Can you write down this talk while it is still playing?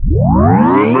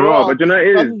Bro, but you know it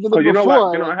is. Man did it Because you know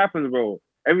before, what happens, bro?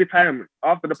 Every time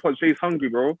after the pod, Shay's hungry,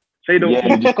 bro. Shay don't Yeah,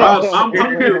 you eat. just I'm cuts.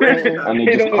 hungry already. And he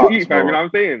Shay just don't cuts, eat, fam. You know bro. what I'm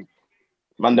saying?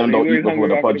 Man, them He's don't eat always before hungry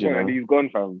the after pod, the you pod, and know. he's gone,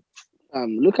 fam.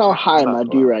 Look how high my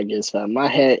do-rag is, fam. My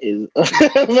hair is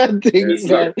mad things,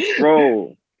 Yeah. fam.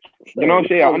 Bro, you know,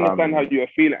 Shay, I Fam. understand how you're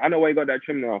feeling. I know why you got that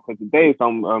trim now, because today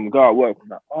some girl at work was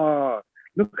like, oh,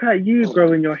 look at you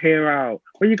growing your hair out.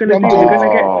 What are you gonna I'm do? doing- You're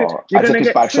gonna I get took his twisted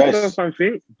or Patrice.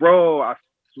 something, bro. I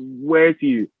swear to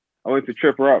you, I went to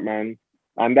trip her up, man,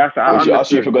 and that's I I asked you if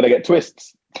understood. you're gonna get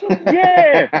twists.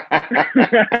 Yeah.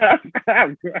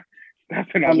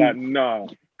 That's when I was like, nah.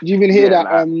 Do you even hear Yeah,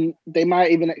 that? They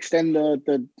might even extend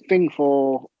the thing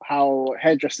for how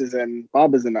hairdressers and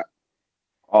barbers and that.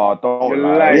 Oh, don't You're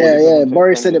lie. lying. Yeah.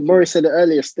 Boris said it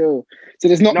earlier still. So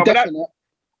there's not No, but definite.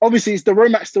 Obviously, it's the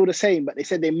roadmap's still the same, but they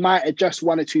said they might adjust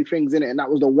one or two things in it, and that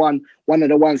was one of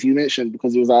the ones you mentioned,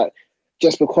 because it was like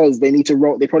just because they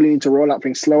probably need to roll out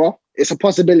things slower. It's a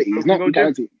possibility. It's not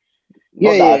guaranteed.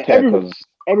 Not that I care,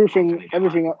 Everything. I'm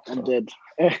dead.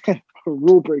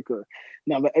 Rule breaker.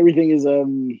 No, but everything is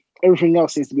everything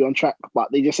else seems to be on track.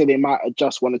 But they just say they might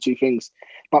adjust one or two things.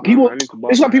 But people,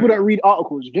 it's like people don't read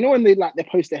articles. You know when they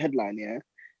post the headline, yeah.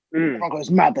 Everyone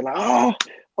goes mad. They're like,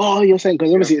 oh, you're saying,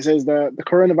 because obviously it says the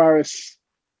coronavirus,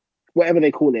 whatever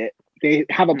they call it, they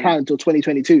have a plan until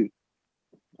 2022.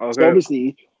 Okay. So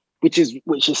obviously, which is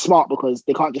smart, because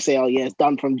they can't just say, oh yeah, it's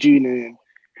done from June, and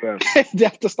they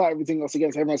have to start everything else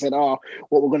again. So everyone said, oh,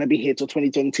 what, we're going to be here till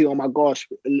 2022. Oh my gosh,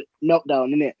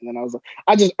 meltdown, innit? And then I was like,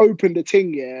 I just opened the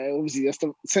thing, yeah. Obviously, that's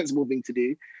the sensible thing to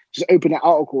do. Just open that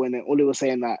article, and then all it was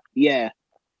saying that, yeah,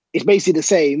 it's basically the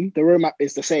same. The roadmap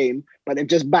is the same, but they've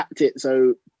just backed it.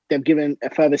 So they've given a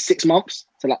further 6 months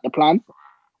to the plan.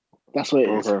 That's what it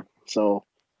is. So,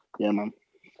 yeah, man.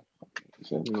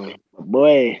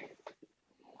 Boy.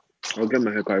 I'll get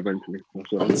my haircut eventually.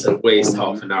 I'm to waste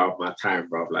half an hour of my time,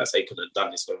 bro. Like, they could have done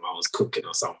this when I was cooking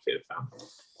or something, fam.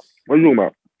 What are you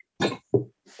talking about?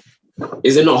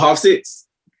 Is it not 6:30?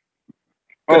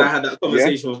 I had that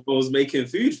conversation when I was making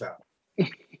food, fam.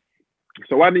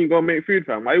 So why didn't you go make food,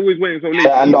 fam? Why you always waiting so late?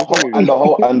 And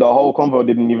the whole convo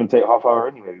didn't even take half hour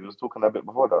anyway. We was talking a bit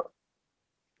before that.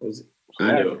 What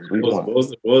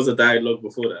was the dialogue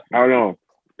before that? I don't know.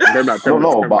 I don't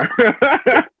know, but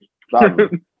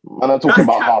man, I'm talking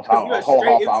about a whole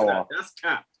half hour. That's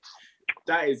cap.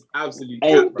 That is absolute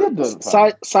cap.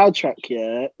 Sidetrack,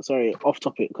 yeah. Sorry, off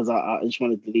topic, because I just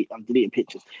want to delete. I'm deleting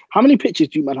pictures. How many pictures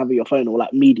do you man have on your phone, or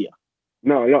like media?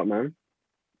 No, a lot, man.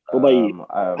 What about you?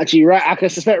 Actually, right, I can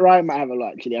suspect Ryan might have a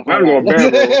lot. Actually, I'm going to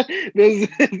bear, bro.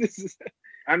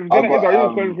 And then I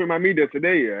was going through my media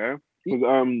today, yeah,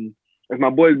 because it's my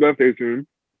boy's birthday soon,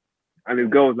 and his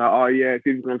girl was like, "Oh yeah,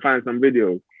 see if you can find some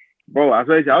videos." Bro, I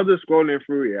swear to you, I was just scrolling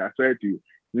through it. I swear to you,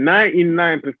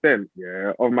 99%,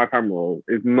 yeah, of my camera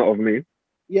is not of me.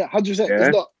 Yeah, 100%. Yeah?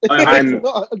 It's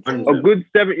not. And a good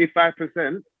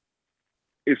 75%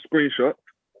 is screenshots.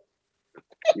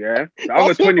 Yeah, the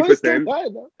other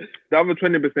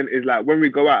 20% is like when we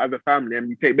go out as a family and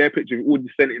we take their pictures, we all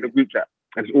just send it in the group chat,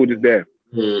 and it's all just there.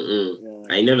 Yeah.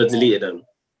 I never deleted them.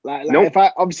 Like if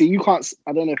I obviously you can't.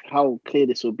 I don't know how clear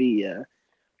this will be. Yeah,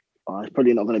 it's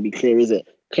probably not going to be clear, is it?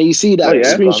 Can you see that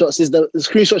screenshots is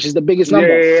the biggest number?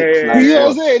 Yeah. You know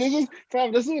what I'm saying? It's just,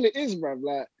 fam, that's all it is, bro.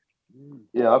 Like,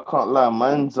 yeah, I can't lie.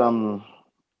 Mine's I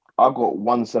got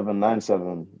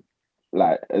 1797.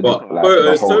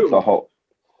 The whole.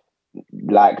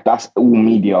 Like that's all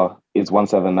media is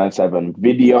 1797.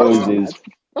 Videos is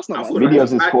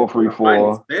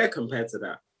 434. There compared to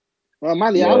that. Well,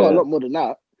 man, I got a lot more than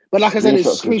that. But like I said, it's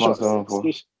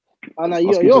screenshots. I know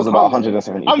you're about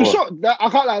 174. I'm shocked. I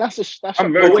can't lie. That's.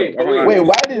 Wait.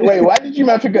 Why did you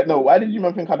man think Why did you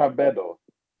man think I'd have bear though?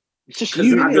 It's just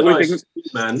you,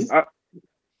 man.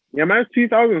 Yeah, mine's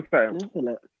 2,000.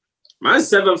 Mine's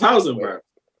 7,000, bro.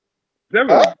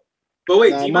 7. But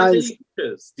wait, do you mind delete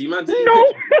pictures? No.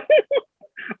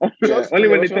 Only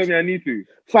when they tell me I need to.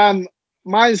 Fam,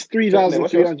 mine's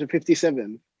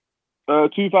 3,357.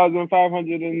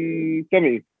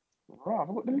 2,570. Bro, I've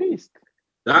got the least.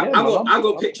 I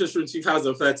got pictures from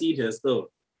 2013 here still.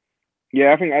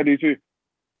 Yeah, I think I do too.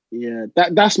 Yeah,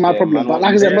 that's my problem. But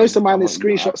like I said, most of mine is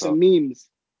screenshots and memes.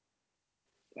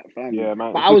 Yeah,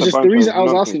 man. But I was just the reason I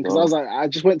was asking, because I was like, I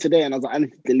just went today and I was like, I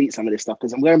need to delete some of this stuff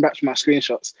because I'm going back to my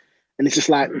screenshots and it's just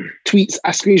like tweets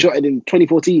I screenshotted in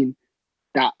 2014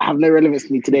 that have no relevance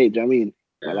to me today. Do you know what I mean?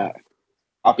 Like,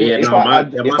 I think if I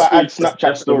add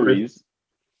Snapchat stories,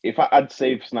 if I add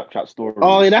save Snapchat stories,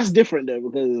 oh, yeah, that's different though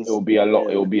because it'll be a lot.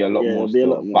 It'll be a lot more.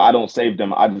 Still. But I don't save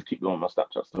them. I just keep them on my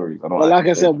Snapchat stories. I don't. But like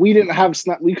I said, we didn't have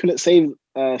We couldn't save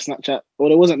Snapchat, or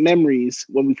there wasn't memories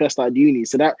when we first started uni.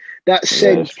 So that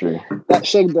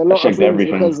shagged a lot of things.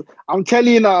 Everything. Because I'm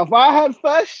telling you now, if I had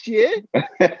first year,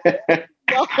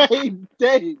 9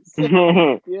 days.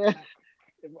 Yeah,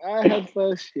 if I had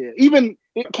first year, even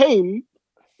it came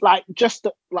like just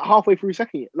like halfway through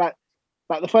second year, like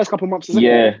the first couple of months of second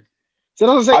year. So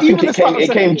that's what I'm saying.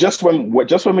 It came just when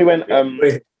we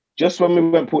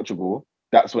went Portugal.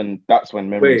 That's when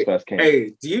memories first came.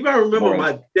 Hey, do you even remember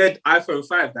my dead iPhone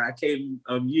 5 that I came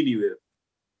uni with?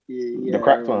 Yeah, the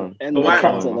cracked one. And the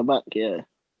cracked at the back, yeah.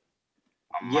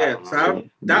 Yeah,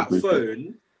 fam, that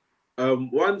phone,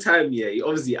 one time,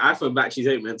 obviously iPhone batteries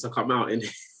ain't meant to come out in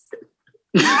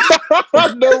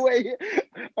no way.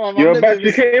 Your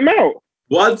battery came out.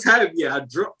 One time, I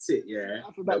dropped it,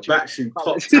 the battery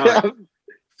popped out.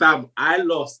 Fam, I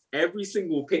lost every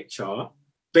single picture,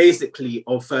 basically,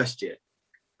 of first year.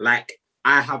 Like,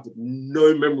 I have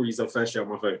no memories of first year on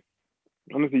my phone.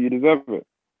 Honestly, you deserve it.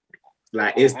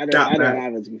 Like, it's that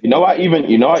bad. You know, I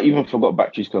even forgot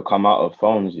batteries could come out of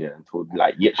phones, until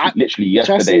like literally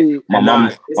yesterday. My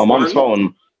mum's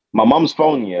phone,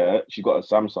 she got a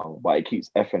Samsung, but it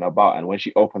keeps effing about, and when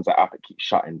she opens the app, it keeps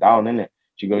shutting down, innit?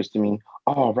 She goes to me,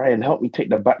 "Oh, Ryan, help me take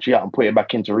the battery out and put it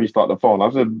back in to restart the phone."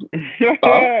 I said,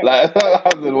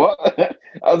 I said, what?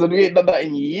 I said, we ain't done that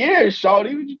in years,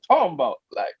 shawty. What you talking about?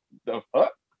 Like, the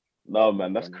fuck? No,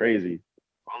 man, that's crazy.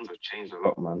 Phones have changed a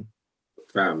lot, man.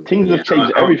 Fam, things have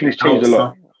changed. Everything's changed a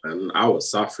lot. And I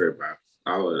was suffering, bro.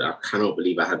 I cannot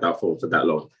believe I had that phone for that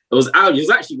long. It was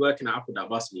actually working at Apple that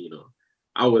bust me,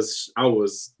 I was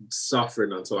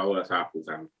suffering until I worked at Apple,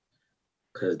 fam.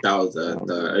 Because that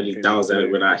was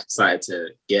when I decided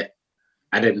to get,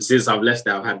 and then since I've left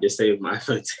there, I've had this same my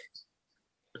iPhone.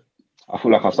 I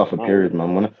feel like I suffered periods,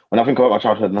 man. When I think about my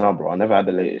childhood now, bro, I never had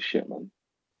the latest shit, man.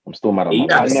 I'm still mad at my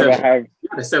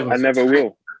I never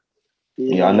will.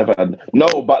 Yeah, I never had.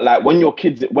 No, but like when we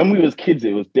was kids,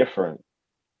 it was different.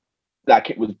 Like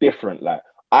it was different. Like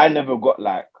I never got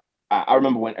like. I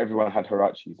remember when everyone had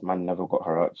Hirachis, man never got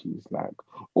Hirachis, like,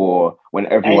 or when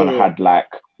everyone had like,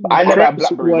 I never had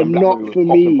Blackberry. Were not for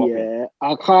me,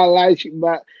 I can't lie to you,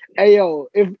 but hey yo,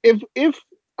 if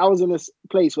I was in a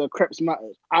place where crepes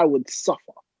mattered, I would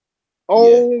suffer.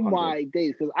 Oh my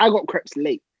days, because I got crepes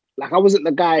late. Like I wasn't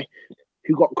the guy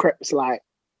who got crepes like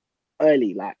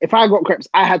early. Like if I got crepes,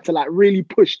 I had to like really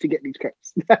push to get these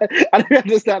crepes. I don't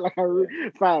understand. Like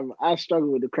I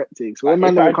struggle with the crepe thing. So when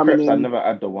man them coming in, I never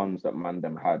had the ones that man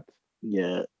them had.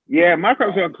 Yeah, my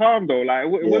crepes were calm though. Like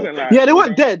it wasn't like they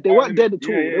weren't dead. They weren't dead at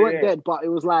all. They weren't dead, but it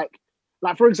was like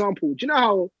for example, do you know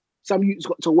how some youths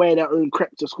got to wear their own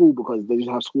crepe to school because they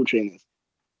didn't have school trainers?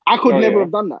 I could never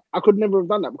have done that. I could never have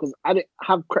done that because I didn't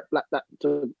have crepe like that.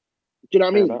 Do you know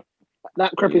what I mean?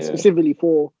 That crepe is specifically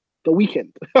for the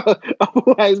weekend.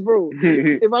 Otherwise, bro,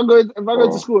 if I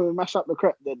go to school and mash up the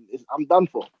crepe, then I'm done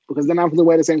for because then I have to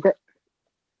wear the same crepe.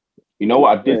 You know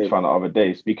what I did find the other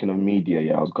day? Speaking of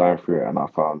media, I was going through it and I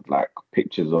found like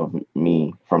pictures of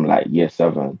me from like year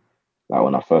 7, like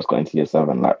when I first got into year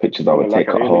 7, like pictures I would take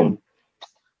at home.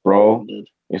 Bro,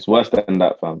 it's worse than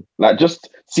that, fam. Like just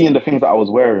seeing the things that I was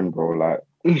wearing, bro. Like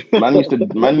man used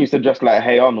to dress like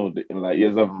Hey Arnold in like year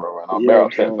 7, bro, and I'm very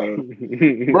upset,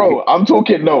 fam. Bro, I'm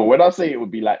talking when I say it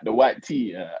would be like the white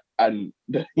tee and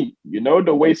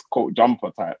the waistcoat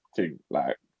jumper type thing,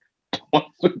 like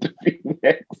what's with the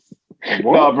V-necks?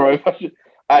 No, bro.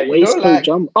 Waistcoat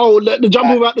jumper. Oh, the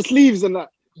jumper without the sleeves and that.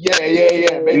 Yeah.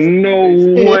 No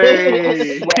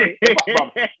way.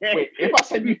 Wait, if I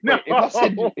send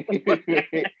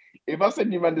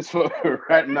you man this photo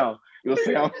right now, you'll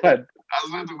say I'm mad.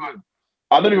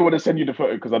 I don't even want to send you the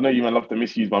photo because I know you man love to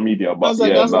misuse my media. But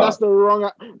that's the wrong.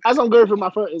 As I'm going through my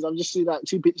photos, I'm just seeing like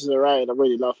 2 pictures of Ryan. I'm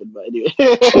really laughing, but anyway.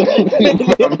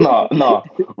 no,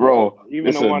 bro.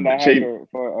 Even the one that had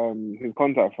for his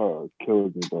contact photo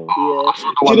killed me, bro. Yeah.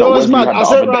 Do you know what's mad? I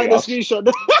sent Ryan the screenshot.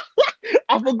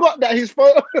 I forgot that his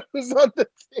photo was on the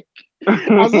thing.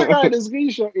 I sent Ryan the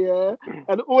screenshot,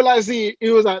 and all I see, he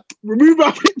was like, "Remove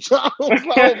my picture."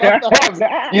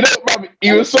 You know, bro,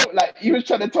 he was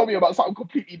trying to tell me about something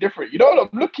completely different. You know what?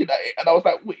 I'm looking at it, and I was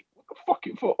like, "Wait, what the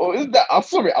fucking photo is that?" I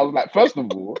saw it. I was like, first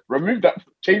of all, remove that.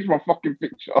 Change my fucking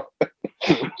picture.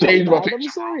 Change my picture. I'm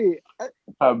sorry.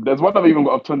 There's one I've even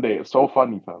got of Tunde. It's so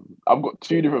funny, fam. I've got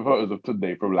 2 different photos of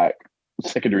Tunde from like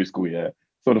secondary school.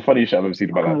 So the funniest shit I've ever seen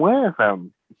about that. Where,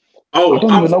 fam? Oh,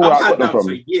 I've had them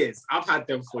for years. I've had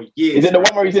them for years. Is it the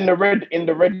one where he's in the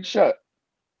red shirt?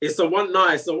 It's the one. No,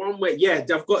 it's the one where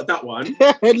they've got that one.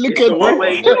 Look at the one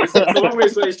where it's the one where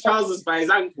he's got his trousers by his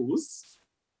ankles,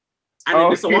 and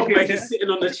then it's the one where he's sitting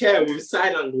on the chair with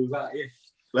side angles like this.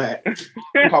 Like, I think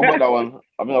I got that one.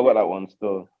 I think I got that one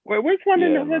still. Wait, which one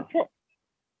in the red top?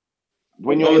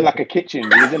 When you're in like a kitchen,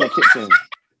 he was in a kitchen.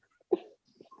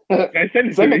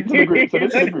 Send it to the group. Send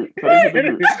it to the group.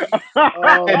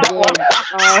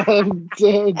 I'm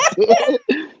dead.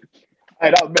 Hey,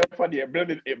 that was very funny.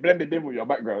 It blended in with your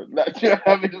background. Like, you know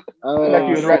what I mean? Like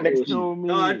he was right next to you.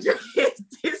 No,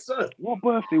 this one. What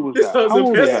birthday was This that? was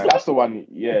the best. Yeah, that's the one.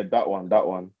 Yeah, that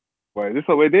one. Wait, this is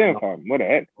what we're doing, fam. What the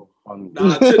heck?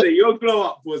 Nah, today your glow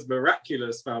up was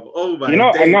miraculous, fam. Oh my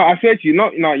god. No, I swear to you,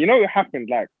 you know what happened,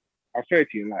 like, I swear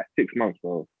to you, in like 6 months,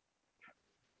 bro.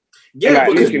 Yeah,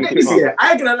 like, because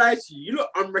I ain't gonna lie to you, you look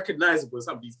unrecognizable in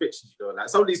some of these pictures, you know. Like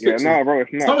some of these pictures. Yeah, no, bro,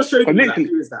 it's not. Someone showed me like,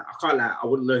 who is that? I can't lie, I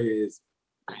wouldn't know who it is.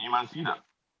 Can you man see that?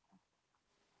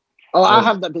 Oh, I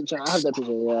have that picture. Yeah, I have that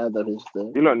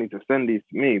picture. You lot need to send these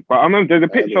to me. But I remember there's a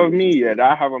picture of me, that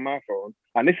I have on my phone,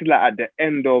 and this is like at the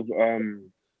end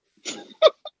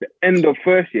of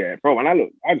first year, bro. When I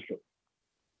just look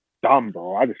dumb,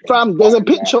 bro. Fam, there's a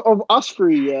picture of us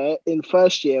three, in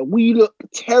first year. We look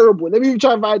terrible. Let me even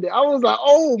try and find it. I was like,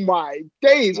 oh my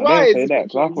days, why is that? I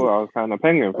thought I was kind of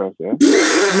penguin first year.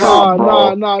 No.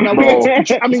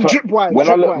 I mean, drip wise. When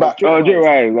I look back, drip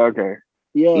wise, okay.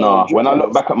 Yeah. No, when I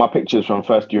look back at my pictures from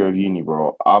first year of uni,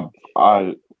 bro,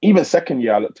 I even second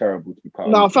year I look terrible to be part.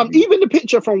 No, fam, even the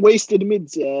picture from Wasted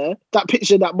Mids, that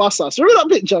picture that bust us. Remember that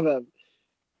picture, fam?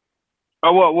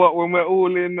 Oh, what? When we're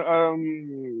all in,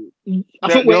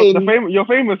 I think we're in your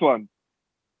famous one.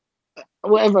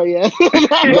 Whatever, yeah.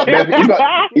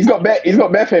 he's got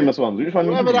bare famous ones. Which one?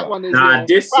 Whatever that one is. Nah,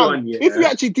 this one. Yeah. If you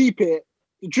actually deep it,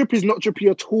 the drip is not drippy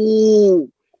at all.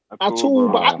 At all,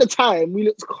 but at the time we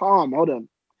looked calm. Hold on,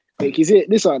 wait, is it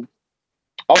this one?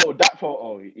 Oh, that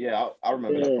photo. Yeah, I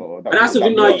remember that photo. But that's the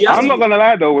thing. No, I'm not gonna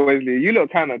lie though, Wesley. You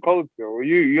look kind of cold still.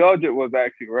 Your drip was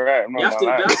actually right.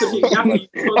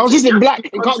 I was just in black.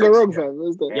 It can't go wrong, fam.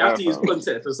 You have to use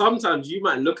context. So sometimes you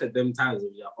might look at them times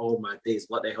and be like, "Oh my days,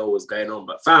 what the hell was going on?"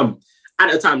 But fam,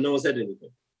 at the time, no one said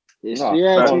anything. It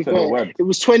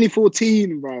was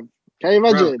 2014, bro. Can you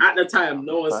imagine? Bro, at the time,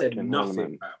 no one said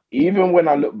nothing. Even when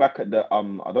I look back at the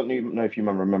I don't even know if you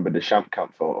remember the Champ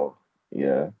Camp photo.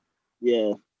 Yeah.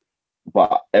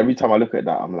 But every time I look at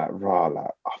that, I'm like, rah, like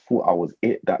I thought I was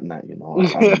it that night, you know.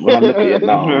 And when I look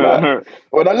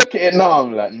at it now,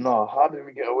 I'm like, no, how did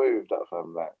we get away with that,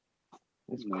 fam? Like,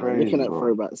 it's crazy. Looking at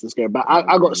throwbacks, it's scary. But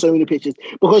I got so many pictures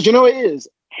because you know what it is.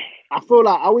 I feel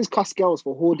like I always cuss girls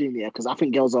for hoarding, because I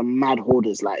think girls are mad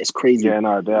hoarders. Like, it's crazy. Yeah,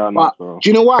 no, they are not, bro. Do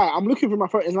you know why? I'm looking for my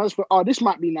photos and I just thought, this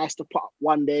might be nice to put up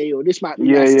one day, or this might be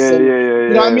nice to send. You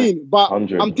know what I mean? But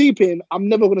 100. I'm deep in, I'm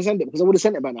never going to send it because I would have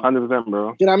sent it by now. 100%,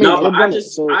 bro. You know what I mean?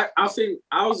 No, I think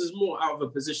I was just more out of a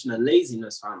position of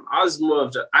laziness, fam. I was more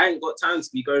of I ain't got time to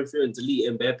be going through and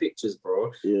deleting bare pictures,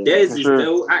 bro.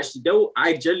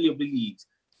 I genuinely believe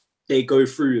they go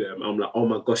through them. I'm like, oh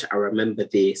my gosh, I remember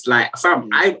this. Like, fam,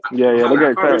 attach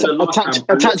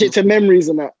it to memories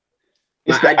and that.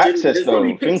 It's the access,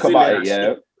 though. Think about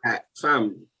it, Like,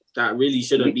 fam, that really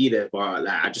shouldn't be there, but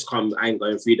like, I ain't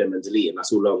going through them and deleting.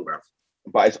 That's all long, bro.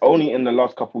 But it's only in the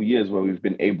last couple of years where we've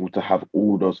been able to have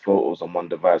all those photos on one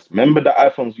device. Remember the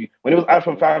iPhones? When it was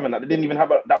iPhone 5 and that, they didn't even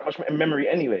have that much memory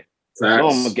anyway. No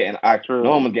one was getting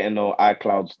no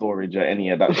iCloud storage or any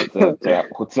of that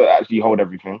to actually hold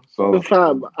everything. So,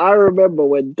 fam, I remember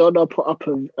when Donna put up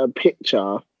a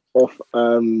picture of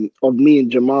me and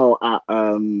Jamal at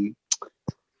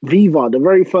Viva, the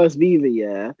very first Viva.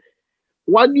 Yeah,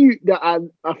 one you that I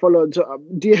followed.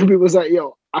 DMB was like,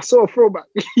 "Yo, I saw a throwback."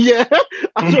 Yeah,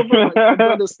 I saw a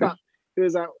throwback. Snap. He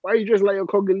was like, "Why are you dressed like your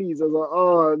Congolese?" I was like,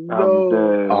 "Oh no!"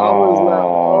 I was like,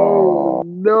 "Oh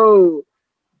no."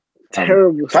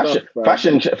 Terrible stuff.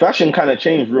 Fashion kind of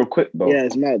changed real quick though. Yeah,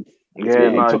 it's mad.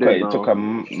 It took a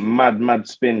mad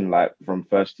spin like from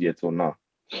first year till now.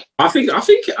 I think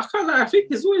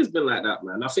it's always been like that,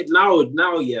 man. I think now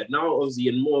obviously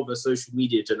in more of a social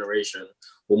media generation,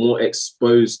 we're more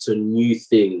exposed to new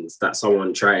things that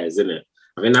someone tries, isn't it?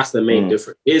 I mean, that's the main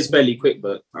difference. It is fairly quick,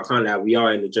 but I can't lie, we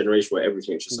are in a generation where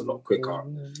everything's just a lot quicker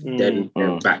than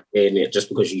back in it, just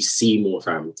because you see more,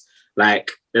 fam.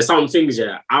 Like, there's some things,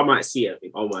 I might see it and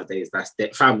think, oh my days, that's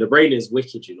dead. Fam, the brain is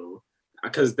wicked, you know?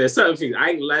 Because there's certain things, I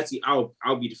ain't gonna lie to you,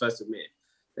 I'll be the first to admit.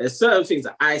 There's certain things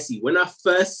that I see. When I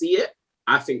first see it,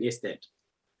 I think it's dead.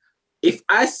 If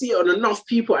I see it on enough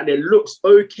people and it looks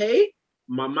okay,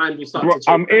 my mind will start to change.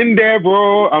 I'm in there,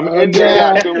 bro. I'm in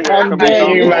there.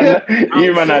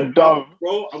 You man are dumb.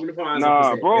 Bro, I'm gonna put my hands up.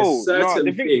 Nah, bro.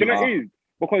 The thing is,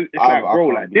 because it's like, bro,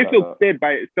 like this looks dead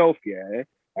by itself, yeah.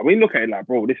 And we look at it like,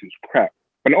 bro, this is crap.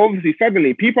 But obviously,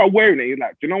 suddenly, people are wearing it. You're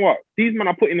like, do you know what? These men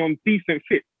are putting on decent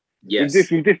fit. Yes.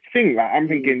 With this thing, like, I'm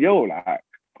thinking, yo, like,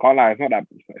 can't lie, it's not that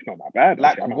bad.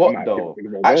 Like what though?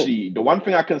 Actually, the one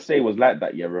thing I can say was like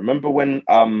that. Yeah, remember when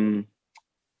the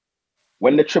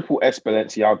Triple S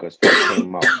Balenciagas first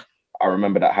came out? I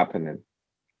remember that happening.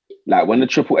 Like when the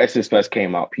Triple S's first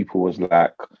came out, people was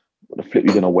like, what the flip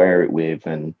you gonna wear it with,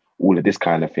 and all of this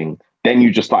kind of thing. Then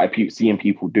you just started seeing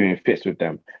people doing fits with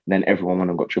them. And then everyone went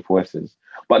and got Triple S's.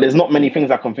 But there's not many things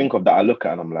I can think of that I look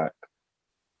at and I'm like,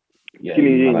 yeah,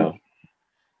 skinny, I know.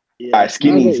 Yeah,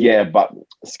 skinnies, yeah, but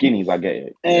skinnies, I get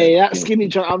it. Hey, yeah, that skinny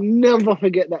track, I'll never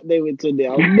forget that day with Tunde.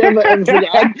 I'll never ever forget.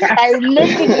 I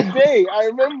remember the day. I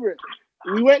remember it.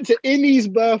 We went to Innie's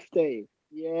birthday,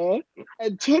 yeah,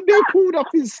 and Tunde pulled up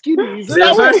his skinnies. Is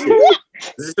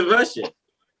this the version?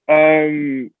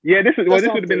 Yeah, this would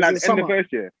have been like end of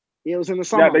first year. Yeah, it was in the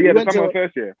summer. Yeah, the summer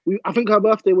first year. I think her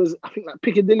birthday was, like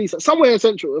Piccadilly, somewhere in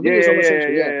Central. I think it was somewhere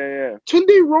Central. Yeah.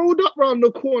 Tunde rolled up round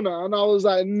the corner, and I was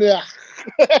like, nah,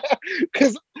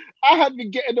 because I had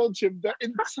been getting on to him the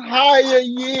entire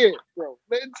year, bro.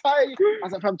 I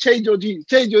was like, fam, change your jeans.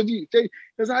 He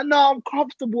was like, no, I'm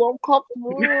comfortable.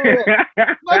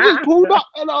 I just pulled up,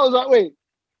 and I was like, wait.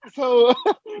 So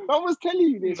I was telling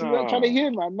you this. You weren't trying to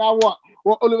hear, man. Now what?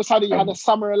 What? All of a sudden you had a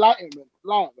summer enlightenment.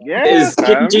 Yeah,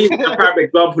 Skinny jeans is a prime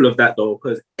example of that though,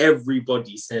 because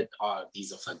everybody said, "Oh,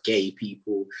 these are for gay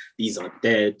people. These are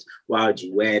dead. Why would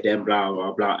you wear them?" Blah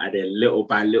blah blah. And then little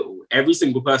by little, every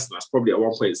single person that's probably at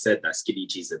one point said that skinny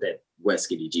jeans are dead. Wear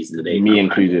skinny jeans today. Me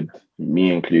included,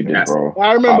 bro.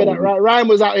 I remember that. Right, Ryan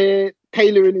was out here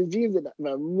tailoring his jeans and that,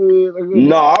 man.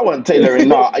 No, I wasn't tailoring.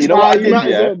 No, you know what I did,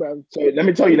 yeah. Well, so let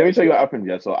me tell you what happened,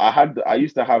 yeah. So I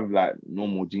used to have like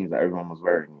normal jeans that everyone was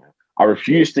wearing. Yeah. I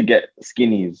refused to get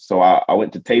skinnies, so I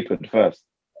went to tapered first.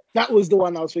 That was the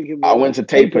one I was thinking about. I went to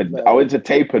tapered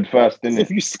first, didn't it? If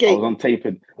you skate, I was on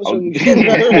tapered. I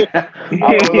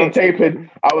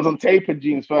was on tapered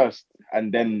jeans first,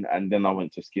 and then I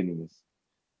went to skinnies.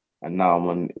 And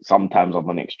now sometimes I'm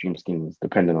on extreme skinnies,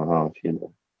 depending on how I'm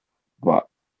feeling. But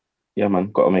yeah,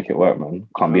 man, gotta make it work, man.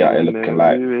 Can't be out here looking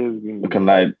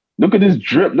like, look at this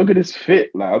drip, look at this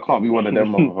fit. Like, I can't be one of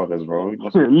them motherfuckers, bro.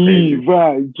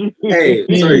 Levi G. Hey,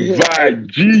 sorry. Levi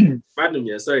G. Random,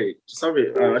 yeah, sorry.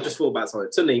 I just thought about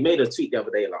something. Tunde, you made a tweet the other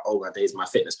day, like, oh my days, my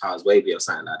fitness power is wavy or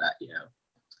something like that, yeah.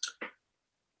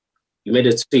 You made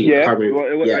a tweet. Yeah,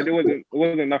 it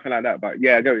wasn't nothing like that, but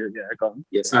yeah, go on.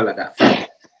 Yeah, something like that.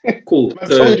 Cool. I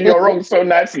told you you're wrong so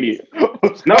nicely.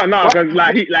 No,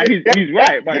 because he's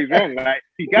right, but he's wrong. Like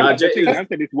he got the thing. I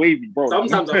said it's wavy, bro.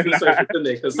 Sometimes I feel sorry for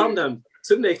Tunde because sometimes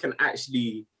Tunde can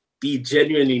actually be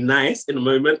genuinely nice in a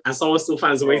moment, and someone still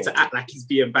finds a way to act like he's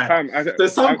being bad.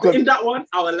 In that one,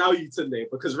 I'll allow you, Tunde,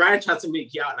 because Ryan tried to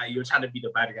make you out like you're trying to be the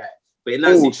bad guy. But in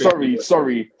that situation,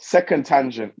 sorry. Second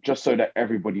tangent, just so that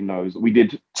everybody knows, we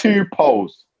did 2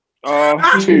 polls.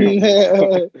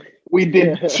 2. We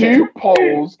did 2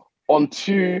 polls on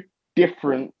 2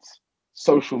 different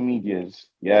social medias.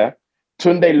 Yeah,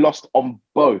 Tunde lost on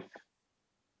both.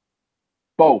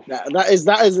 That is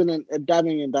a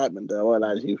damning indictment, though. Well,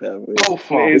 actually, I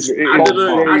don't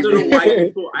know why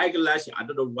you thought. I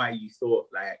don't know why you thought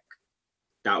like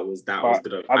that was gonna.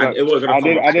 It was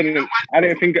gonna. I didn't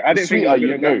think it was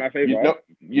gonna go in my favor.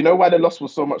 You know why the loss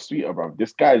was so much sweeter, bro?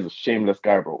 This guy is a shameless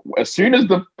guy, bro. As soon as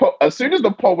the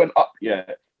poll went up, yeah,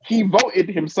 he voted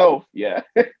himself, yeah,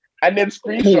 and then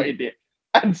screenshotted it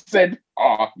and said,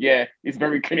 "Oh, yeah, it's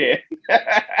very clear."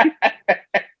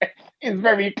 It's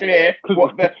very clear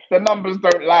what the numbers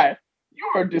don't lie.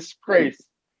 You're a disgrace.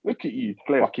 Look at you,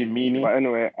 fucking meanie. But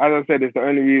anyway, as I said, it's the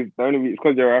only reason it's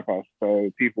because you're a rapper. So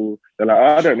people, they're like,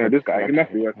 oh, I don't know this guy. He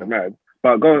must be worse than mad.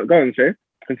 But go on, Shay.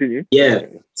 Continue. Yeah.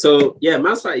 So yeah,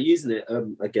 man started using it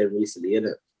again recently,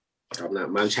 innit? I'm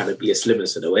like, man, trying to be a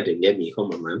slimmers for the wedding. Get me,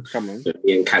 come on, man. Come on.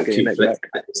 Me and Cancun flex.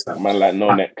 Man, like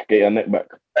no neck. Get your neck back.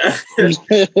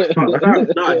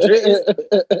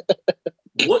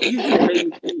 What using it made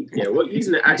me eat, what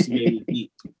using it actually made me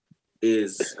eat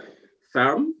is,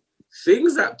 fam,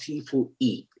 things that people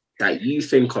eat that you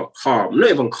think are calm, not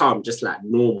even calm, just like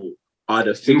normal, are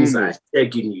the things that are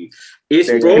shagging you.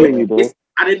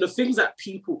 And then the things that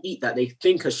people eat that they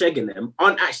think are shagging them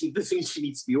aren't actually the things you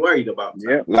need to be worried about.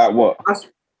 Yeah, like what? That's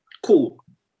cool.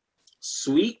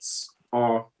 Sweets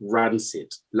are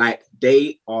rancid. Like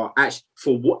they are actually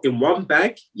in one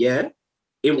bag, yeah.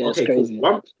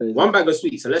 One bag of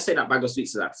sweets. So let's say that bag of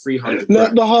sweets is like 300.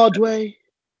 Not the hard way.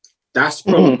 That's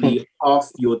probably half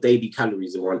your daily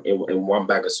calories in one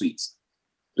bag of sweets.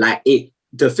 Like the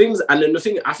thing,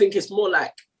 I think it's more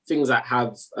like things that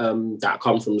have that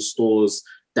come from stores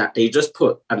that they just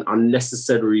put an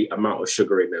unnecessary amount of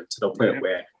sugar in them to the point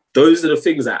where those are the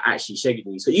things that are actually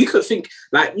shaking you. So you could think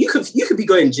like you could be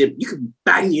going gym, you could be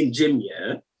banging gym,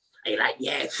 yeah. And you're like,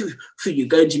 yeah, you're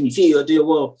going gym, you think you're doing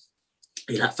well.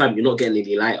 And you're like, fam, you're not getting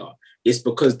any lighter. It's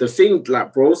because the thing,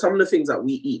 like, bro, some of the things that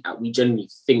we eat that we generally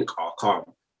think are calm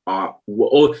are,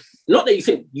 or not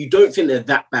that you don't think they're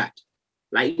that bad.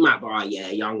 Like, you might be, oh, yeah,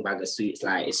 young bag of sweets,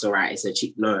 like, it's all right, it's a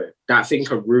cheap. No, that thing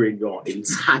can ruin your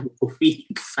entire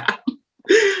week, fam.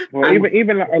 Well, and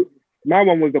even like, my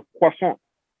one was a croissant.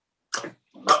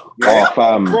 Yeah. Oh,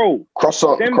 fam. Bro,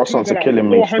 croissants are killing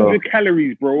me. 400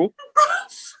 calories, bro.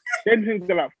 Them things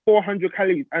are like 400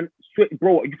 calories. And,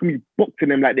 bro, you can be booked in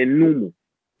them like they're normal.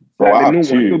 Bro, like I they're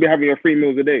have normal. You'll be having your 3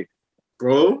 meals a day.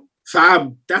 Bro,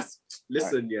 fam,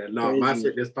 listen, yeah, no, my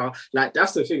fitness power. Like,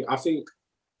 that's the thing. I think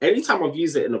anytime I've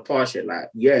used it in the past, like,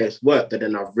 yeah, it's worked, but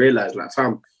then I've realized, like,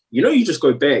 fam, you know, you just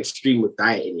go bare extreme with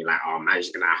diet and you're like, oh, man,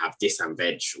 you're gonna have this and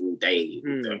veg all day,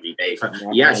 every day. Fam.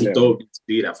 You actually don't need to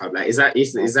do that, fam. Like, is that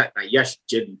like, you actually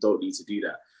genuinely don't need to do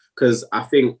that. Because I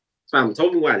think, fam,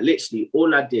 told me why, literally,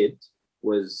 all I did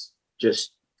was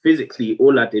just physically,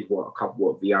 all I did was a couple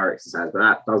of VR exercises, but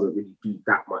that doesn't really do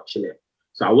that much in it.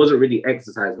 So I wasn't really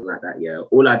exercising like that, yeah.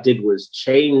 All I did was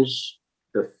change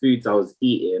the foods I was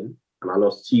eating, and I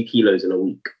lost 2 kilos in a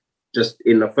week. Just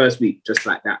in the first week, just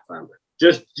like that, fam.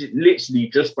 Just literally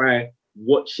just by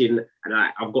watching, and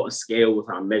I've got a scale with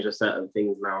how I measure certain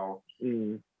things now,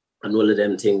 and all of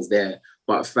them things there.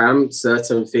 But fam,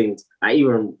 certain things, like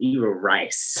even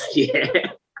rice,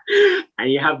 yeah.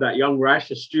 And you have that young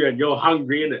rice stew, and you're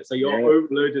hungry in it, so you're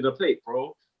overloading a plate,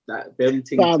 bro. That them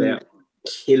things there.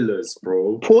 Killers,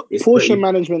 bro. Portion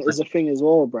management is a thing as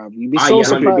well, bro. You'd be so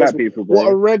surprised people, what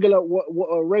a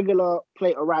regular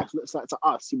plate of rice looks like to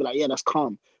us. You'd be like, yeah, that's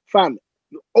calm, fam.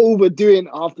 You're overdoing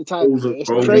it half the time. It's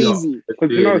crazy.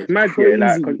 Because you know it's mad, yeah.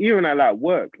 Like, because even at like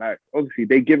work, like obviously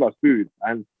they give us food,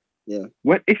 and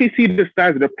if you see the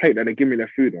size of the plate that they give me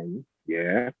their food on,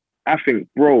 I think,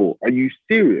 bro, are you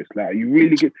serious? Like, are you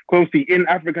really get closely in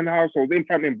African households,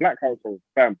 in black households,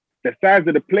 fam? The size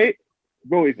of the plate.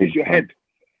 Bro, it's your head.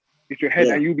 It's your head,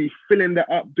 and you'll be filling that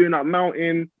up, doing that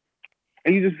mountain,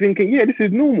 and you're just thinking, yeah, this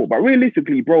is normal. But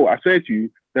realistically, bro, I swear to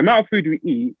you, the amount of food we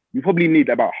eat, you probably need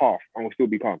about half, and we'll still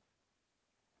be calm.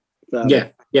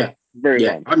 Very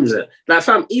calm. 100%. Like,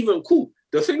 fam, even cool.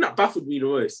 The thing that baffled me the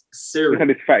most, cereal. Look at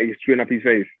this fatty just chewing up his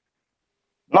face.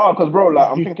 No, because bro,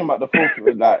 like I'm thinking about the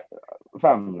food, like,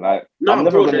 fam, like I'm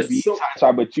never gonna be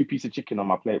satisfied with 2 pieces of chicken on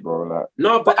my plate, bro. Like,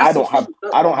 no, but I don't have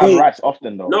rice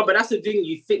often though. No, but that's the thing.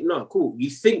 You think, no, cool. You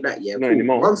think that, yeah, no, cool.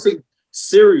 Anymore. One thing,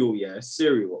 cereal.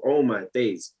 Oh my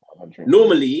days.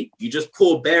 Normally, you just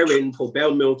pour bare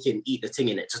milk in, eat the thing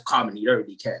in it, just calm, and you don't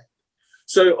really care.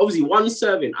 So obviously, one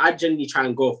serving, I generally try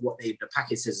and go off what the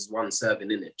packet says is one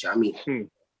serving in it. Do you know what I mean?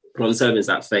 One serving is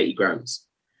like 30 grams.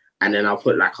 And then I'll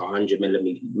put like 100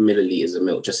 milliliters of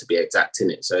milk just to be exact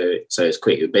in it. So it's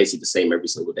quick. It's basically the same every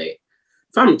single day.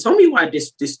 Fam, tell me why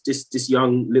this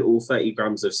young little 30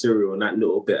 grams of cereal and that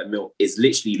little bit of milk is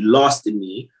literally lasting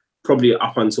me probably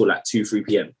up until like 2-3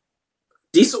 p.m.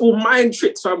 These are all mind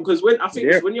tricks, fam, because when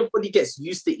your body gets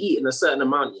used to eating a certain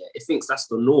amount, it thinks that's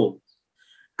the norm.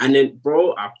 And then,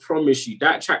 bro, I promise you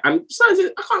that track. And besides,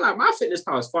 I can't lie, my fitness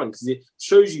power is fun because it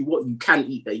shows you what you can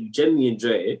eat that you genuinely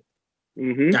enjoy.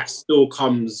 That still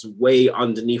comes way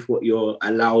underneath what your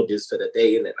allowed is for the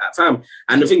day, innit? Like, fam.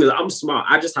 And the thing is, I'm smart.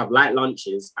 I just have light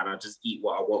lunches and I just eat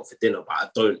what I want for dinner, but I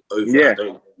don't I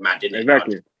don't mad in it.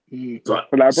 Exactly. But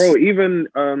like, bro, even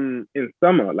in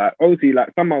summer, like obviously,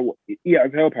 like summer, eat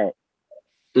as help out.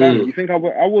 You think I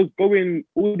was going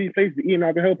all these places eating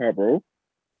as a help out, bro?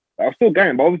 Like, I was still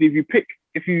going, but obviously,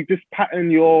 if you just pattern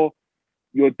your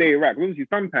day right, obviously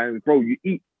sometimes, bro, you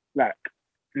eat like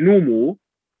normal.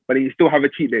 But then you still have a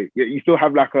cheat day. You still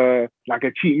have like a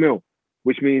cheat meal,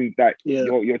 which means that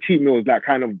your cheat meal is like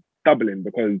kind of doubling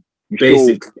because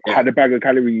you still had a bag of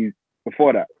calories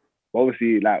before that. But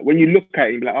obviously, like when you look at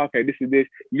it, you're like, okay, this is this.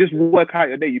 You just work out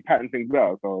your day, you pattern things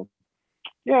out. So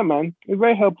yeah, man, it's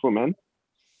very helpful, man.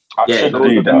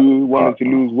 Wanted to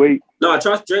lose weight. No,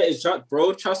 trust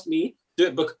me. Do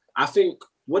it because I think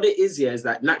what it is is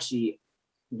that naturally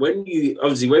when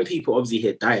people obviously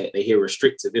hear diet, they hear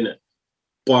restrictive, innit?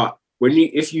 But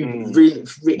it shouldn't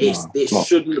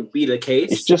be the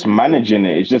case. It's just managing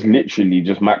it. It's just literally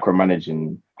just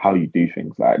macro-managing how you do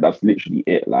things. Like, that's literally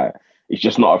it. Like, it's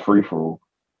just not a free-for-all.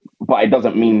 But it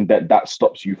doesn't mean that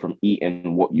stops you from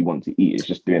eating what you want to eat. It's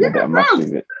just doing a bit of math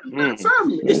with it.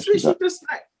 It's literally just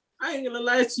like, I ain't gonna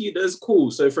lie to you, that's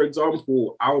cool. So for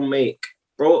example, I'll make,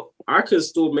 bro, I could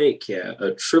still make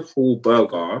a triple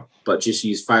burger, but just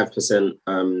use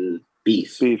 5%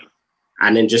 beef.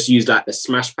 And then just use like the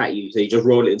smash patty. So you just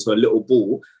roll it into a little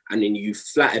ball and then you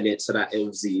flatten it so that it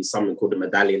obviously something called the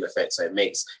medallion effect. So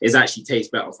it actually tastes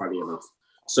better, funny enough.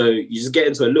 So you just get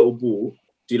into a little ball,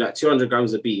 do like 200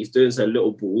 grams of beef, do it into a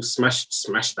little ball, smash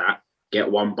that,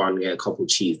 get one bun, get a couple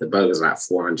cheese. The burger's like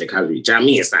 400 calories. Do you know what I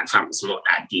mean? It's like, fam, it's not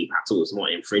that deep at all. It's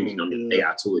not infringing on the day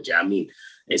at all. Do you know what I mean?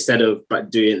 Instead of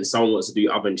doing, someone wants to do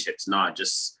oven chips,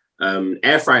 just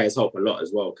air fryers help a lot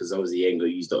as well because obviously you ain't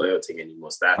gonna use the oil thing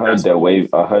anymore. So I heard their wave.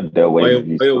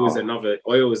 Oil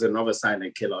is another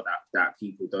silent killer that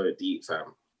people don't eat,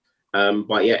 fam.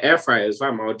 But yeah, air fryers,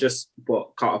 fam. I'll just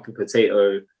cut up a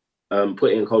potato,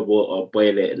 put it in cold water,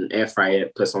 boil it, and air fry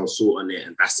it. Put some salt on it,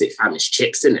 and that's it, fam. It's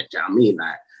chips in it. Do you know what I mean?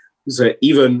 Like, so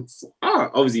even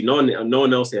obviously no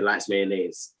one else here likes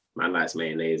mayonnaise. Man likes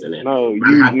mayonnaise, innit? No.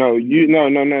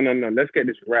 Let's get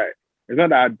this right. It's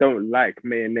not that I don't like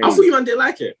mayonnaise. I thought you man didn't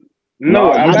like it.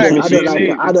 No, I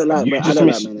don't like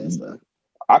mayonnaise.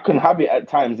 I can have it at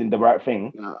times in the right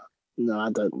thing. No, I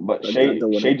don't. But Shay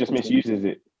just misuses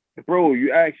it. Bro,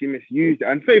 you actually misused it.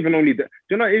 And so even only that.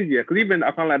 Do you know what it is? Yeah, because even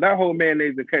I can't like that whole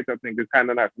mayonnaise and ketchup thing is kind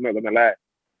of nice. I'm not gonna lie,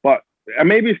 but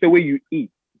maybe it's the way you eat,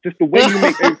 just the way you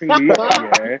make everything look.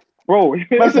 Yeah, bro. It's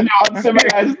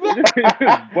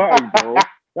butter, bro.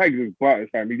 Like just butter,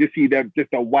 fam. You just see them, just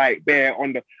a white bear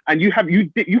on the, and you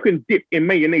can dip in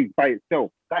mayonnaise by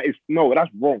itself. That's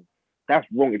wrong. That's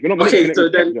wrong. If you're not mixing it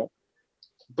with ketchup,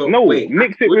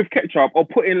 mix it with ketchup or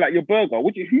put in like your burger.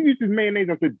 Who uses mayonnaise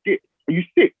as a dip? Are you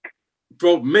sick?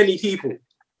 Bro, many people.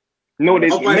 No,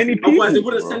 there's many people. Otherwise, they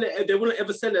wouldn't sell it. They wouldn't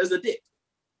ever sell it as a dip.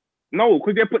 No,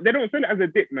 because they don't sell it as a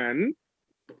dip, man.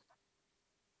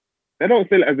 They don't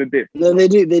sell it as a dip. No, they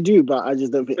do, but I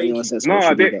just don't think anyone says. No,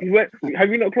 have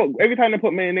you not clocked? Every time they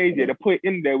put mayonnaise, they put it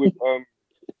in there with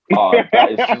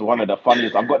that is just one of the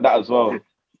funniest. I've got that as well.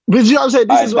 But you know what I'm saying?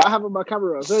 This is what I have on my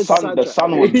camera. So the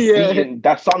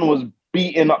sun was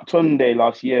beating up Tunde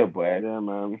last year, boy. Yeah,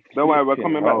 man. Don't worry, we're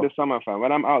coming back this summer, fam.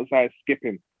 When I'm outside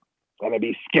skipping, I'm gonna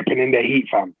be skipping in the heat,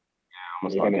 fam.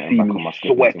 You're gonna see me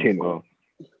sweating.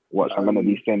 Watch, I'm gonna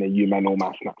be sending you, man, all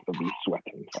my snaps to be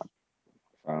sweating,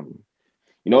 fam.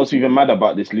 You know what's even mad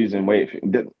about this losing weight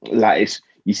thing? Like,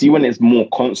 you see when it's more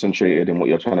concentrated in what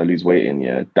you're trying to lose weight in,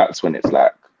 yeah, that's when it's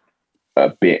like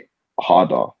a bit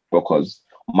harder because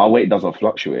my weight doesn't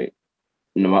fluctuate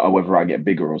no matter whether I get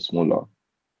bigger or smaller.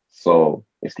 So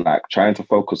it's like trying to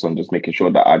focus on just making sure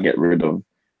that I get rid of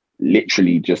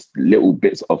literally just little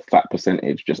bits of fat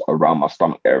percentage just around my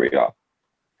stomach area.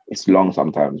 It's long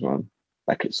sometimes, man.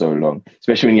 Like, it's so long,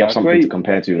 especially when you have something to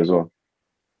compare to as well.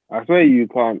 I swear you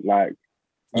can't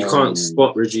can't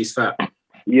spot reduce fat.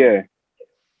 Yeah.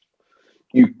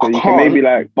 You can maybe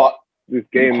but this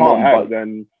game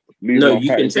then you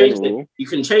can change it. You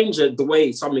can change the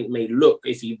way something may look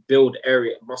if you build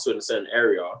muscle in a certain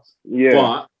area. Yeah.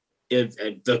 But if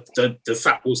the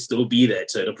fat will still be there.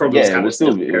 So the problem it will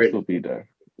still be there.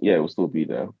 Yeah, it will still be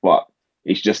there. But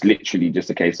it's just literally just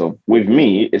a case of, with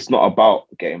me, it's not about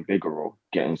getting bigger or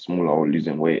getting smaller or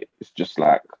losing weight. It's just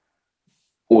like,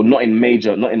 or not in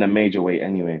a major way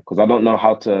anyway, because I don't know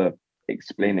how to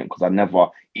explain it, because I never,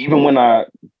 even when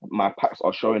my packs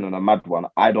are showing on a mad one,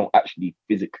 I don't actually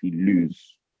physically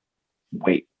lose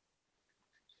weight,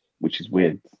 which is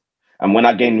weird. And when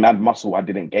I gained mad muscle, I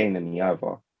didn't gain any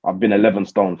either. I've been 11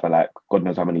 stone for like God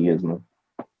knows how many years now,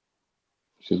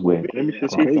 which is weird. Let me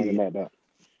just see something about that.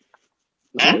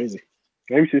 That's crazy.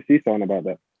 Maybe we should see something about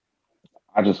that.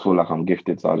 I just feel like I'm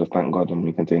gifted, so I just thank God and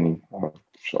we continue.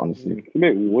 Honestly, it's a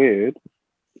bit weird.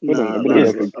 Mine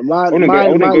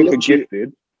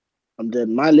gifted. I'm dead.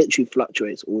 Mine literally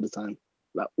fluctuates all the time,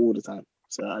 like all the time.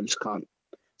 So I just can't.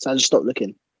 So I just stop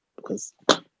looking because.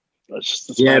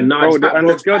 It's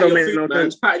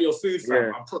patting your food,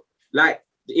 fam. Like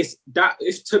it's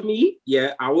to me,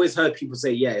 yeah. I always heard people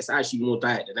say, yeah, it's actually more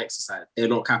diet than exercise. They're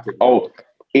not capping. Oh,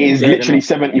 it is literally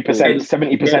 70%,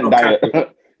 70%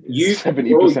 diet. You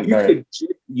 70% diet.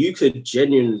 You could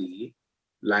genuinely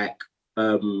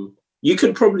you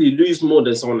could probably lose more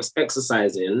than someone that's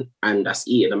exercising and that's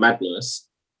eating a madness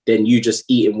than you just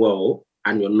eating well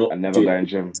and you're not. And never going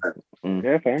gym.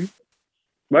 Yeah, fam.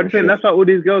 But I'm saying that's why all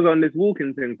these girls are on this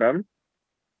walking thing, fam.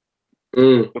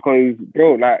 Because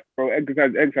bro,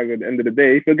 exercise at the end of the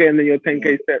day. If you're getting in your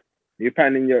 10K steps, you're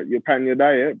planning your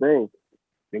diet, bro.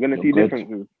 You're gonna see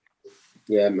differences.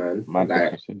 Yeah, man.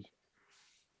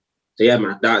 Yeah,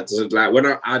 man. That's like when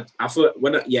I thought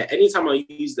anytime I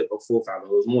used it before, fam, it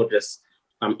was more just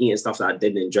I'm eating stuff that I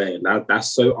didn't enjoy, and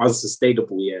that's so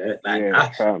unsustainable. Yeah, like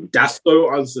that's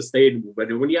so unsustainable. But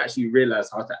then when you actually realize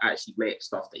how to actually make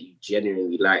stuff that you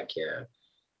genuinely like, yeah,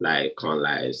 like can't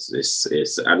lie,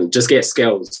 it's and just get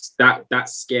scales. That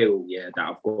scale, yeah, that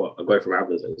I got from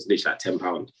Amazon. It's literally like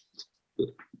 £10.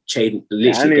 Chain,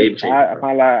 literally game changer. I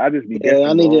can't lie. I just be guessing,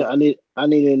 I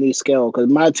need a new scale because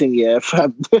my thing, yeah,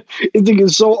 fam, this thing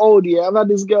is so old. Yeah, I've had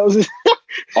this girl.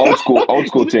 old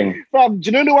school thing. Fam, do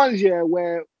you know the ones, yeah,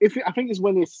 where I think it's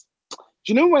when it's, do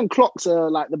you know when clocks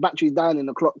are like the battery's down in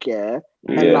the clock, yeah,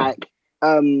 and like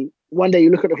one day you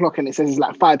look at the clock and it says it's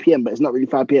like 5 p.m, but it's not really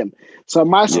 5 p.m. So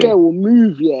my scale will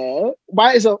move, yeah,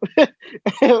 by itself,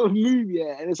 it'll move,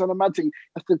 yeah, and it's on a mad thing. You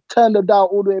have to turn the dial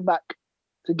all the way back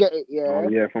to get it, yeah. Oh,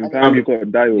 yeah, from time you've got a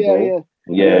dial, bro.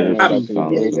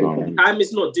 Time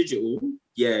is not digital.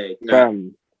 Yeah.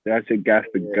 Fam, that's a gas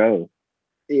to go.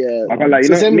 Yeah. I like,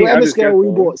 so send me whatever scale we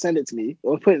bought, send it to me.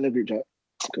 Or put it in the group chat.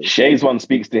 Shay's one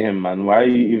speaks to him, man. Why are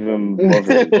you even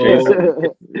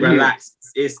bothering? Relax.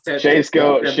 It's Shay's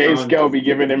girl be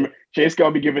giving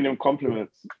him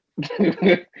compliments. And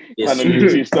on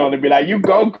YouTube starting to be like, you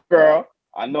go, girl.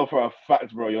 I know for a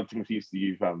fact, bro, your thing's used to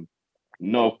you, fam.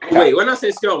 No cap. Wait, when I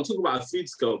say scale, I'm talking about a food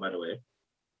scale, by the way.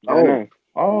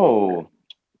 Oh.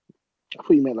 I thought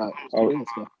you meant like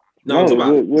no,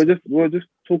 we're just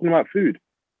talking about food.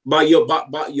 But your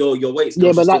weight scale.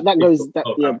 Yeah, but that goes.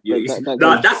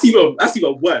 That's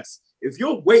even worse. If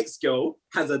your weight scale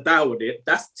has a dial on it,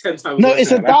 that's 10 times. No,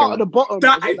 it's a dial at the bottom. Is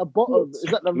at the bottom. Is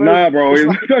that the Nah, bro.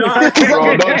 Bro,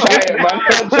 don't try it, man.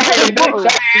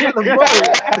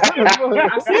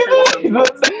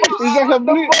 It's like a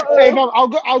blue. Hey, fam,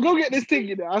 I'll go get this thing.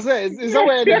 You know, I said it's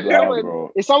somewhere.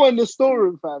 It's somewhere in the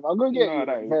storeroom, fam. I'll go get it.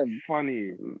 That's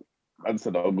funny. I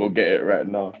said I'll go get it right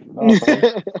now. No,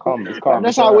 calm.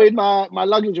 That's how I weighed my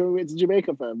luggage when we went to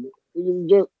Jamaica, fam. It was a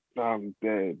joke. I'm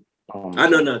dead. I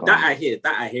don't know. That I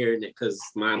hear in it because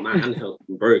my handheld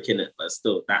broke in it, but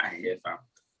still that I hear, fam.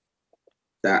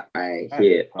 That I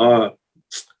hear.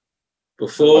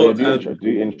 Before do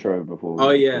intro before.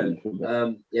 Oh yeah.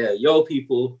 Yo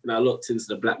people, and I looked into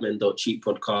the Black Men Don't Cheat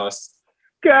podcast.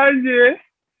 Gotcha.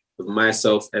 With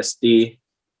myself, SD.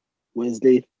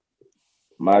 Wednesday.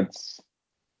 Mads.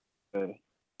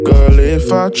 Girl,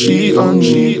 if I cheat on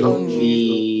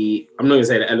you, I'm not gonna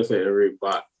say the elephant in the room,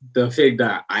 but the thing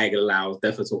that I ain't gonna lie, I was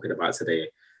definitely talking about today.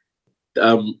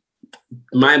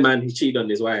 My man who cheated on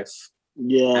his wife.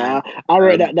 Yeah, I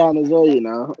wrote that down as well. You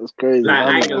know, it's crazy. Like,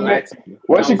 I ain't gonna lie to you.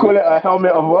 What she call it? A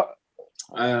helmet of what?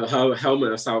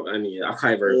 Helmet of salvation. I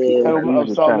can't even repeat. Helmet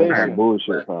of salvation.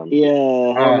 Bullshit, fam.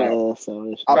 Helmet of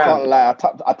salvation. I can't lie.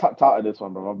 I tapped out of this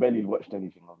one, bro. I barely watched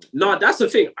anything of it. No, that's the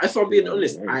thing. If I'm being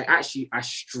honest, I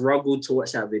struggled to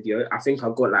watch that video. I think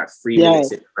I've got like 3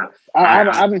 minutes in. I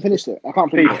haven't finished it. I can't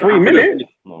finish 3 minutes?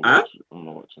 I'm not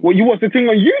watching. Well, you watch the thing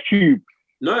on YouTube?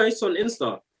 No, it's on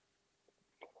Insta.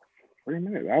 3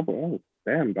 minutes? Oh,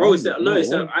 damn. Bro, it's an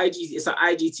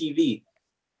IGTV.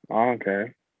 Oh,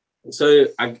 okay. So,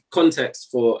 context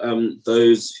for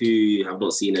those who have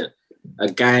not seen it. A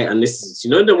guy, and this is, you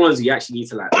know, the ones you actually need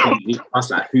to like, you need to ask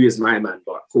like, who is my man?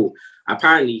 But cool.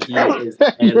 Apparently, he is.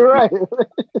 You're right.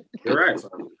 You're right,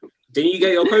 fam. Didn't you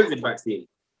get your COVID vaccine?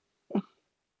 You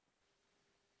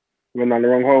went down the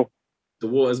wrong hole. The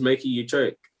water's making you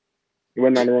choke. You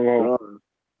went down the wrong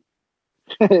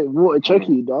hole. Water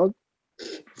choking you, dog.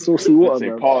 Saucy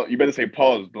water. You better say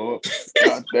pause, dog.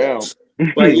 God damn.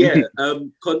 But yeah,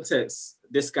 context.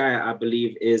 This guy, I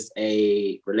believe, is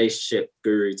a relationship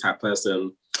guru type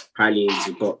person. Apparently,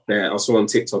 he's got I saw on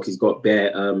TikTok, he's got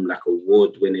like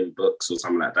award-winning books or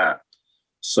something like that.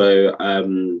 So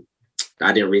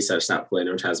I didn't research that point.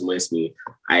 I'm trying to moist me.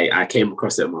 I came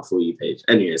across it on my For You page.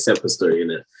 Anyway, separate story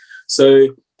in it. So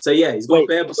yeah, he's got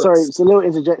bare books. Sorry, it's a little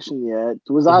interjection. Yeah,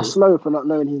 was I slow for not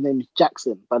knowing his name is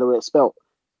Jackson? By the way, it's spelled.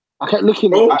 I kept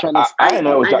looking at it, I didn't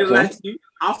know it was Jackson.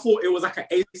 I thought it was like an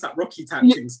A$AP Rocky type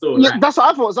thing still. Yeah, that's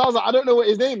what I thought. So I was like, I don't know what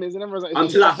his name is. And everyone's like,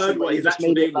 until I heard what his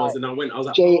actual name was, and I was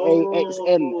like,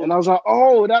 JAXN. And I was like,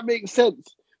 oh, that makes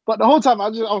sense. But the whole time I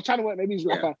was trying to work, maybe he's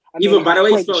like even by the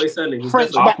way he spelled his surname.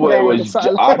 French background.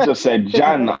 I just said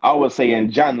Jan. I was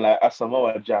saying Jan like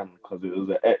Asamoah Jan because it was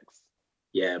an X.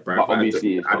 Yeah, bro. But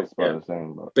obviously it's not spelled the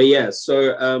same. But yeah,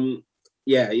 so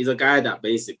yeah, he's a guy that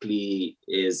basically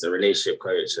is a relationship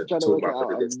coach and talk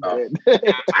about this stuff.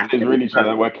 He's really trying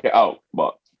to work it out,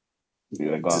 but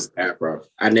yeah, bro.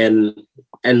 And then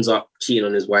ends up cheating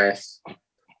on his wife.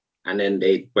 And then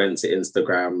they went to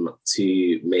Instagram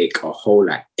to make a whole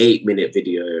like 8-minute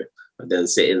video and then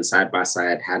sitting side by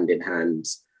side, hand in hand.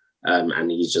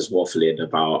 And he's just waffling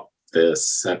about the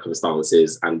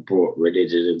circumstances and brought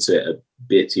religion into it a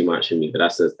bit too much for me. But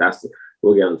that's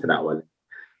we'll get onto that one.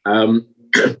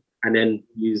 And then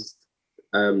used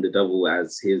the devil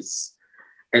as his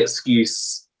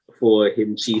excuse for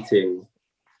him cheating,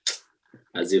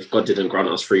 as if God didn't grant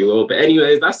us free will. But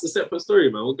anyways, that's the separate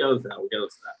story, man. We'll get onto that.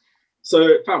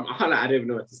 So, fam, I don't even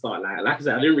know where to start. Like I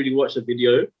said, I didn't really watch the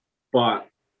video, but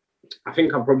I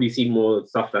think I've probably seen more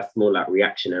stuff that's more like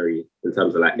reactionary in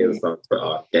terms of like Insta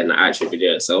than the actual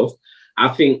video itself. I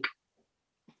think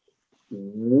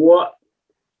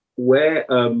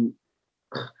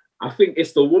I think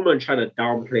it's the woman trying to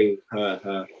downplay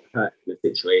her the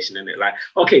situation, and it like,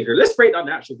 okay, let's break down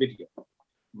the actual video.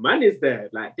 Man is there,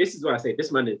 like, this is what I say,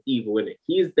 this man is evil, innit?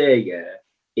 He's there,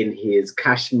 in his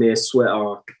cashmere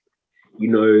sweater,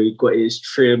 got his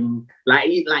trim, like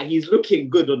he's looking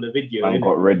good on the video. Man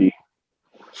got ready.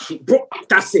 Bro,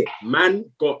 that's it. Man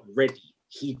got ready.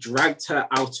 He dragged her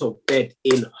out of bed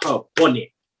in her bonnet.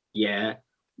 Yeah.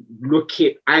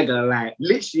 I gotta lie.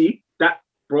 Literally, that,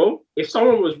 bro, if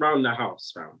someone was round the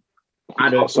house, fam, I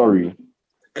don't. Sorry.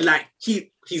 Like,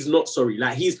 he's not sorry.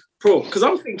 Like, he's, bro, because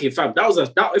I'm thinking, fam, that was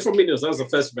the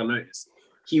first thing I noticed.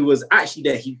 He was actually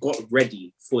there. He got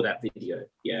ready for that video.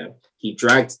 Yeah. He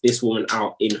dragged this woman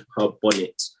out in her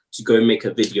bonnet to go make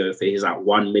a video for his, like,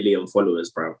 1 million followers,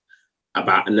 bro.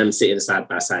 And them sitting side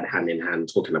by side, hand in hand,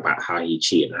 talking about how he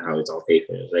cheated and how he's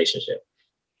unfaithful in his relationship.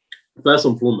 First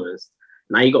and foremost,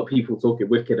 now you got people talking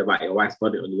wicked about your wife's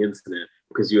body on the internet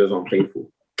because you was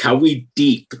unfaithful. Can we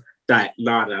deep that?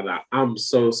 Nah, I'm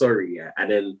so sorry, yeah.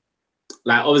 And then,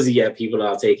 like, obviously, yeah, people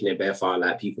are taking it bare far,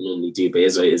 like people normally do, but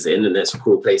the internet's a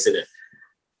cool place, isn't it?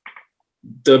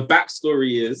 The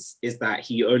backstory is that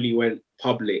he only went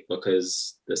public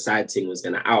because the side thing was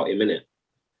going to out him, innit?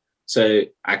 So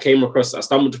I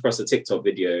stumbled across a TikTok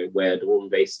video where the woman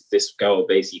this girl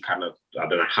basically kind of, I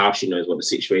don't know how she knows what the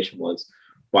situation was,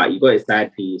 but you got his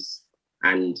side piece,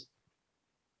 and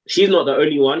she's not the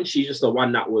only one. She's just the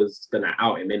one that was going to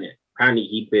out him, innit? Apparently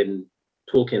he'd been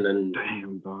talking and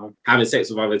having sex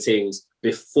with other things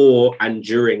before and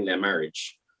during their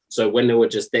marriage. So when they were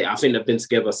just there, I think they've been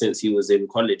together since he was in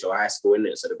college or high school,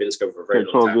 innit? So they've been together for a very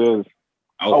long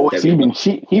time.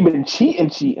 He been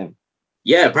cheating.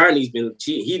 Yeah, apparently he's been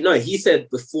cheating. He said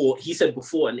before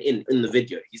and in the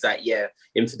video. He's like, yeah,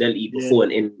 infidelity before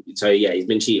and in. So yeah, he's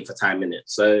been cheating for time, innit?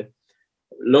 So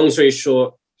long story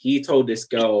short, he told this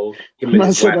girl, him and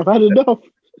his wife, I've had enough.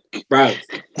 Bro,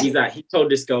 he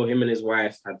told this girl him and his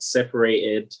wife had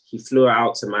separated. He flew her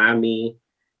out to Miami.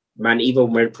 Man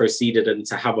even proceeded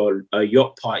to have a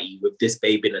yacht party with this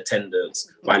babe in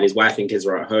attendance while his wife and kids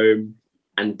were at home.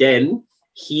 And then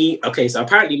so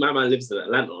apparently my man lives in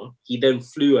Atlanta. He then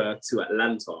flew her to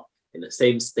Atlanta in the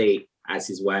same state as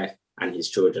his wife and his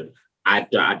children. I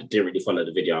didn't really follow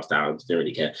the video after. I didn't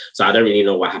really care. So I don't really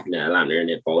know what happened in Atlanta in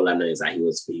it, but all I know is that he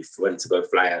went to go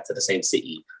fly her to the same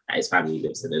city that his family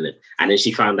lives in it. And then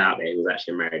she found out that he was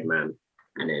actually a married man.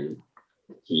 And then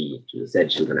she said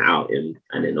she was going to out him.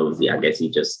 And then obviously, I guess he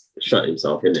just shot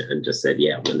himself in it and just said,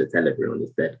 yeah, I'm going to tell everyone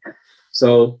instead.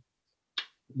 So,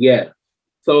 yeah.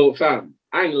 So, fam,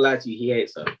 I ain't gonna lie to you, he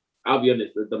hates her. I'll be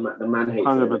honest, the man hates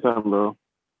 100%, her. 100%, bro.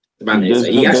 The man hates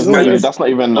her. That's not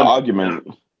even the argument.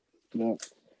 No.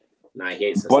 Nah, he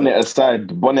hates her. Bonnet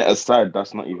aside,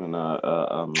 that's not even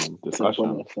a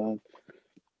discussion.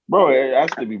 Bro, it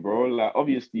has to be, bro. Like,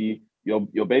 obviously,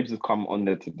 your babes has come on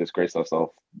there to disgrace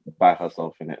herself by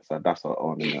herself in it, so that's her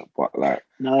own, innit? But like,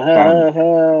 no,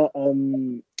 her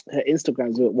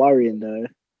Instagram's a bit worrying though.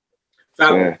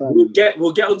 We'll get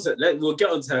onto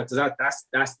her because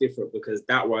that's different, because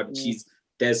that one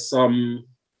there's some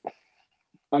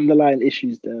underlying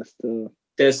issues there still.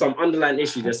 There's some underlying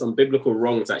issues. There's some biblical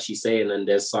wrongs that she's saying, and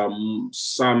there's some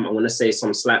I want to say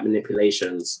some slight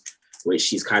manipulations which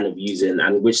she's kind of using,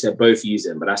 and which they're both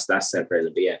using, but that's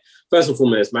separate. But yeah, first and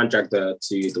foremost, man dragged her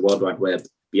to the World Wide Web,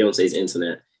 Beyonce's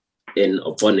internet, in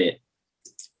a bonnet,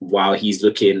 while he's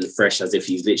looking fresh as if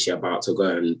he's literally about to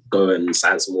go and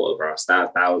sign some autographs.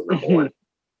 That was number one.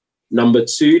 Number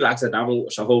two, like I said, I haven't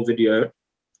watched the whole video.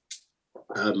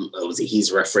 Obviously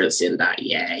he's referencing that,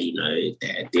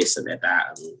 they're this and they're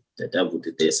that, and the devil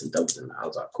did this and devil did that. I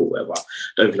was like, cool, whatever.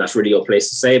 Don't think that's really your place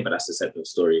to say, but that's a separate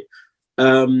story.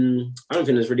 I don't think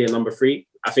there's really a number three.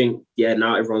 I think,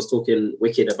 now everyone's talking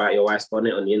wicked about your wife's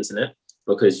bonnet on the internet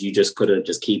because you just couldn't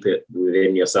just keep it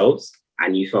within yourselves,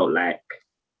 and you felt like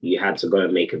you had to go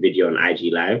and make a video on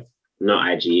IG Live, not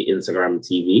IG, Instagram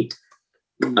TV,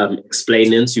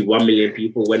 explaining to 1 million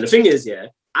people. When the thing is,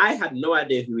 I had no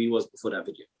idea who he was before that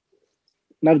video.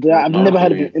 I've never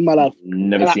heard of him in my life.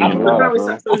 Never seen him.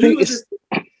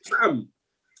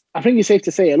 I think it's safe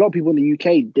to say a lot of people in the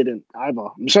UK didn't either.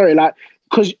 I'm sorry, like,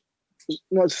 because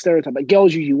not a stereotype, but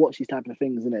girls usually watch these type of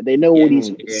things, innit? They know all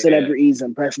these celebrities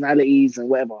and personalities and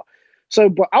whatever. So,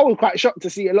 but I was quite shocked to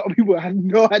see a lot of people had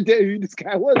no idea who this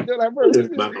guy was. They're like, bro,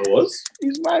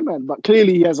 he's my man. But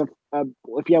clearly he has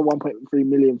if you have 1.3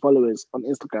 million followers on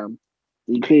Instagram,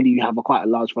 then clearly you have quite a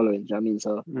large following. Do you know what I mean?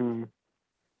 So,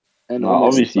 and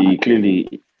obviously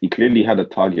he clearly had a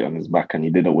target on his back, and he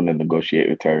didn't want to negotiate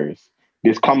with terrorists.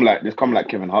 This come like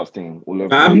Kevin Hart's thing all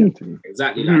over.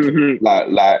 Exactly like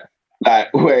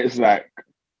where it's like,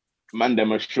 man,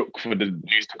 them are shook for the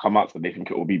news to come out, so they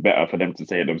think it will be better for them to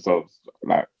say it themselves.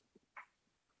 Like,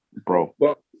 bro.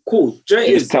 Well, cool.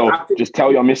 Just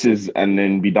tell your missus and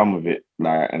then be done with it.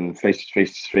 Like, and face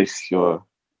your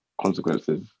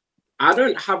consequences. I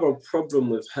don't have a problem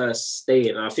with her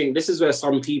staying. I think this is where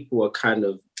some people are kind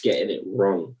of getting it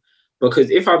wrong.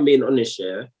 Because if I'm being honest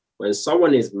here, when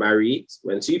someone is married,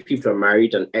 when two people are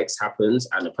married and X happens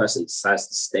and the person decides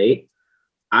to stay,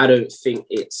 I don't think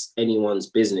it's anyone's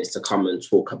business to come and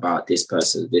talk about this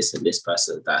person, this and this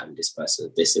person, that and this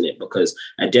person, this and it. Because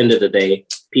at the end of the day,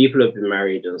 people have been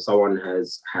married and someone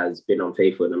has been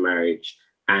unfaithful in a marriage.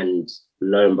 And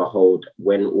lo and behold,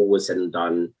 when all was said and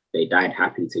done, they died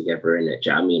happy together, innit? Do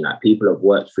you know what I mean? Like, people have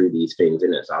worked through these things,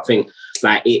 innit? So I think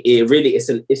like it really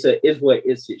is what it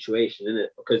is situation, innit?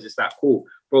 Because it's like, cool,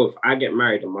 bro, if I get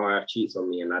married and my wife cheats on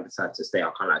me and I decide to stay,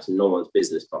 I can't, like, no one's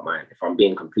business but mine. If I'm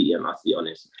being completely and utterly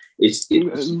honest, it's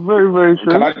very, very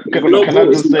true. Can I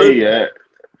just say,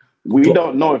 we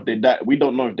don't know if they died. We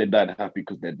don't know if they died happy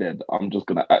because they're dead. I'm just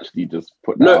gonna actually just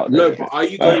put that out there. No, but are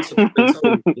you going to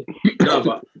tell me?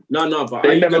 But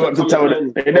they never got to tell.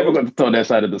 They never got to tell their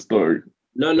side of the story.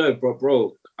 No,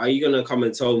 bro. Are you gonna come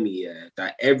and tell me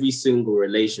that every single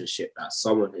relationship that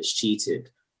someone has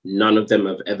cheated, none of them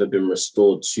have ever been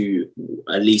restored to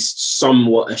at least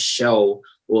somewhat a shell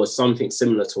or something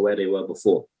similar to where they were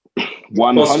before?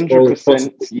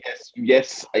 100%.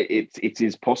 Yes. It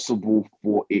is possible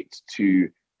for it to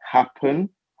happen.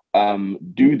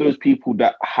 Do those people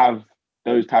that have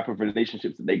those type of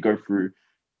relationships that they go through,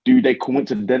 do they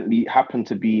coincidentally happen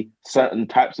to be certain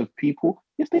types of people?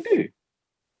 Yes, they do.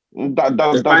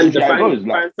 Define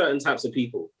certain types of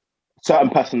people. Certain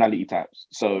personality types.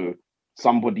 So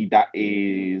somebody that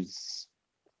is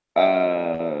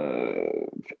I've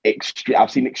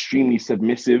seen extremely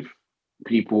submissive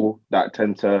people that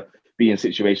tend to be in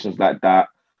situations like that.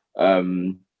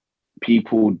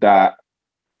 People that,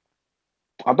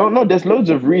 I don't know, there's loads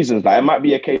of reasons. Like, it might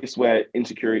be a case where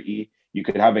insecurity, you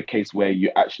could have a case where you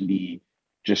actually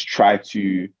just try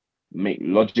to make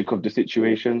logic of the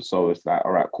situation. So it's like,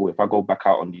 all right, cool, if I go back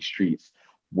out on these streets,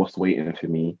 what's waiting for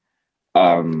me?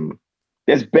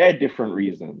 There's bare different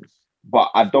reasons, but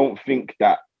I don't think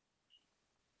that,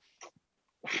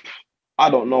 I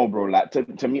don't know, bro. Like,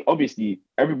 to me, obviously,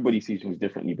 everybody sees things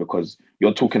differently because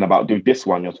you're talking about, this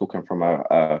one, you're talking from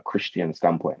a Christian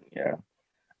standpoint, yeah?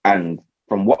 And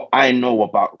from what I know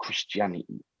about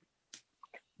Christianity,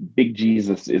 Big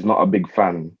Jesus is not a big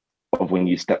fan of when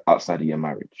you step outside of your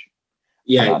marriage.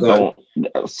 Yeah,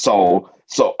 so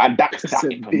and that's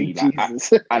that for me. Like,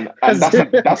 and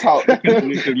that's how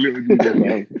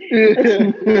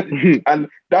and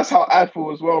that's how I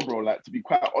feel as well, bro. Like, to be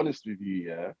quite honest with you,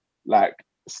 yeah, like,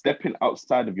 stepping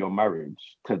outside of your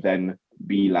marriage to then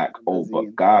be like, oh,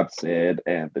 but God said,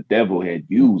 and the devil had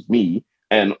used me,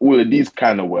 and all of these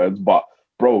kind of words. But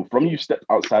bro, from you stepped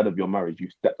outside of your marriage, you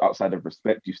stepped outside of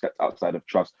respect, you stepped outside of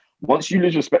trust. Once you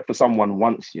lose respect for someone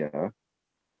once, yeah,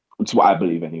 it's what I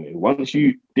believe anyway. Once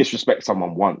you disrespect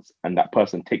someone once and that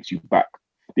person takes you back,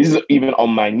 this is even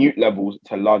on minute levels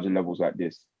to larger levels like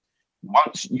this.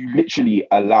 Once you literally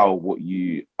allow what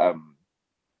you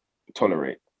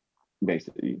tolerate,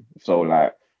 basically. So,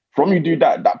 like, from you do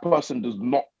that, that person does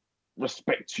not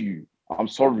respect you. I'm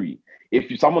sorry.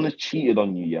 If someone has cheated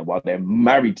on you, yeah, while they're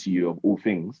married to you, of all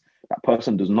things, that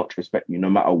person does not respect you, no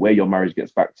matter where your marriage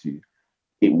gets back to.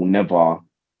 It will never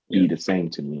be the same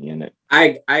to me, innit?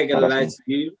 I gotta lie to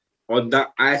you on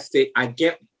that. I think I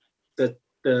get the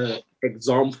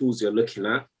examples you're looking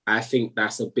at. I think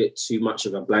that's a bit too much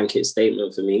of a blanket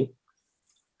statement for me,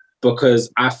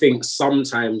 because I think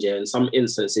sometimes, yeah, in some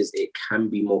instances, it can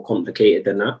be more complicated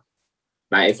than that.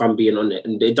 Like, if I'm being honest,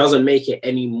 and it doesn't make it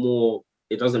any more,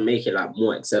 it doesn't make it like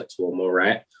more acceptable, more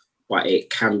right, but it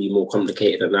can be more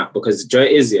complicated than that, because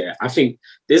it is, yeah, I think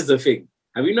this is the thing.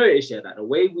 Have you noticed, yeah, that the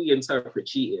way we interpret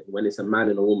cheating when it's a man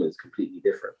and a woman is completely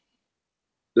different?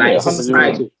 Like, it's a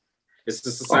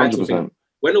societal thing.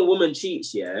 When a woman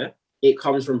cheats, yeah, it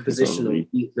comes from a position of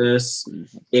weakness.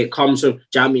 It comes from,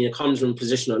 it comes from a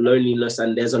position of loneliness,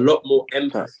 and there's a lot more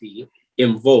empathy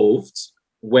involved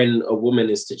when a woman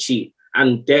is to cheat.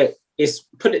 And it it's,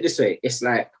 put it this way, it's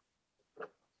like,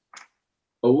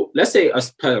 let's say, I'm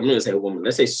not gonna say a woman,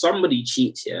 let's say somebody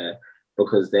cheats, yeah,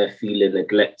 because they're feeling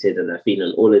neglected and they're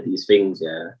feeling all of these things,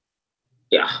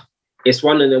 yeah. It's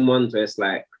one of them ones where it's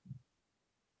like,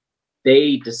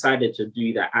 they decided to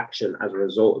do that action as a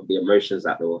result of the emotions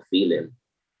that they were feeling.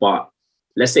 But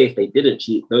let's say if they didn't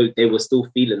cheat, they were still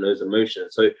feeling those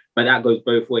emotions. So, but that goes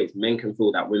both ways. Men can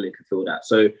feel that, women can feel that.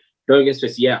 So don't get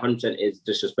this, 100% is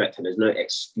disrespect and there's no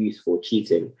excuse for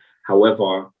cheating.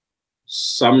 However,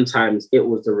 sometimes it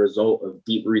was the result of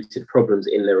deep-rooted problems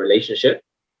in their relationship.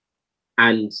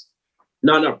 And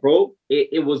no, bro,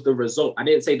 it was the result. I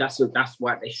didn't say that's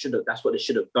what they should have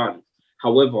done.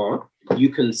 However, you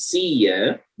can see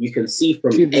from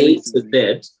A to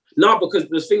Z. No, because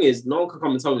the thing is, no one can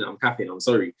come and tell me that I'm capping. I'm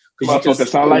sorry. Because you can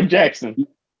sound like Jackson.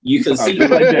 You can see.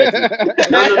 Like Jackson.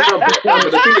 No,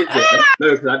 but the thing is,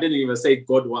 no, because I didn't even say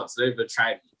God once. Don't even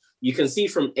try me. You can see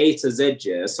from A to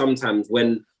Z, sometimes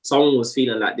when someone was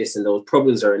feeling like this and there was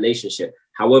problems in a relationship.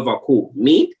 However, cool.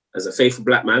 Me, as a faithful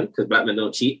black man, because black men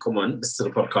don't cheat. Come on, listen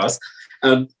to the podcast.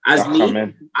 I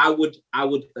would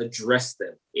address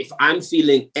them. If I'm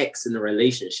feeling X in a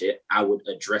relationship, I would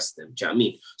address them. Do you know what I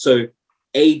mean? So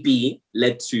AB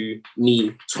led to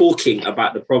me talking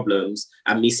about the problems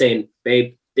and me saying,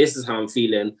 babe, this is how I'm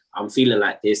feeling. I'm feeling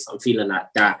like this. I'm feeling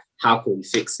like that. How can we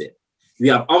fix it? We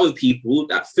have other people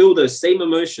that feel those same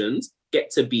emotions, get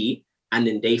to B, and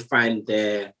then they find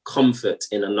their comfort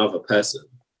in another person.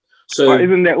 So, but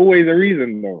isn't there always a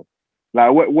reason though?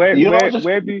 Like where do you draw the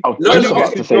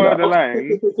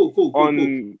line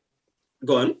on?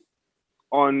 Go on.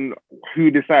 On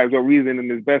who decides what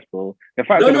reasoning is best, bro? The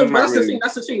fact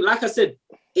that's the thing. Like I said,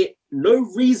 no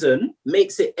reason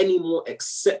makes it any more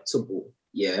acceptable.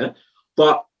 Yeah,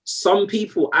 but some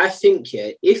people, I think,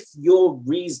 I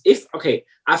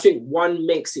think one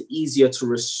makes it easier to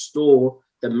restore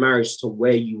the marriage to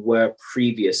where you were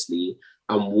previously,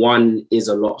 and one is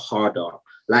a lot harder.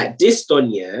 Like this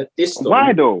done. Why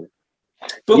though?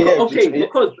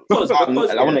 Because I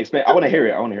want to explain. I want to hear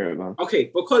it, man.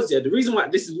 Okay, because the reason why,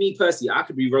 this is me personally, I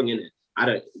could be wrong in it. I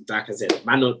don't, like I said,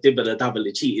 man, not dibble a double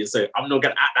cheating, so I'm not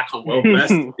gonna act like I'm well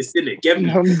versed. It's in it. Get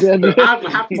me? I'm dead. I'm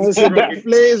happy to be wrong. That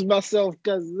flays myself,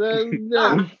 because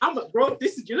bro.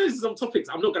 This is some topics.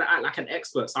 I'm not gonna act like an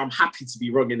expert, so I'm happy to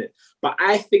be wrong in it. But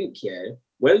I think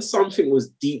when something was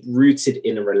deep rooted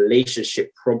in a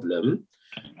relationship problem,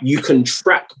 you can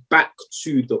track back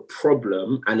to the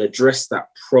problem and address that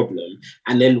problem,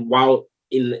 and then while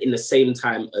in the same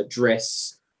time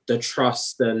address the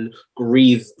trust and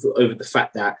grieve over the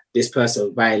fact that this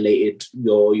person violated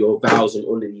your vows and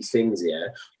all of these things,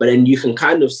 but then you can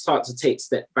kind of start to take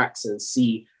step backs and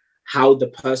see how the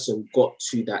person got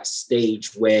to that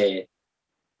stage where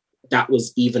that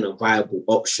was even a viable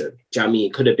option. Do you know what I mean?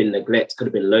 It could have been neglect, could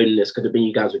have been loneliness, could have been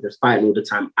you guys were just fighting all the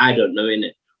time. I don't know,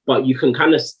 innit? But you can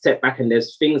kind of step back and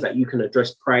there's things that you can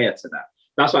address prior to that.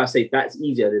 That's why I say that's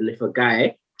easier than if a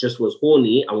guy just was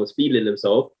horny and was feeling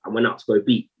himself and went out to go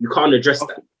beat. You can't address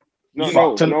that. No.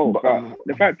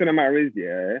 The fact of the matter is,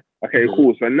 okay,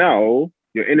 cool. So now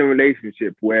you're in a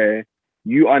relationship where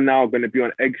you are now going to be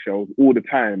on eggshells all the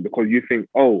time because you think,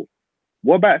 oh,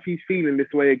 what about if he's feeling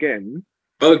this way again?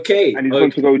 Okay. And he's going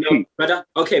to go cheat. But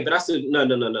that's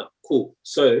no. Cool.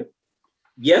 So,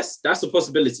 yes, that's a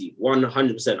possibility.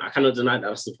 100%. I cannot deny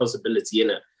that's a possibility,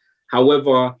 innit?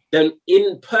 However, then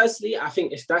personally, I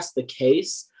think if that's the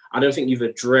case, I don't think you've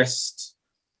addressed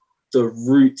the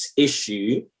root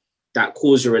issue that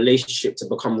caused your relationship to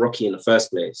become rocky in the first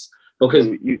place. Because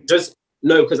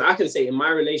because I can say in my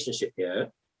relationship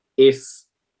if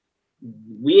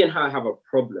we and her have a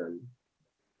problem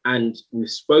and we've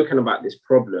spoken about this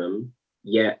problem,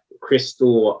 yet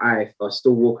Crystal or I are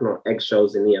still walking on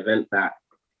eggshells in the event that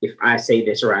if I say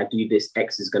this or I do this,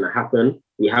 X is going to happen,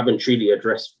 we haven't truly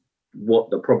addressed what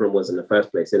the problem was in the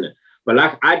first place, innit? But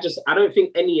I don't think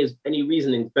any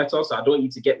reasoning is better, so I don't want you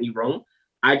to get me wrong.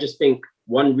 I just think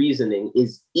one reasoning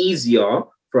is easier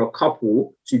for a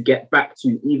couple to get back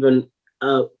to even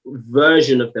a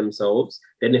version of themselves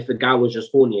than if the guy was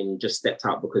just horny and just stepped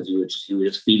out because he was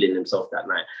just feeling himself that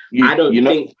night. I don't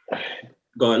think.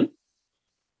 Go on.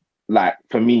 Like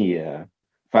for me,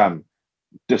 fam,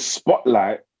 the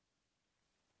spotlight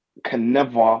can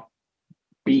never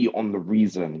be on the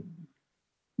reason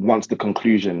once the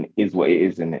conclusion is what it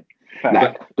is, in it.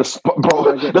 Like the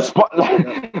spotlight,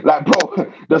 like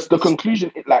bro, that's the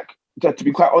conclusion. To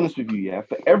be quite honest with you,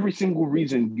 for every single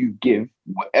reason you give,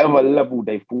 whatever level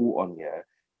they fall on,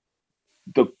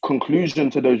 the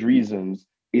conclusion to those reasons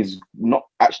is not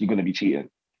actually going to be cheating.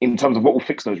 in terms of what will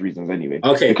fix those reasons anyway.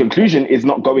 Okay. The conclusion is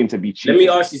not going to be cheating. Let me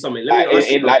ask you something.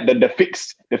 The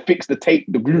tape,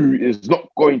 the glue is not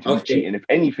going to be cheating. If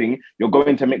anything, you're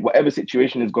going to make whatever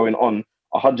situation is going on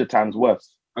 100 times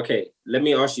worse. Okay, let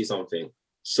me ask you something.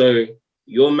 So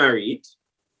you're married,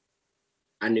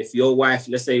 and if your wife,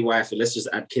 let's just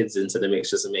add kids into the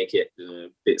mix just to make it a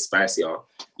bit spicier.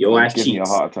 Your wife cheats. Give me a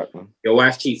heart attack, man. Your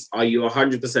wife cheats. Are you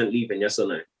 100% leaving? Yes or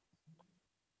no?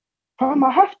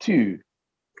 I have to.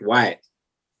 Why?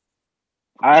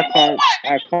 I can't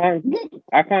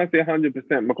say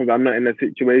 100% because I'm not in a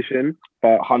situation,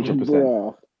 but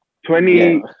 100%.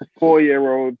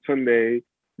 24-year-old Tunde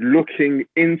looking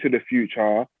into the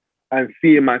future and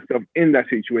seeing myself in that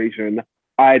situation,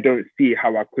 I don't see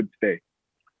how I could stay.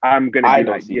 I'm going to be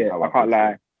like, yeah, I can't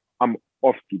lie. I'm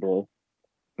off, bro.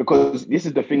 Because this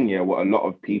is the thing, yeah, what a lot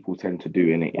of people tend to do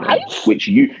in it, you know, which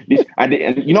you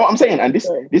know what I'm saying, and this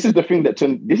is the thing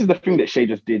that Shay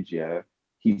just did, yeah.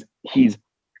 He's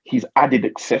added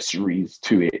accessories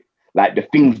to it, like the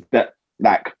things that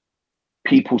like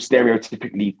people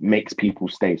stereotypically makes people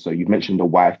stay. So you've mentioned the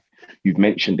wife, you've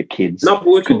mentioned the kids. No, but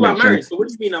we're talking about marriage. So what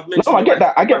do you mean I've mentioned? No, I get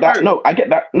that. No, I get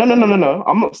that. No.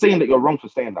 I'm not saying that you're wrong for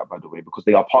saying that, by the way, because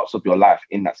they are parts of your life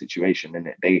in that situation,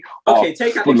 and they okay.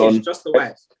 Take out the kids, just the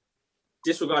wife.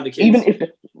 Disregard the kids.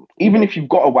 Even if you've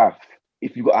got a wife,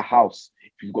 if you've got a house,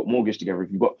 if you've got mortgage together,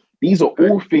 if you've got these are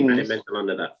all things.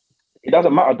 Under that. It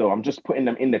doesn't matter though. I'm just putting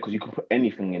them in there because you can put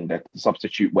anything in there to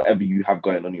substitute whatever you have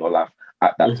going on in your life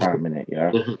at that time, innit?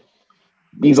 Yeah. Mm-hmm.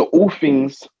 These are all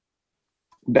things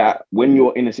that when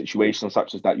you're in a situation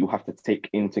such as that, you have to take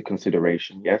into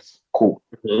consideration. Yes, cool.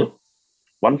 Mm-hmm.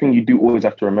 One thing you do always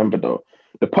have to remember though,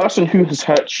 the person who has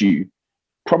hurt you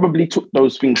probably took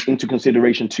those things into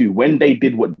consideration too when they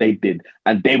did what they did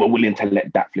and they were willing to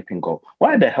let that flipping go.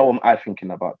 Why the hell am I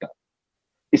thinking about that?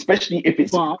 Especially if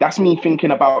it's that's me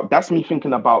thinking about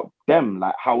them,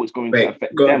 like how it's going to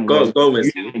affect them.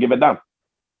 You give a damn.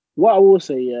 What I will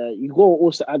say, you got to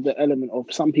also add the element of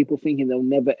some people thinking they'll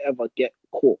never ever get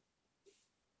caught.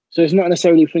 So it's not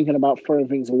necessarily thinking about throwing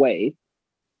things away.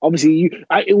 Obviously,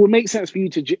 it would make sense for you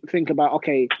to think about,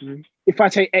 okay, if I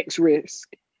take X risk,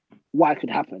 what could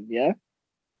happen? Yeah,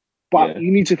 but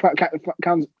you need to factor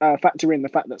in the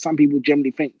fact that some people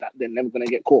generally think that they're never going to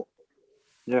get caught.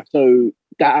 Yeah. So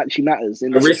that actually matters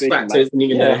in the risk factor.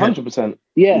 Yeah, 100%.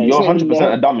 Yeah, you're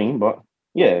 100% a dummy, but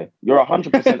yeah, you're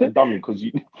 100% a dummy because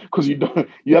you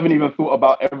haven't even thought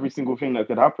about every single thing that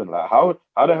could happen. Like how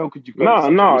the hell could you?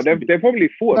 No, they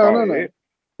probably thought about it.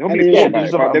 They probably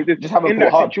thought about it. Just haven't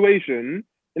thought hard.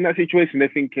 In that situation, they're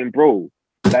thinking, bro.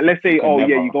 Like let's say,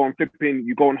 you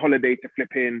go on holiday to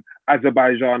flipping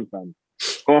Azerbaijan, fam.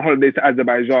 Go on holiday to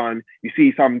Azerbaijan, you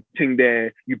see something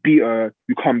there, you beat her,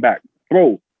 you come back.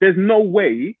 Bro, there's no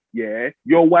way,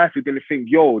 your wife is gonna think,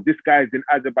 yo, this guy's in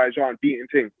Azerbaijan beating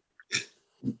things.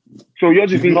 So you're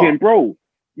just thinking, bro,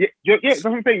 that's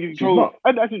what I'm saying.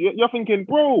 You're thinking,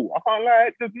 bro, I can't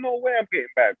lie, there's no way I'm getting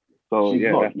back. So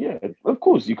of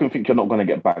course you can think you're not gonna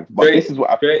get back, but this is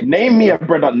what name me a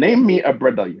brother,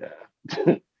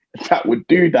 that would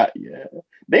do that,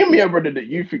 Name me a brother that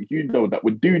you think you know that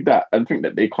would do that and think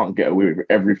that they can't get away with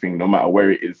everything, no matter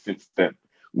where it is since then.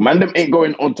 Man, them ain't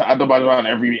going on to Azerbaijan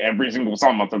every single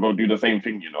summer to go do the same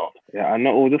thing, you know. Yeah, I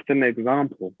know. Just an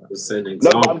example.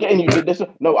 No, I'm getting you.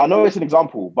 No, I know it's an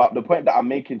example, but the point that I'm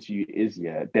making to you is,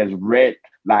 there's red,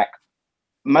 like,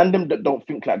 man, them that don't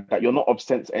think like that. You're not of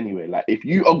sense anyway. Like, if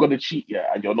you are gonna cheat,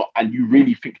 and you're not, and you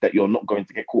really think that you're not going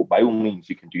to get caught, by all means,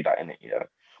 you can do that, innit,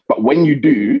 But when you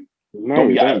do,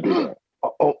 don't do that.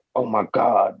 Oh my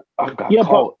God, I got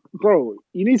caught. Bro,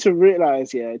 you need to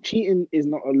realize, cheating is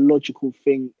not a logical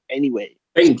thing anyway.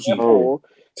 Thank you. For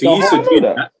you to do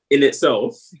that in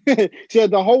itself. So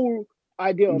the whole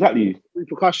idea of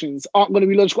repercussions aren't going to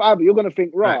be logical either. You're going to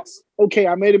think, right, okay,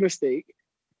 I made a mistake,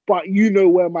 but you know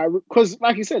where because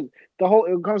like you said,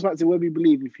 it comes back to where we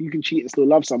believe if you can cheat and still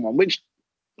love someone, which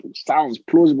sounds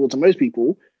plausible to most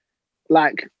people.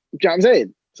 Like, do you know what I'm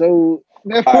saying? So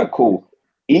therefore, cool.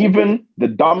 Even the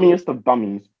dummiest of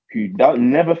dummies who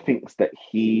never thinks that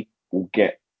he will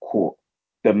get caught.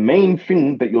 The main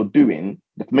thing that you're doing,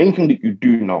 the main thing that you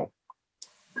do know,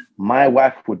 my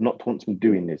wife would not want me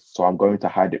doing this, so I'm going to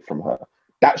hide it from her.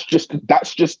 That's just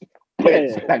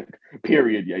blank,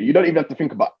 period. Yeah, you don't even have to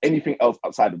think about anything else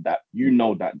outside of that. You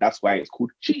know that. That's why it's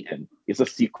called cheating. It's a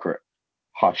secret.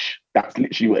 Hush. That's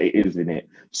literally what it is, innit?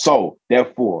 So,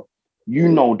 therefore, you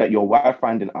know that your wife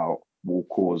finding out will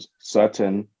cause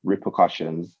certain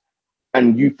repercussions,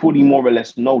 and you fully more or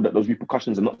less know that those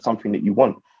repercussions are not something that you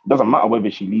want. It doesn't matter whether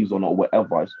she leaves or not or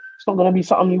whatever. It's not going to be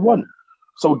something you want.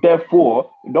 So therefore,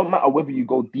 it don't matter whether you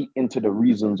go deep into the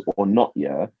reasons or not,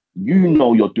 yeah, you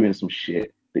know you're doing some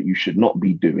shit that you should not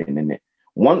be doing, innit?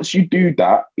 Once you do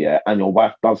that, yeah, and your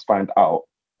wife does find out,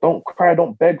 don't cry,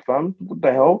 don't beg, fam. What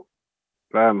the hell?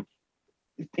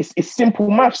 It's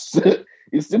simple maths.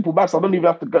 It's simple maths. I don't even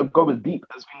have to go as deep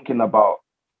as thinking about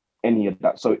any of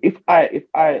that. So if I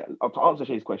to answer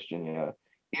Shay's question, yeah,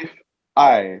 if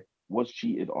I was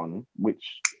cheated on, which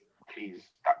please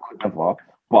that could never,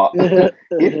 but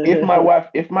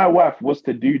if my wife was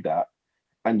to do that,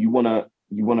 and you wanna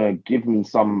give me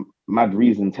some mad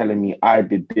reason telling me I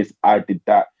did this, I did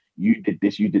that, you did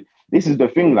this, you did. This is the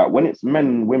thing, like when it's men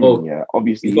and women, yeah,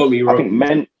 obviously, I think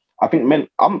men,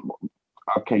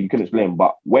 okay, you can explain,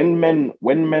 but when men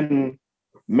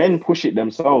push it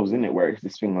themselves, innit, where it's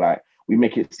this thing like we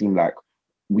make it seem like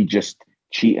we just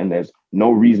cheat and there's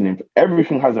no reasoning.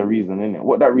 Everything has a reason, innit?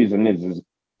 What that reason is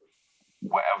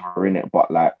whatever, innit?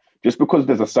 But like, just because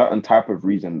there's a certain type of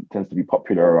reason that tends to be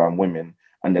popular around women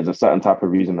and there's a certain type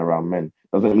of reason around men,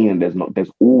 doesn't mean that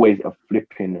there's always a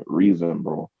flipping reason,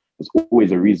 bro. There's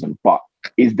always a reason. But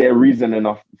is there reason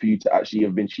enough for you to actually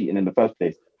have been cheating in the first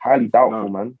place? Highly doubtful,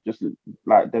 man. Just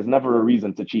like there's never a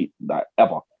reason to cheat, like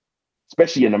ever.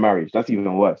 Especially in a marriage. That's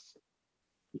even worse.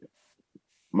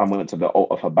 Man went to the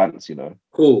altar for bants, you know.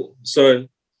 Cool. So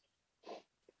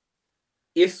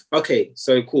if a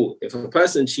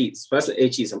person cheats, person A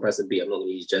cheats on person B, I'm not going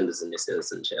to use genders in this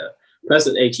instance here.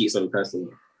 Person A cheats on person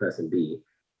B,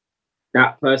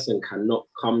 that person cannot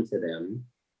come to them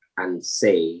and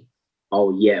say,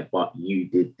 oh yeah, but you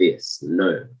did this.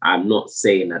 No, I'm not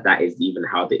saying that is even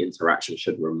how the interaction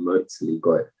should remotely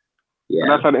go. Yeah.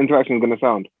 And that's how the interaction is going to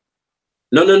sound.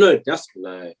 No,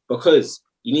 because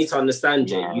you need to understand,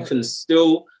 Jay, you can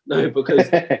still,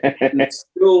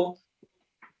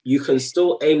 you can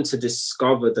still aim to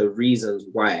discover the reasons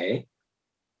why,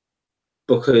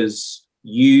 because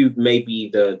you may be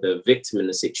the victim in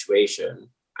the situation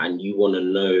and you want to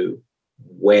know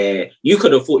where you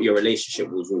could have thought your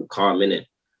relationship was all calm, innit?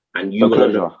 And you want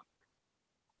to know.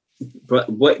 But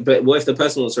what if the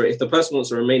person wants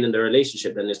to remain in the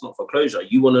relationship, then it's not for closure.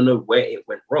 You want to know where it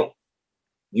went wrong.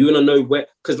 You want to know where,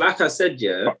 because like I said,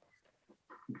 yeah,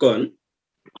 go on.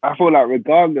 I feel like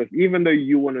regardless, even though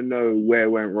you want to know where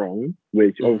it went wrong,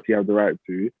 which obviously you have the right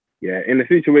to, yeah, in a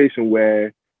situation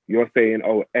where you're saying,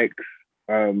 oh, X,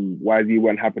 YZ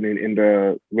weren't happening in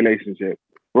the relationship,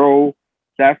 bro,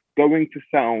 that's going to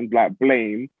sound like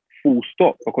blame, full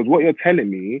stop. Because what you're telling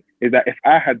me is that if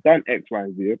I had done X, Y,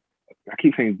 and Z, I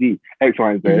keep saying Z, X,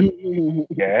 Y, and Z,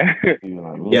 yeah, yeah,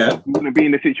 you wouldn't be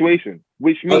in the situation.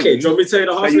 Which means, okay, do you want me to tell you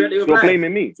the harsh reality of life? You're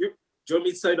blaming me. Do you want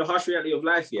me to tell you the harsh reality of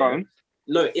life? Yeah.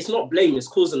 No, it's not blame. It's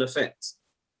cause and effect.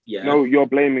 Yeah. No, you're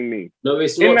blaming me. No,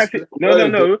 it's not.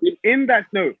 No. In that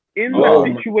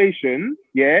situation,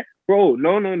 yeah, bro.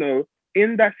 No.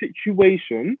 In that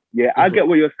situation, yeah, I get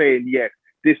what you're saying. Yes,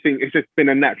 this thing it's just been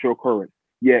a natural occurrence.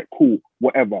 Yeah, cool,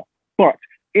 whatever. But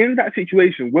in that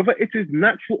situation, whether it is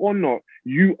natural or not,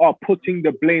 you are putting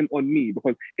the blame on me,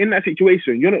 because in that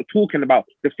situation, you're not talking about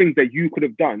the things that you could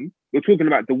have done. You're talking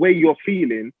about the way you're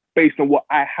feeling based on what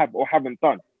I have or haven't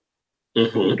done.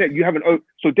 Mm-hmm. You haven't.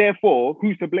 So therefore,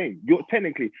 who's to blame? You're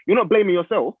not blaming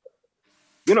yourself.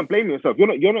 You're not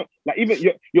like, even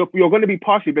you're going to be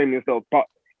partially blaming yourself. But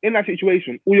in that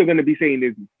situation, all you're going to be saying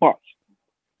is but.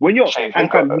 When you're if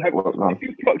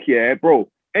you clock, yeah, bro.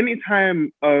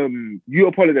 Anytime you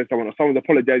apologize to someone or someone's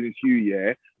apologizing to you,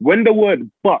 yeah, when the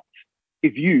word but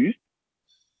is used,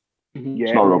 yeah,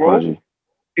 it's not an apology.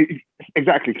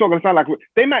 Exactly. It's not gonna sound like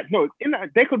they might in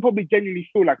that they could probably genuinely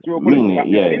feel like you're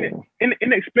apologizing.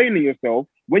 In explaining yourself,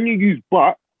 when you use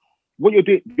but, what you're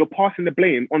doing, you're passing the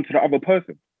blame onto the other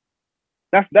person.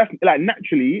 That's like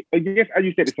naturally, yes, as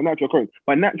you said, it's a natural occurrence,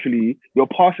 but naturally you're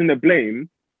passing the blame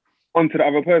onto the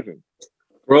other person.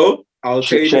 Bro, I'll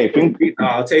tell you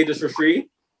this for free.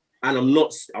 And I'm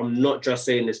not just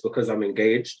saying this because I'm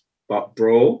engaged, but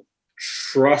bro,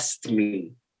 trust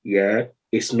me, yeah,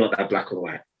 it's not that black and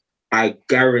white. I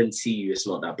guarantee you it's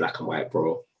not that black and white,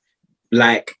 bro.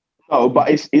 Like, no, but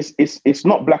it's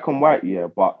not black and white, yeah.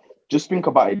 But just think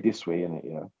about it this way, innit,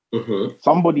 yeah. Mm-hmm.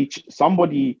 Somebody,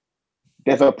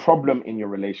 there's a problem in your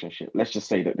relationship. Let's just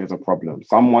say that there's a problem.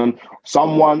 Someone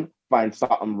finds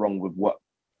something wrong with what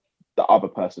the other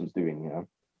person's doing, yeah.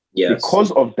 Yes.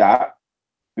 Because of that,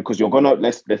 because you're gonna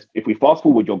let's if we fast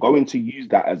forward, you're going to use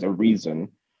that as a reason,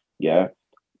 yeah.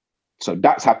 So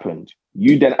that's happened.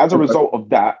 You then, as a result of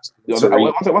that,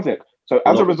 one sec. So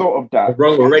as a result of that,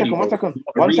 one second.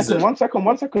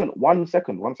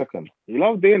 You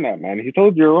love doing that, man. He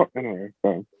told you you're up anyway.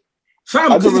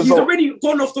 Fam, because he's already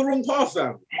gone off the wrong path,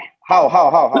 fam.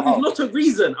 How? It's not a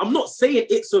reason. I'm not saying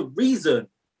it's a reason.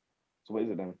 So what is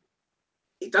it then?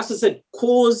 That's what I said.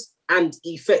 Cause and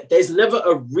effect. There's never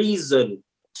a reason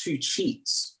to cheat.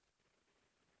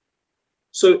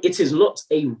 So it is not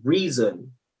a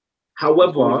reason.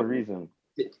 However, a reason.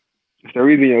 It's the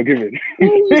reason you're giving.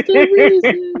 What was the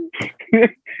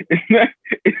reason?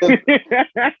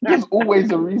 There's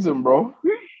always a reason, bro.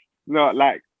 No,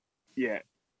 like, yeah,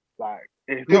 like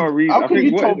it's not a reason. How can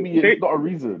you tell me it's not a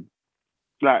reason?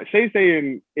 Like,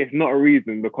 saying it's not a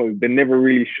reason because there never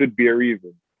really should be a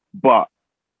reason, but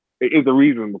it is a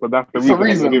reason because that's the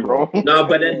reason, bro. No,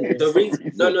 but then the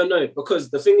reason. No, because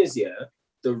the thing is, yeah,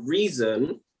 the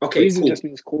reason. Okay, reason cool. just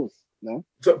means cause, no?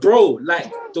 But bro,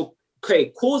 like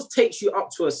cause takes you up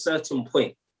to a certain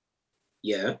point.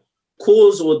 Yeah,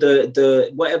 cause or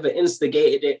the whatever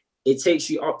instigated it takes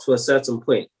you up to a certain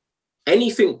point.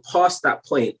 Anything past that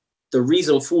point, the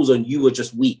reason falls on you were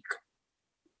just weak.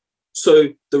 So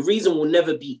the reason will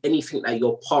never be anything that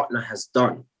your partner has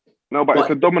done. No, but it's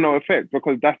a domino effect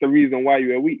because that's the reason why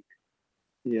you are weak.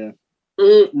 Yeah.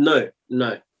 No.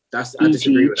 I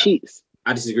disagree with cheats.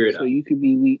 that. I disagree with that. So you could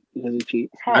be weak because of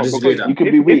cheats. I disagree with that. You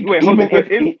could be weak.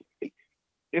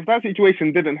 If that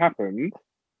situation didn't happen,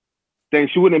 then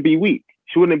she wouldn't be weak.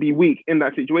 She wouldn't be weak in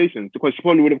that situation because she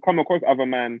probably would have come across other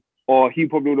men, or he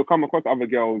probably would have come across other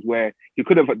girls where he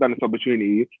could have done this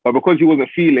opportunity, but because he wasn't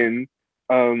feeling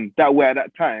that way at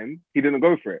that time, he didn't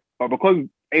go for it. But because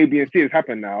A, B, and C has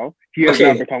happened now, he has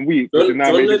now become weak. Don't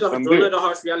know the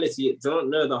harsh reality. Don't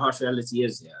know the harsh reality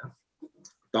is, yeah.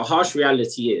 The harsh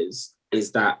reality is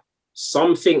that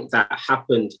something that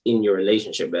happened in your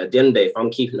relationship, but at the end of the day, if I'm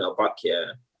keeping it a buck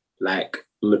here, like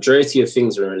majority of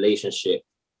things in a relationship,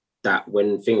 that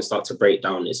when things start to break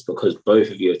down, it's because both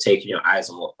of you are taking your eyes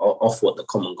off what the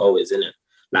common goal is, innit?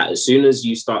 Like as soon as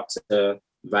you start to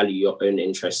value your own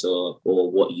interests or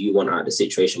what you want out of the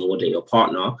situation more than your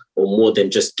partner, or more than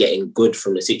just getting good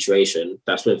from the situation,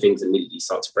 that's when things immediately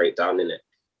start to break down, innit?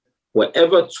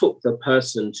 Whatever took the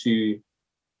person to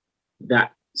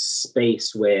that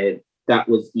space where that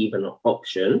was even an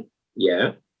option,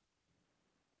 yeah.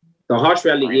 The harsh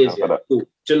reality is, yeah. Cool.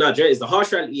 The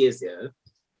harsh reality is, yeah.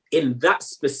 In that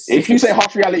specific, if you say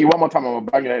harsh reality one more time, I'm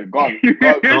gonna bang your head. Go on.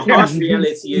 The harsh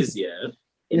reality is, yeah.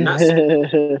 In that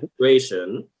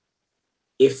situation,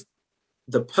 if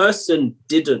the person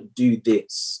didn't do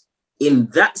this in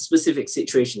that specific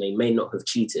situation, they may not have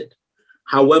cheated.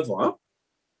 However,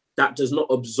 that does not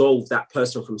absolve that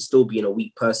person from still being a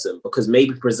weak person, because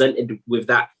maybe presented with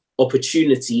that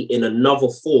opportunity in another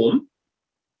form,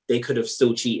 they could have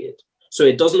still cheated. So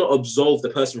it does not absolve the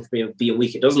person from being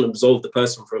weak. It doesn't absolve the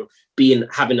person from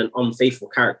having an unfaithful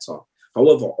character.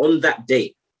 However, on that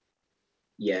date,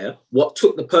 yeah, what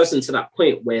took the person to that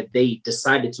point where they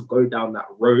decided to go down that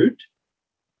road,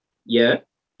 yeah,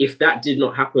 if that did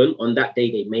not happen on that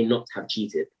day, they may not have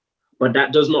cheated. But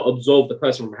that does not absolve the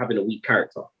person from having a weak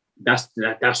character. That's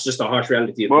just a harsh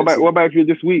reality. What about if you're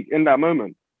just weak in that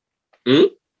moment? What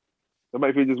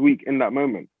about if you're just weak in that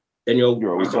moment? Then you're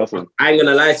a weak person. I ain't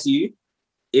gonna lie to you.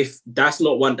 If that's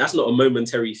not a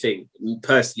momentary thing,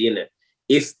 personally,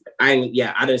 innit?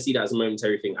 I don't see that as a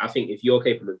momentary thing. I think if you're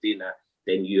capable of doing that,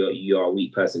 then you're a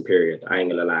weak person, period. I ain't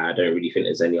gonna lie, I don't really think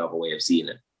there's any other way of seeing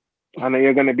it. And then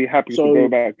you're gonna be happy to go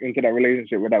back into that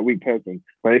relationship with that weak person.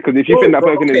 Right? Because if you think that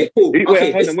person is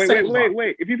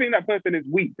wait. If you think that person is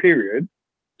weak, period,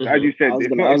 as you said,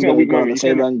 it's not a weak moment.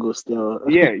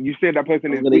 Yeah, you said that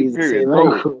person is weak, period.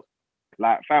 Bro,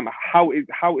 like, fam, how is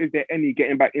there any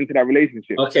getting back into that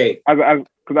relationship? Okay. Because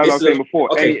as I was saying before,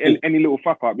 any little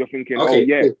fuck up, you're thinking,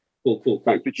 cool.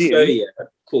 Back to cheating. So yeah,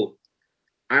 cool.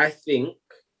 I think,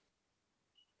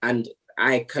 and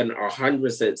I can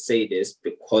 100% say this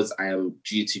because I am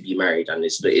due to be married, and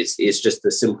it's just the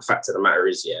simple fact of the matter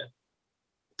is, yeah,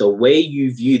 the way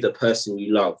you view the person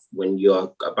you love when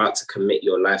you're about to commit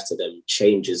your life to them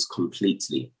changes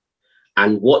completely.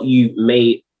 And what you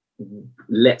may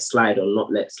let slide or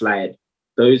not let slide,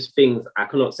 those things, I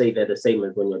cannot say they're the same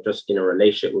as when you're just in a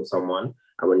relationship with someone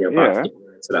and when you're about to get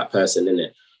married to that person,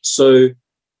 innit? So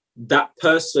that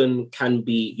person can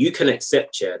be, you can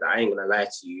accept, yeah, that I ain't gonna lie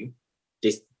to you,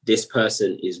 this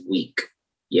person is weak.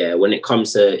 Yeah, when it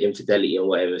comes to infidelity and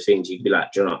whatever things, you'd be like,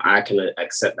 you know, I can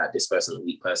accept that this person is a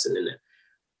weak person, innit?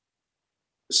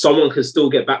 Someone can still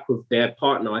get back with their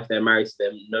partner if they're married to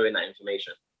them, knowing that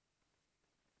information.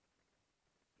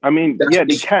 I mean,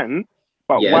 they can,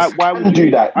 but yes. Why would you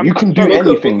do that? You can do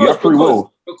anything. You have free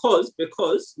will. Because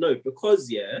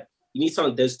yeah, you need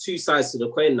to. There's two sides to the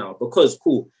coin now. Because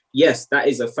cool, yes, that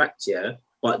is a fact, yeah.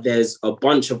 But there's a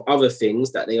bunch of other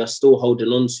things that they are still holding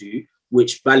on to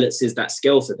which balances that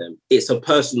scale for them. It's a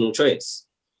personal choice.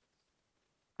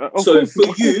 So for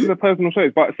you, it's a personal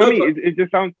choice, but for me, it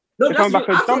just sounds. It sounds like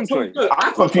a dumb choice.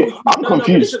 I'm confused. I'm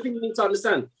confused. This is the thing you need to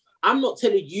understand. I'm not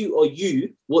telling you or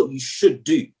you what you should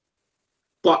do,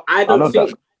 but I don't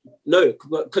think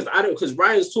because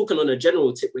Ryan's talking on a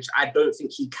general tip, which I don't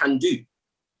think he can do,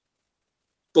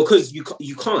 because you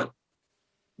can't.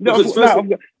 No,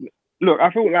 look, I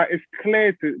feel like it's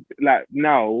clear to like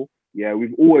now. Yeah,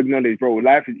 we've all acknowledged, bro.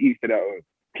 Life is each to their own.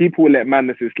 People let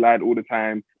madnesses slide all the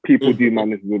time. People do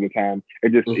madnesses all the time.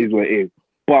 It just is what it is.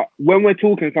 But when we're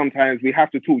talking, sometimes we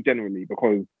have to talk generally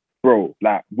because, bro,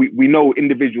 like we know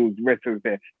individuals, residents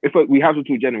there. If we have to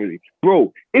talk generally,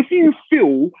 bro. If you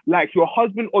feel like your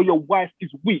husband or your wife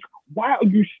is weak, why are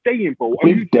you staying, bro? Are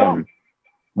you dumb?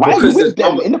 Why are you with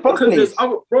them in the first place?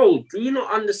 Bro, do you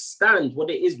not understand what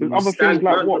it is? There's other things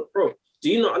like what? Bro, do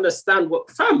you not understand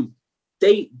what, fam?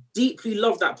 They deeply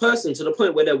love that person to the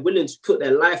point where they're willing to put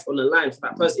their life on the line for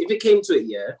that person. If it came to it,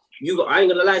 I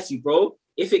ain't gonna lie to you, bro.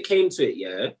 If it came to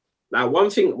it, like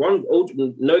one thing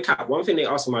they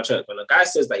ask in my church, when a guy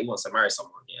says that he wants to marry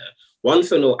someone, one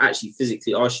thing they'll actually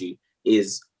physically ask you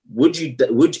is,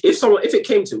 if it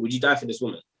came to it, would you die for this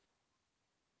woman?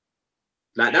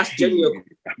 Like that's genuine.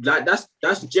 Like that's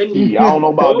genuine. I don't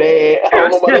know about that.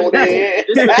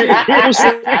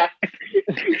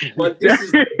 But this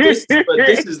is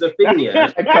the thing,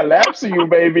 I collapse you,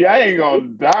 baby. I ain't gonna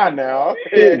die now.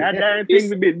 That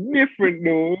thing's a bit different,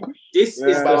 though. This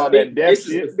is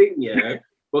the thing,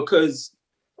 because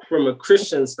from a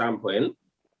Christian standpoint,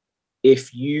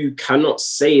 if you cannot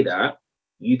say that,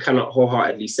 you cannot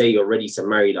wholeheartedly say you're ready to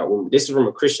marry that woman. This is from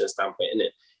a Christian standpoint, isn't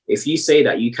it? If you say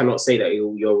that, you cannot say that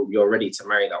you're ready to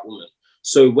marry that woman.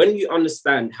 So when you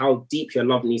understand how deep your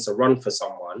love needs to run for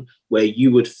someone, where you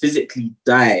would physically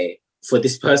die for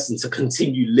this person to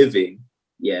continue living,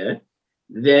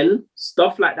 then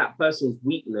stuff like that person's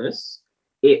weakness,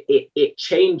 it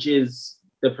changes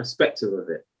the perspective of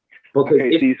it. Because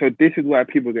so this is why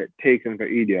people get taken for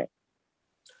idiot.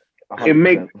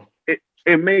 100%.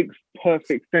 It makes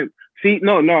perfect sense. See,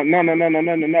 no. We're not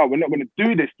going to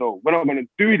do this though. We're not going to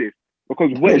do this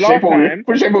because last time,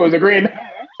 was agreeing.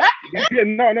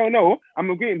 No. I'm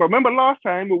agreeing. But remember last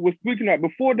time we were speaking about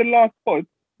before the last pod,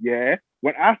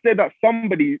 when I said that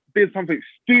somebody did something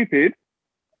stupid,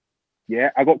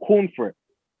 I got corned for it.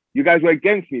 You guys were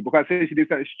against me because I said she did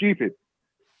something stupid.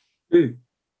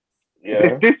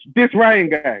 Yeah. This Ryan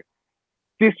guy.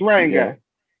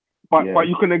 But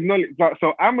you can acknowledge that.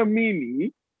 So I'm a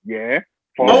meanie,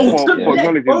 for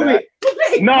acknowledging that.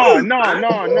 No.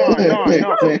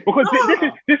 Because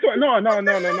this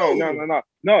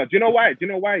no. Do you know why?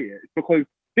 It's because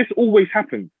this always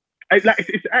happens.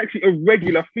 It's actually a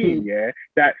regular theme,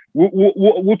 that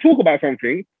we'll talk about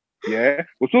something,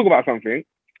 we'll talk about something,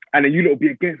 and then you little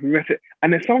be against me,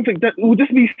 and then something that will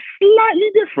just be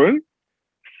slightly different,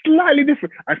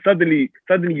 and suddenly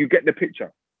you get the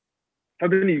picture.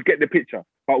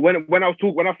 But when I was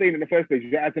saying in the first place,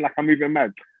 you're acting like I'm moving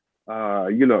mad.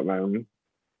 You know, man.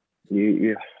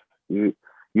 You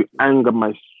anger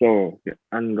my soul. You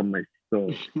anger my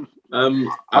soul. I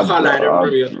can't lie, I don't remember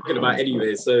what you're talking about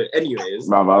anyways. So anyways.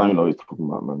 Man, I don't know what he's talking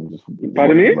about, man.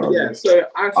 Pardon me? Yeah, so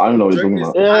I don't know what he's talking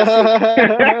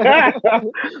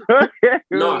about.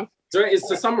 No. So it's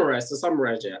to summarize,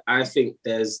 I think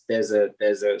there's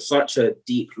such a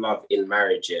deep love in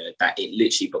marriage that it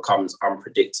literally becomes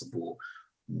unpredictable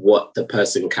what the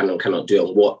person can and cannot do,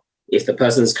 and what if the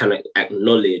person's kind of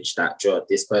acknowledge that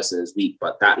this person is weak,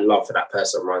 but that love for that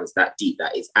person runs that deep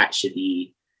that it's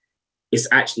actually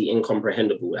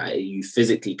incomprehensible. That you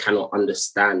physically cannot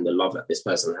understand the love that this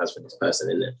person has for this person,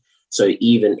 isn't it? So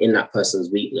even in that person's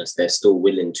weakness, they're still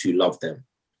willing to love them.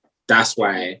 That's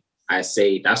why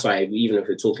even if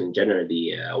we're talking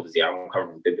generally, obviously I'm coming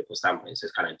from a biblical standpoint, so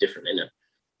it's kind of different, isn't it?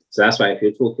 So that's why if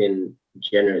you're talking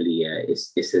generally,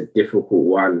 it's a difficult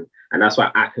one. And that's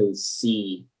why I can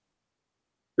see,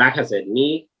 like I said,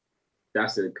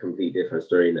 that's a complete different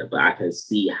story, innit? But I can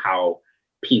see how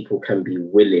people can be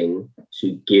willing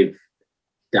to give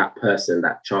that person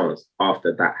that chance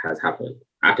after that has happened.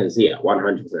 I can see it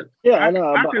 100%. Yeah, I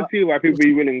know. I can see why people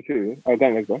be willing to. Oh, go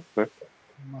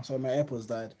on. Sorry, my AirPods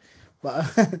died. But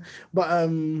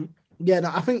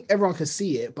I think everyone can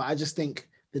see it, but I just think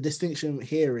the distinction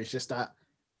here is just that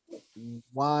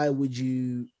why would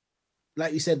you,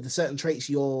 like you said, the certain traits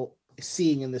you're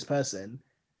seeing in this person,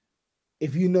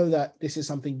 if you know that this is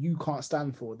something you can't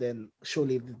stand for, then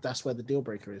surely that's where the deal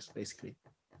breaker is, basically.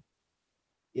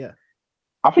 Yeah.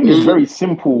 I think it's very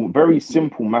simple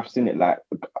maths in it. Like,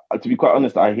 to be quite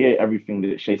honest, I hear everything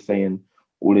that Shay's saying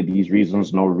all of these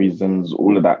reasons, no reasons,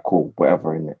 all of that, cool,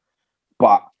 whatever in it.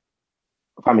 But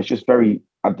fam, it's just very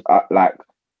like,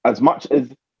 as much as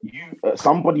you,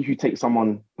 somebody who takes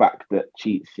someone back that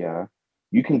cheats, yeah,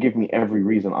 you can give me every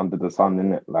reason under the sun,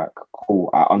 in it. Like, cool,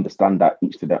 I understand that,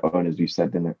 each to their own, as you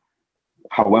said, in it.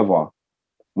 However,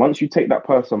 once you take that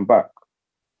person back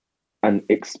and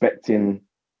expecting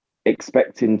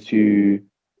to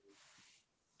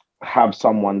have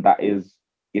someone that is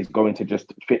going to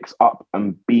just fix up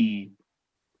and be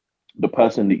the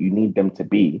person that you need them to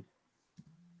be,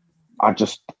 I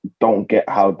just don't get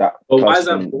how that. But why is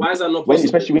that not possible?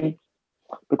 Especially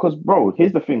because, bro,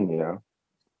 here's the thing, yeah.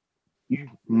 You've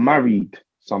married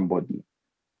somebody.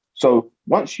 So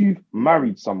once you've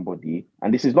married somebody,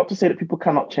 and this is not to say that people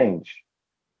cannot change.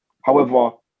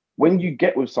 However, when you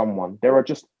get with someone, there are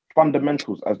just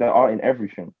fundamentals, as there are in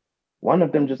everything. One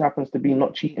of them just happens to be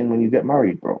not cheating when you get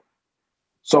married, bro.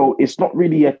 So it's not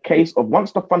really a case of,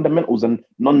 once the fundamentals and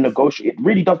non-negotiable, it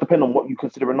really does depend on what you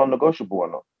consider a non-negotiable or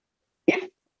not. If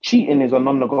cheating is a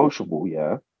non-negotiable,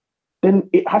 yeah, then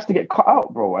it has to get cut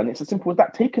out, bro. And it's as simple as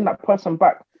that. Taking that person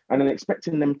back and then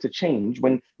expecting them to change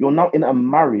when you're now in a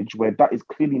marriage where that is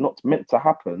clearly not meant to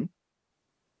happen,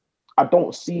 I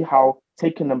don't see how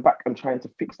taking them back and trying to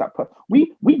fix that person.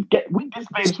 We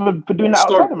disbelieve for doing that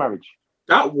outside of marriage.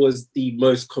 That was the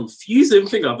most confusing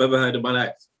thing I've ever heard in my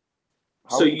life.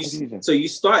 So you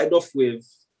started off with,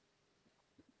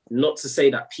 not to say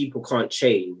that people can't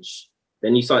change.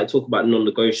 Then you started talking about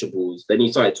non-negotiables. Then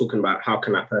you started talking about how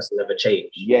can that person ever change?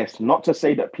 Yes, not to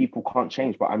say that people can't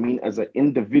change, but I mean as an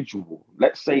individual.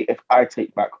 Let's say if I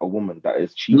take back a woman that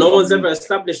is cheating. No one's ever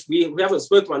established. We haven't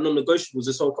spoken about non-negotiables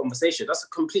this whole conversation. That's a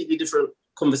completely different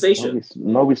conversation.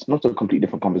 No, it's not a completely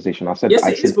different conversation. I said yes,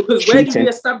 it is, because where did we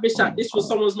establish that this was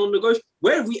someone's non-negotiable?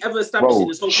 Where have we ever established in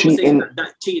this whole conversation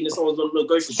that cheating is someone's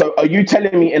non-negotiable? So are you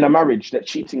telling me in a marriage that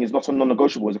cheating is not a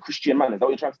non-negotiable as a Christian man? Is that what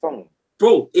you're trying to tell me?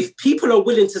 Bro, if people are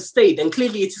willing to stay, then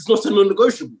clearly it is not a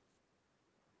non-negotiable.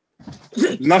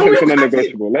 Nothing's a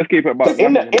non-negotiable. Let's keep it about.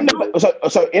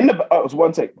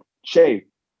 One sec, Shay,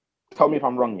 tell me if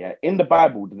I'm wrong. Yeah, in the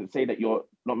Bible, does it say that you're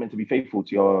not meant to be faithful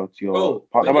to your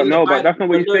partner? But that's not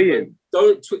what you're saying.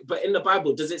 But in the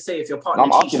Bible, does it say if your partner?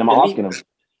 I'm asking him.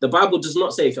 The Bible does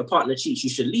not say if your partner cheats, you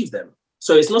should leave them.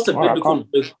 So it's not a biblical.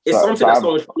 It's something that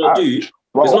someone should do.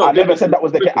 Bro, I never said that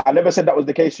was the case. I never said that was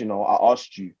the case. You know, I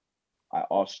asked you. I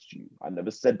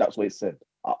never said that's what it said.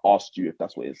 I asked you if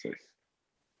that's what it says.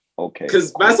 Okay.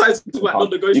 Because my side's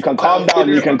non-negotiable. You can calm down.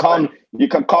 You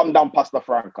can calm down, Pastor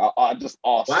Frank. I just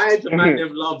asked. Why do man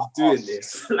them love doing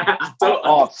this? I don't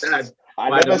understand.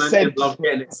 I never said. Love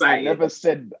getting excited.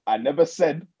 I never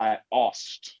said. I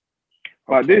asked.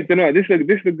 But this is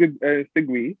a good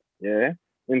segue, yeah,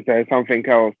 into something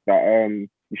else that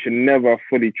you should never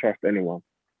fully trust anyone.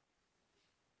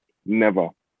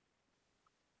 Never.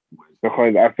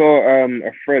 Because I saw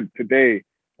a thread today,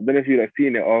 I don't know if you've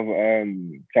seen it, of I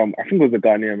think it was a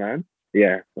Ghanaian man.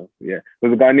 Yeah. It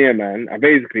was a Ghanaian man. And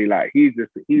basically, like, he's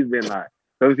been like,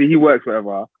 obviously he works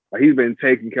whatever, but he's been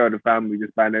taking care of the family,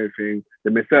 just buying everything.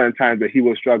 There've been certain times that he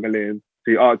was struggling.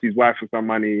 So he asked his wife for some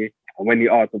money. And when he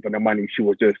asked her for the money, she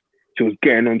was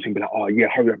getting on to him, be like, oh yeah,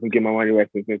 hurry up and get my money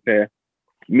worth of there.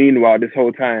 Meanwhile, this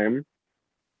whole time,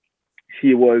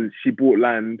 she bought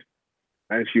land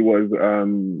and she was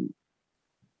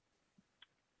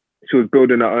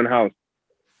building her own house,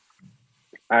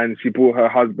 and she bought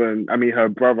her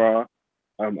brother,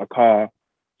 a car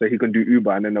so he can do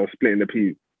Uber, and then they were splitting the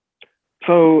peas.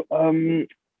 So,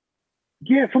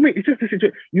 yeah, for me, it's just a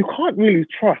situation. You can't really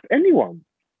trust anyone.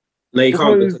 No, you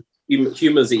can't. Because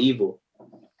humans are evil.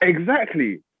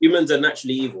 Exactly. Humans are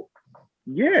naturally evil.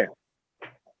 Yeah.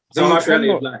 So humans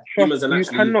are naturally. You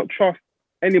cannot trust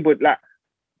anybody. Like,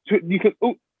 you can.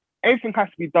 Everything has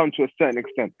to be done to a certain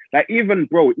extent. Like, even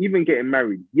getting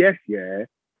married. Yes, yeah.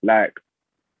 Like,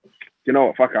 you know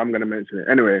what? Fuck it, I'm gonna mention it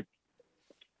anyway.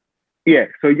 Yeah.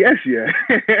 So yes, yeah.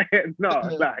 No,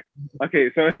 like, okay.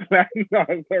 So it's like, no,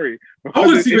 sorry. I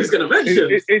was gonna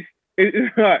mention.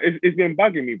 It's been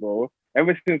bugging me, bro.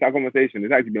 Ever since that conversation,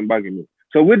 it's actually been bugging me.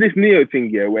 So with this Neo thing,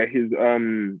 yeah, where his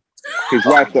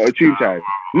wife got a tube child.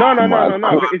 No.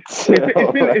 It's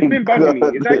been bugging me.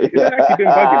 It's actually been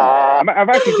bugging me. I've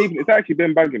actually deep. It's actually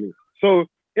been bugging me. So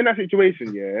in that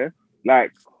situation, yeah,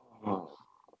 like,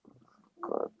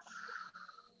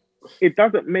 it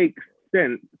doesn't make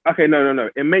sense. Okay, no.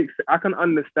 It makes. I can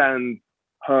understand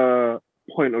her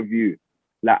point of view,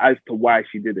 like, as to why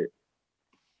she did it.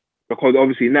 Because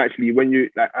obviously, naturally, when you,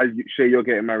 like, as you say, you're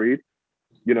getting married,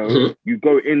 you know, you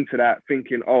go into that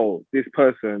thinking, oh, this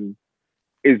person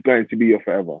is going to be your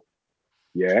forever.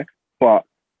 Yeah. But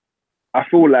I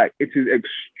feel like it is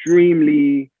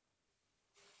extremely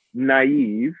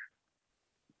naive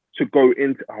to go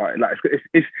into like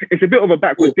it's a bit of a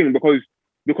backward thing because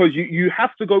you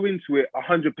have to go into it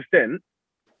 100%,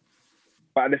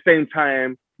 but at the same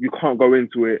time you can't go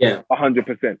into it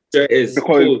 100%.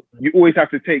 Because you always have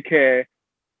to take care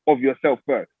of yourself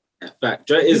first.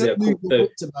 Fact, is it lose your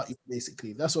wits about you,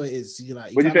 basically. That's what it is. You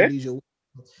like you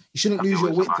shouldn't lose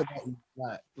your wits about you.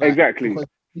 Like exactly.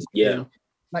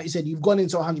 Like you said, you've gone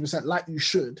into 100% like you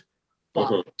should,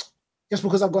 but just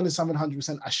because I've gone into something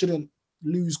 100%, I shouldn't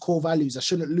lose core values. I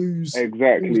shouldn't lose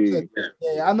exactly.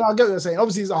 Yeah, I know. I get what you're saying.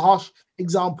 Obviously, it's a harsh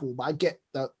example, but I get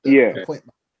the point.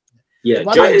 Yeah,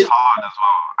 Joy is hard as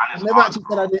well. I never actually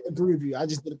said I didn't agree with you. I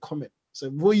just did a comment. So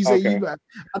before you say I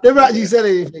never actually said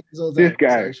anything. This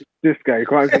guy, you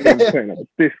can't say anything.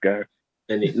 This guy.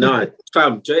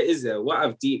 Fam, Joy is there. What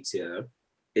I've deeped here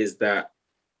is that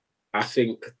I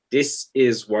think this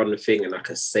is one thing, and I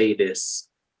can say this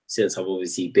since I've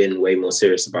obviously been way more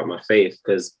serious about my faith.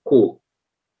 Because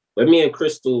when me and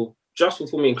Crystal, just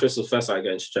before me and Crystal first started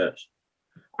going to church,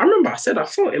 I remember I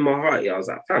felt in my heart, I was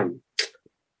like, fam,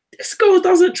 this girl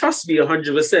doesn't trust me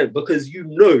 100% because do you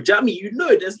know what I mean? You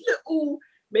know, there's little,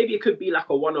 maybe it could be like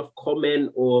a one-off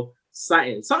comment or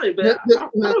something, but I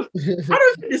don't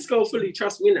think this girl fully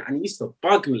trusts me now. And it used to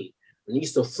bug me. And it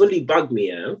used to fully bug me,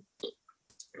 yeah.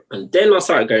 And then I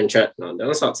started going to church now. Then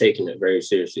I started taking it very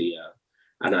seriously, yeah.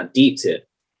 And I deeped it.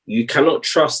 You cannot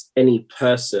trust any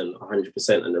person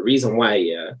 100%. And the reason why,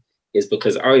 yeah, is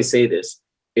because I always say this.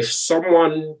 If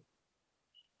someone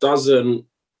doesn't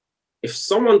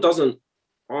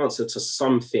answer to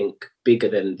something bigger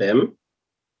than them,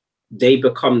 they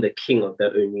become the king of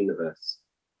their own universe.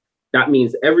 That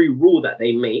means every rule that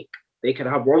they make, they can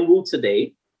have one rule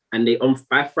today, and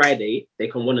by Friday, they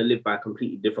can want to live by a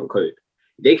completely different code.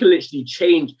 They can literally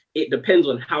change. It depends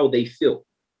on how they feel.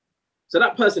 So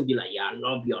that person be like, yeah, I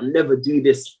love you. I'll never do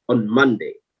this on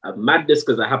Monday. I've mad this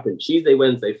because it happened Tuesday,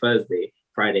 Wednesday, Thursday,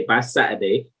 Friday. By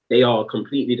Saturday, they are a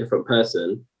completely different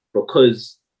person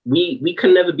because we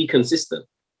can never be consistent.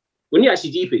 When you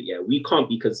actually deep it, we can't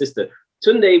be consistent.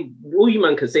 Sunday, all you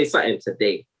man can say something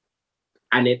today,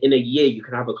 and in a year, you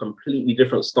can have a completely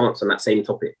different stance on that same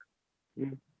topic.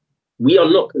 We are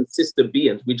not consistent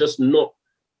beings. We're just not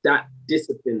that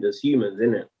disciplined as humans,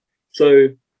 innit? So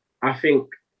I think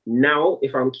now,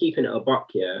 if I'm keeping it a buck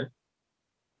here,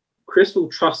 Crystal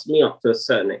trusts me up to a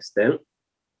certain extent,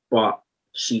 but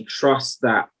she trusts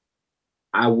that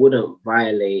I wouldn't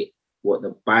violate what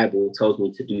the Bible tells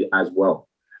me to do as well.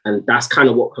 And that's kind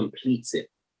of what completes it.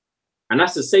 And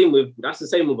that's the same with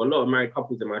a lot of married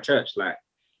couples in my church. Like,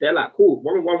 they're like, cool.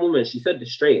 One woman, she said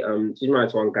this straight. She's married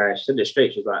to one guy. She said this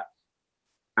straight. She's like,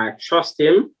 I trust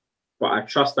him, but I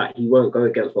trust that he won't go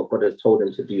against what God has told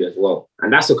him to do as well.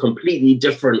 And that's a completely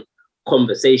different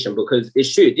conversation because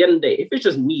it's true. At the end of the day, if it's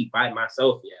just me by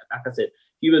myself, like I said,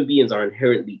 human beings are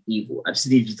inherently evil. I just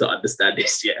need you to understand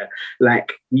this,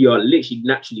 Like, we are literally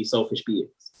naturally selfish beings.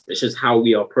 It's just how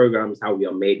we are programmed, how we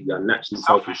are made. We are naturally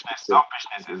selfish.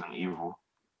 Selfishness isn't evil.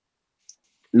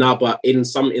 No, but in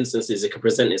some instances, it can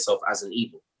present itself as an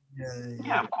evil.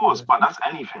 Yeah, of course, but that's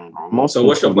anything, bro. So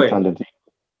what's your point? I'm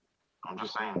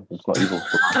just saying, it's not evil.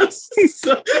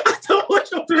 I don't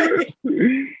watch your point.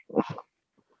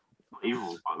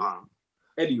 Evil, but no.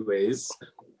 Anyways,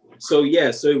 so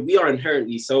we are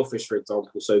inherently selfish, for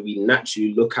example. So we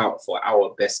naturally look out for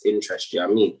our best interest. You know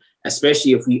what I mean?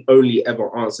 Especially if we only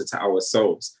ever answer to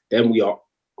ourselves, then we are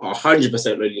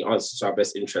 100% only answer to our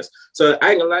best interest. So I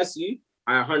ain't gonna lie to you,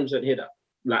 I 100% hear that.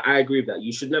 Like, I agree with that.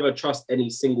 You should never trust any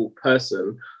single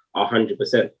person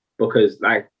 100% because,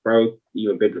 like, bro,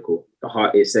 even biblical, the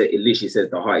heart it literally says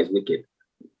the heart is wicked.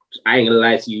 I ain't gonna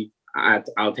lie to you,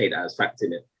 I'll take that as fact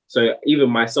in it. So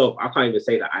even myself, I can't even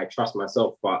say that I trust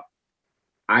myself, but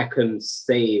I can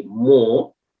say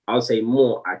more. I'll say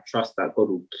more, I trust that God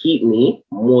will keep me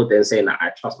more than saying that I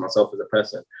trust myself as a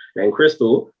person. Then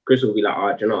Crystal will be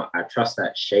like, do you know, I trust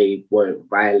that Shay won't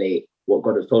violate what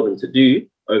God has told him to do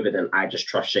over than I just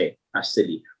trust Shay. That's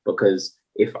silly. Because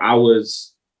if I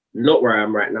was not where I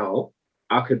am right now,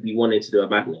 I could be wanting to do a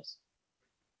madness.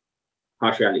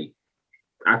 Harsh reality.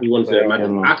 I could be wanting to do a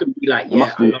madness. I could be like, I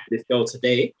love this girl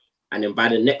today. And then by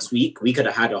the next week, we could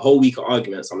have had a whole week of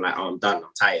arguments. I'm like, I'm done.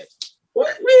 I'm tired.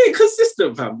 What? We ain't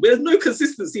consistent, fam. There's no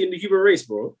consistency in the human race,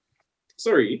 bro.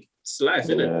 Sorry, it's life,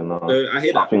 isn't it? No. So I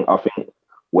hear that. I think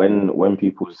when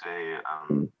people say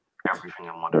everything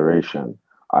in moderation,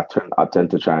 I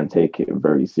tend to try and take it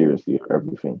very seriously.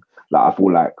 Everything. Like, I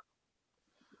feel like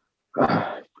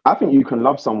I think you can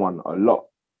love someone a lot.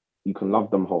 You can love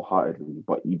them wholeheartedly,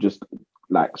 but you just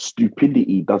like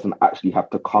stupidity doesn't actually have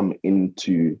to come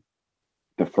into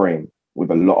the frame with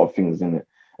a lot of things in it.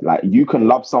 Like you can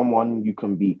love someone, you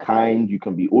can be kind, you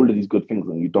can be all of these good things,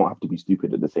 and you don't have to be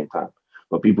stupid at the same time.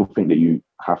 But people think that you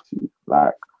have to.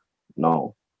 Like,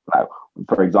 no. Like,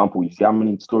 for example, you see how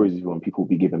many stories when people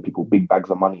be giving people big bags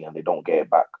of money and they don't get it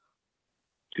back.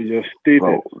 You're stupid.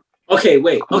 Bro, okay,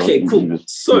 wait. Okay, cool.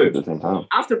 So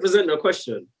I have to present a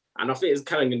question, and I think it's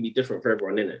kind of going to be different for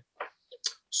everyone, innit?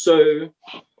 So,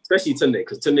 especially Tunde,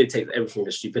 because Tunde takes everything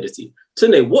as stupidity.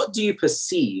 Tunde, what do you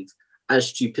perceive as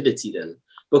stupidity then?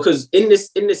 Because in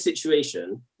this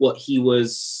situation, what, he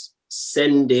was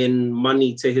sending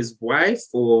money to his wife,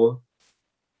 or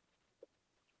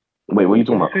wait, what are you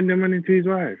talking about? Sending money to his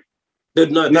wife?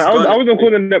 No, I wasn't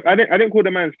calling them. I didn't call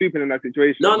the man stupid in that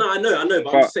situation. No, I know,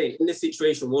 but I'm just saying in this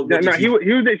situation, what he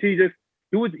was actually just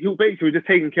he was basically just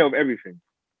taking care of everything,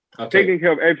 taking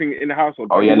care of everything in the household.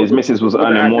 Oh yeah, and his missus was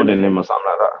earning more than him or something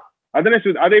like that. I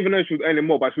don't even know if she was earning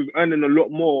more, but she was earning a lot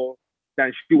more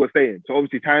than she was saying. So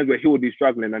obviously, times where he would be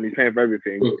struggling and he's paying for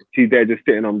everything, she's there just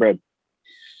sitting on bread.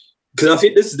 Because I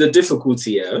think this is the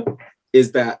difficulty here,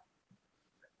 is that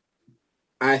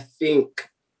I think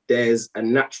there's a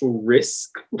natural risk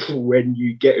when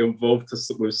you get involved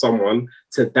with someone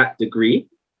to that degree.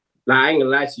 Like, I ain't gonna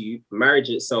lie to you, marriage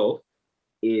itself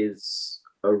is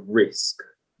a risk.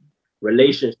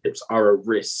 Relationships are a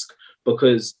risk,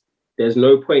 because there's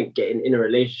no point getting in a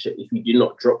relationship if you do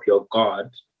not drop your guard.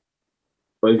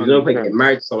 Or if there's no point getting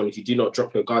married to someone if you do not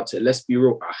drop your guard to, let's be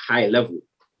real, a high level.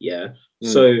 Yeah.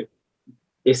 So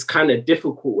it's kind of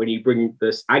difficult when you bring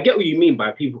this. I get what you mean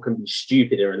by people can be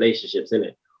stupid in relationships,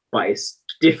 innit? But it's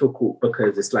difficult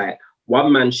because it's like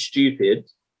one man's stupid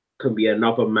can be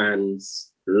another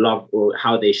man's love, or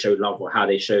how they show love, or how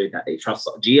they show that they trust.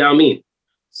 Do you know what I mean?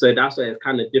 So that's why it's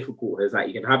kind of difficult. It's like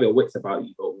you can have your wits about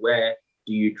you, but where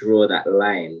do you draw that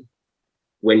line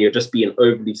when you're just being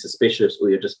overly suspicious, or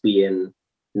you're just being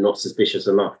not suspicious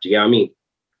enough? Do you know what I mean?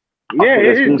 Yeah,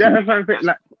 it is. That's what I'm saying.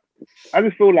 Like, I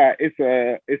just feel like it's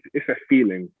a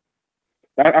feeling.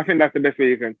 I think that's the best way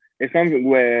you can. It's something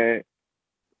where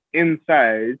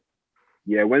inside,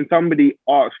 yeah, when somebody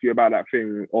asks you about that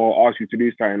thing or asks you to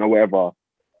do something or whatever,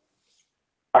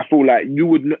 I feel like you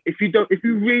would, if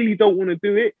you really don't want to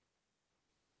do it,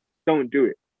 don't do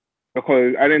it.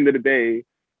 Because at the end of the day,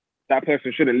 that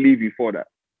person shouldn't leave you for that.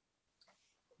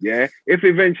 Yeah? If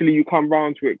eventually you come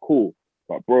round to it, cool.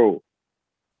 But bro,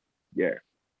 yeah,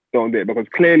 don't do it. Because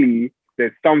clearly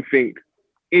there's something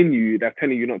in you that's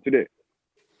telling you not to do it.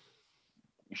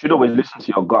 You should always listen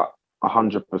to your gut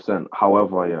 100%.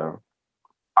 However, yeah,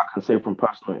 I can say from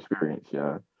personal experience,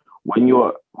 yeah, when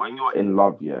you're in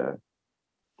love, yeah,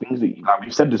 things that like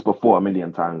we've said this before a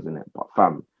million times, innit? But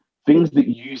fam, things that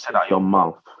you said out your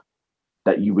mouth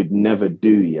that you would never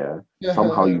do, yeah,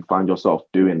 somehow you find yourself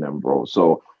doing them, bro.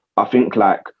 So I think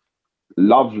like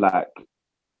love, like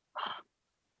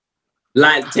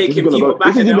taking people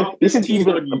back. This is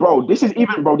even gonna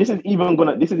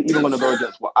go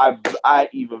against what I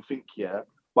even think, yeah.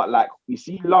 But like you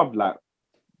see, love, like,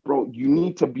 bro, you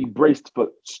need to be braced for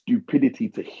stupidity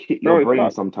to hit your brain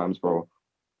sometimes, bro.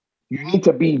 You need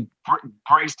to be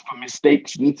braced for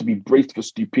mistakes. You need to be braced for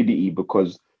stupidity,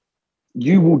 because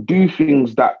you will do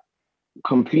things that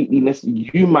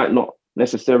you might not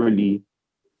necessarily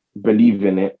believe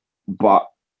in it, but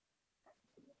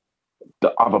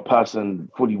the other person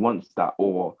fully wants that.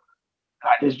 Or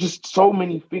like, there's just so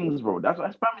many things, bro. That's why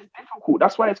it's difficult.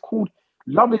 That's why it's called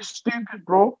love is stupid,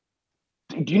 bro.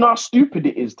 Do you know how stupid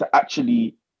it is to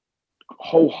actually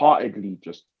wholeheartedly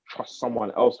just trust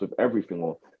someone else with everything,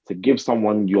 or to give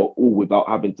someone your all without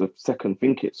having to second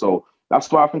think it? So that's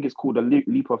why I think it's called a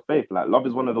leap of faith. Like, love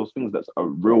is one of those things that's a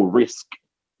real risk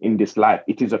in this life.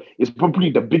 It's probably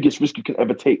the biggest risk you can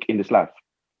ever take in this life,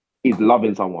 is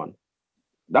loving someone.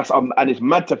 That's and it's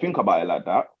mad to think about it like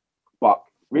that. But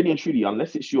really and truly,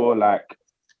 unless it's your, like,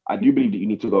 I do believe that you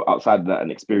need to go outside of that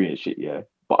and experience shit, yeah.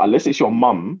 But unless it's your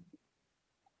mum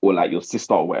or like your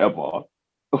sister or whatever,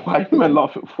 why are you man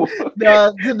laughing for?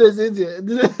 No, this idiot.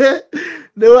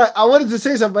 No, I wanted to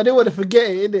say something, but I didn't want to forget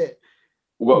it, innit?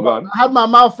 What, man? I had my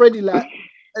mouth ready, like,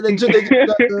 and then say it,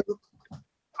 go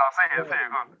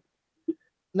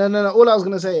on. No. All I was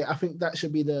gonna say, I think that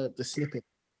should be the snippet.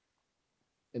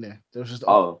 In there, there was just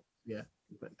yeah,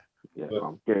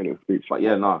 I'm getting a speech. But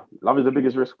yeah, nah, love is the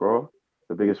biggest risk, bro.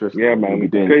 The biggest risk. Yeah, man. You'll be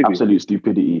doing absolute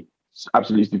stupidity.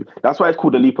 Absolute stupid. That's why it's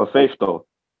called a leap of faith, though.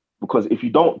 Because if you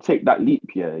don't take that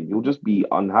leap, yeah, you'll just be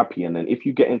unhappy. And then if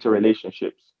you get into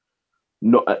relationships,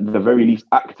 not at the very least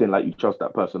acting like you trust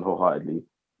that person wholeheartedly,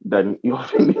 then you're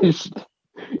finished.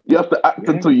 You have to act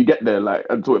until you get there, like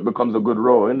until it becomes a good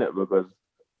role, innit? Because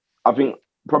I think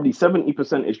probably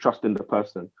 70% is trusting the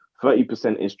person.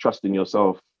 30% is trusting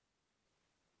yourself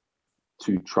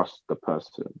to trust the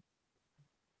person.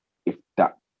 If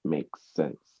that makes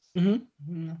sense.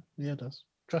 Mm-hmm. Yeah, it does.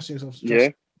 Trust yourself. Yeah.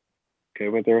 Okay,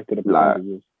 where's the rest of the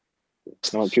percentages?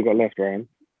 How much you got left, Ryan?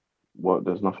 What?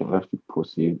 There's nothing left, you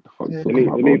pussy. The fuck Did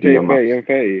he say 30 and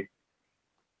 30?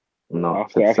 No, I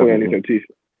thought I only said 2.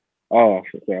 Oh, I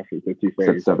thought you said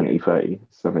 230. Said 70, 30.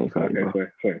 70, 30. Okay,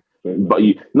 sorry.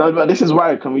 But this is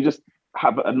why. Can we just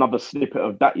have another snippet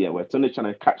of that? Yeah, where Tony's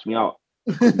trying to catch me out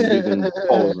using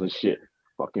polls and shit.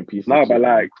 Fucking piece. No, of but shit,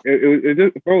 like it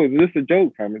just, bro, it's just a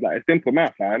joke, fam. It's like a simple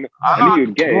math, man. I knew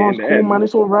you'd get it in the end, man.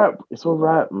 It's all right,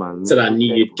 man. So I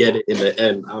knew you'd get it in the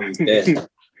end. I'm there.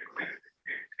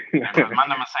 Man, I'm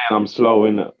saying I'm slow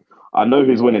in it. I know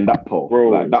who's winning that poll. Bro,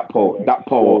 like that poll.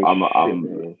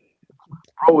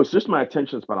 Bro, it's just my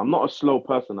attention span. I'm not a slow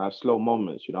person. I have slow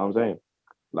moments. You know what I'm saying?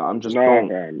 Like I'm just fam.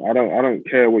 I don't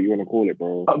care what you want to call it,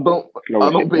 bro. How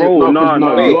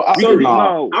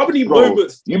many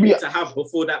moments do you need to have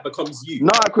before that becomes you?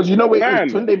 No, because you know what it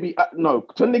is.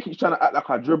 Tunde keeps trying to act like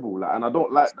I dribble, like, and I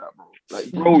don't like that, bro. Like,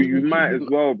 bro, you might as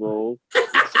well, bro.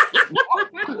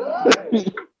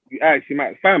 You actually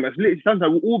might, fam. It's literally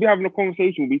sometimes we'll all be having a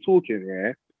conversation, we'll be talking,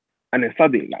 yeah, and then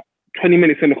suddenly, like 20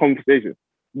 minutes in the conversation,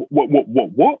 what?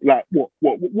 Like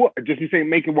what? Just be saying,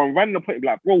 making one random point,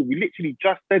 like, bro, we literally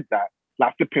just said that,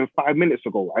 like flipping 5 minutes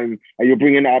ago, and you're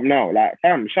bringing it up now, like,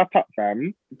 fam, shut up,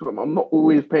 fam. I'm not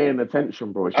always paying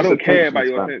attention, bro. I don't care about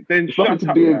your attention. It's nothing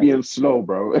to do with being slow,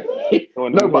 bro.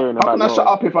 No, but how can I shut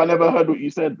up if I never heard what you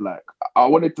said? Like, I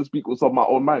wanted to speak what's on my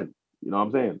own mind. You know what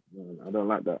I'm saying? I don't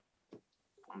like that.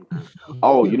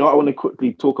 Oh, you know what I want to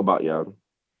quickly talk about, yeah?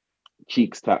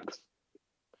 Cheeks tax.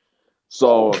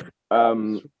 So, Shay,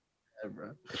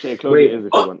 close it is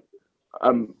if you want.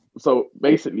 So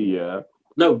basically, yeah.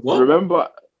 No, what? Remember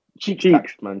cheeks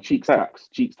tax, man. Cheeks tax,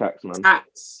 man.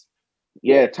 Tax.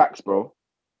 Yeah, tax, bro.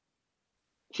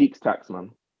 Cheeks tax,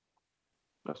 man.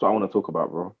 That's what I want to talk about,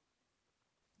 bro.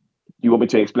 You want me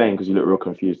to explain because you look real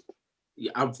confused?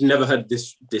 Yeah, I've never heard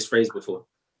this phrase before.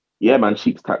 Yeah, man,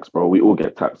 cheeks tax, bro. We all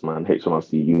get tax, man.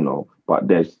 HMRC, you know, but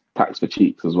there's tax for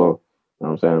cheeks as well. You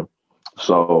know what I'm saying?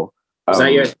 So is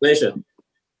that your explanation?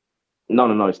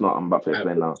 No, it's not. I'm about to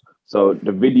explain now. So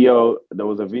there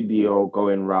was a video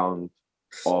going round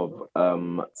of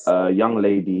a young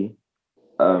lady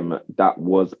that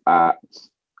was at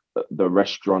the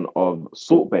restaurant of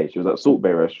Salt Bay. She was at Salt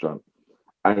Bay restaurant,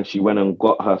 and she went and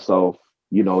got herself,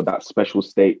 you know, that special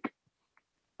steak.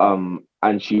 And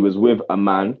she was with a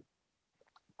man.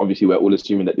 Obviously, we're all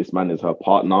assuming that this man is her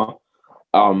partner.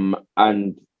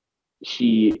 And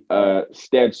she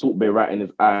stared Salt Bay right in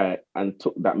his eye and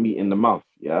took that meat in the mouth.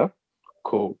 Yeah,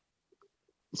 cool.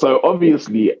 So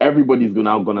obviously, everybody's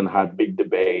now gone and had big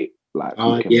debate. Like,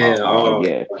 I don't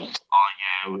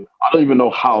even know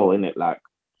how in it. Like,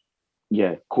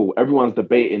 yeah, cool. Everyone's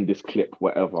debating this clip,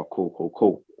 whatever.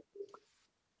 Cool.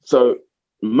 So,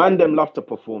 man, them love to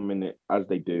perform in it as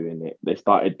they do in it. They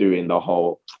started doing the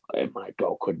whole, oh, my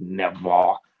girl could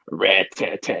never,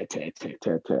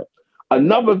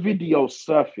 Another video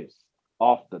surfaced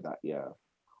after that, yeah,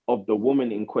 of the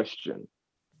woman in question,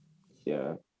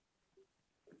 yeah.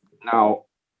 Now,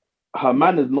 her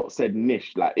man has not said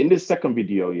nish. Like, in this second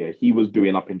video, yeah, he was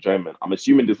doing up enjoyment. I'm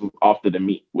assuming this was after the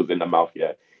meat was in the mouth,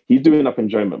 yeah. He's doing up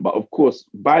enjoyment. But of course,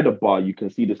 by the bar, you can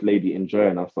see this lady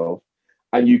enjoying herself.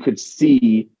 And you could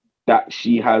see that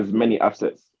she has many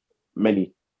assets,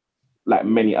 many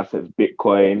assets,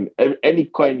 Bitcoin, any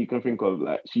coin you can think of.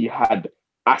 Like, she had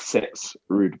assets,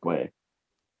 rude boy.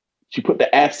 She put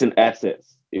the S in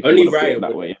assets. Only Ryan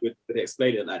would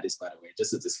explain it like this, by the way,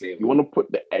 just a disclaimer. You want to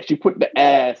put she put the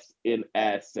S in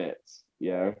assets,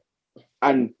 yeah.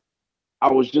 And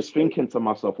I was just thinking to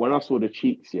myself, when I saw the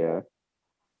cheeks, yeah,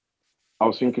 I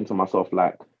was thinking to myself,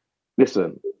 like,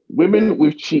 listen, women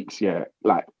with cheeks, yeah,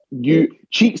 like,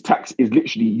 cheeks tax is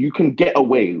literally, you can get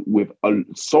away with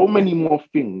so many more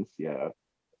things, yeah,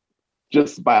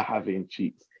 just by having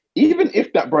cheeks. Even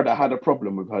if that brother had a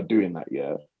problem with her doing that,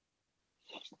 yeah,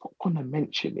 he's not gonna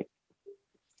mention it.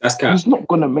 That's cap. He's not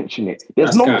gonna mention it.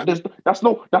 That's no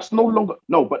longer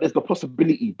but there's the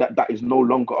possibility that is no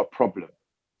longer a problem.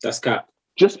 That's cap.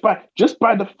 Just by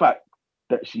the fact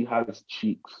that she has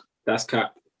cheeks. That's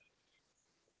cap.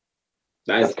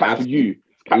 That's cap for you.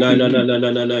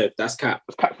 No. That's cap.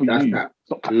 It's cap for you. Cap.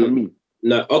 It's not cap for me.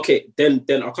 No, okay, then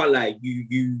I can't lie.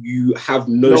 You have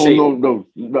no shame. No.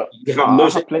 You have no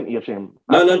shame. Plenty of shame.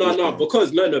 No.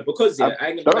 Because yeah, I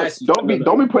ain't gonna lie to you.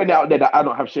 Don't be putting it out there that I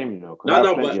don't have shame, you know.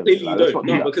 No, but clearly you don't.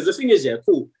 No, because the thing is, yeah,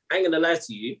 cool. I ain't gonna lie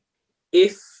to you.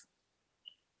 If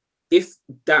if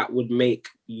that would make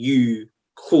you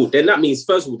cool, then that means,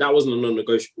 first of all, that wasn't a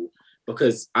non-negotiable.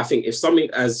 Because I think if something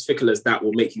as fickle as that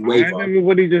will make you waver.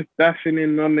 Everybody just dashing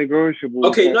in non-negotiable.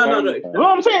 Okay, no. What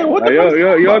I'm saying, what like,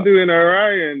 you're doing a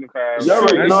Ryan, fam.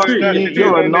 You're a nasty. I'm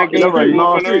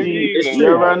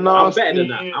better than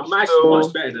that. I'm actually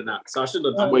much better than that. So I shouldn't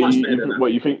have done much better than that.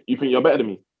 What, you think you're better than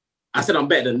me? I said I'm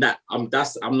better than that. I'm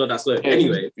not that slow.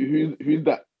 Anyway. Who's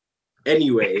that?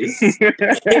 Anyways.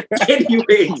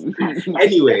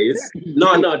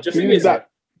 No, the thing is that.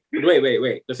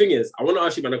 Wait. The thing is, I want to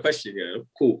ask you about a question, yeah?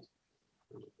 Cool.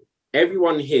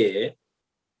 Everyone here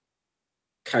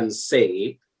can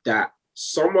say that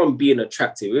someone being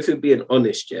attractive, if you're being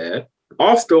honest, yeah,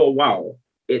 after a while,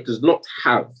 it does not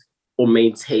have or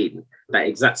maintain that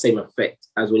exact same effect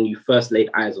as when you first laid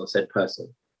eyes on said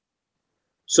person.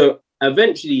 So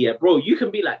eventually, yeah, bro, you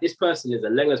can be like, this person is the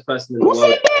longest person in the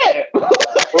world.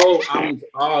 Bro,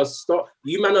 stop.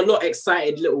 You man are not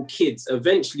excited little kids.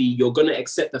 Eventually, you're going to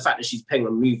accept the fact that she's paying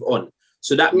and move on.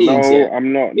 So that means... No,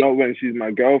 I'm not. Not when she's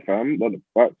my girl, fam. What the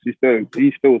fuck?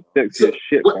 He's still sexy as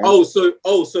shit, fam. So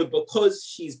because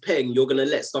she's paying, you're going to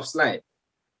let stuff slide?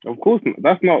 Of course not.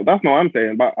 That's not what I'm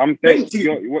saying. But I'm saying...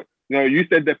 you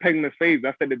said the paying the fades.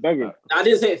 I said it doesn't. I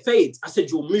didn't say it fades. I said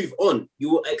you'll move on. You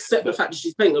will accept the fact that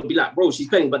she's paying and be like, bro, she's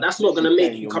paying, but that's not going to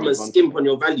make you come and skimp on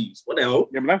your values. What the hell?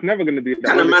 Yeah, but that's never going to be... What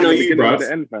kind of man are you, bro?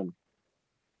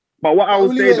 But what I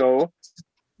would say, though... I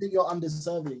think you're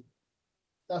undeserving.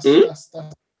 That's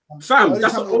fam,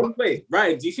 that's the only way.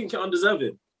 Ryan, do you think you're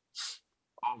undeserving?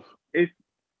 I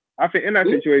think in that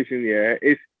situation, yeah,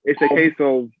 it's a case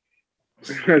of...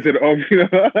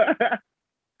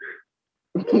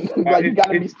 Like, you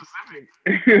gotta be specific.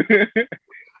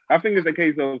 I think it's a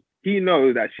case of he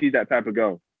knows that she's that type of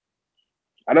girl.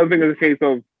 I don't think it's a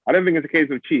case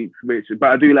of cheeks, but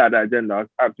I do like that agenda.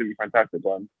 It's absolutely fantastic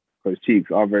one because cheeks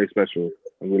are very special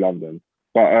and we love them.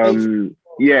 But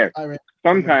yeah,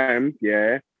 sometimes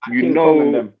you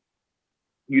know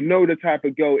the type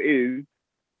of girl is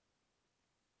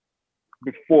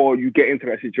before you get into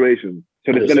that situation.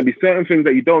 So there's gonna be certain things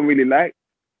that you don't really like,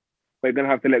 but you're gonna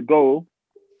have to let go.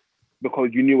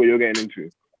 Because you knew what you're getting into,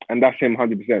 and that's him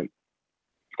 100%.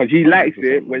 Because he likes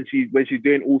it when she's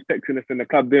doing all sexiness in the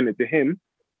club, doing it to him.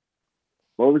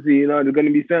 But obviously, there's going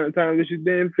to be certain times when she's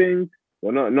doing things.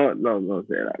 Well, not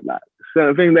say like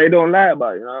certain things they don't like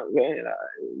about, you know what I'm saying?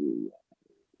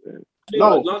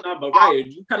 No, but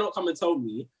Ryan, you cannot come and tell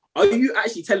me. Are you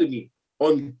actually telling me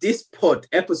on this pod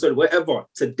episode, whatever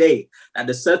today, that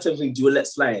there's certain things you will let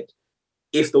slide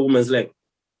if the woman's leg?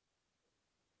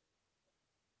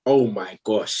 Oh my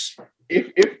gosh! If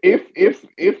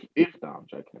no, I'm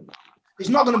joking. It's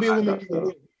not gonna be a woman.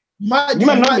 You might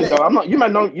know me though. I'm not. You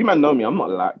might know me. I'm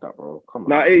not like that, bro. Come on.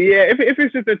 Nah, yeah. If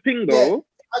it's just a thing though, it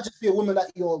might just be a woman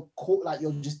that you're caught, like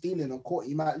you're just dealing or caught.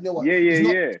 You might, you know what?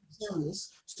 Yeah.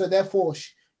 Serious, so therefore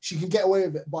she can get away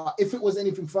with it. But if it was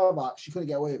anything further, she couldn't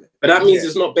get away with it. But that means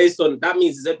it's not based on. That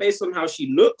means is it based on how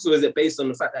she looks, or is it based on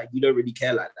the fact that you don't really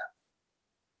care like that?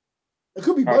 It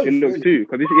could be how both. She looks too,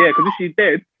 because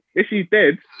if she's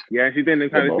dead, she's doing the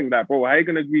kind of thing that, bro, how are you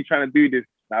gonna be trying to do this?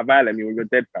 Like, violate me when you're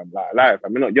dead, fam. Like,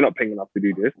 fam, you're not paying enough to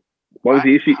do this. But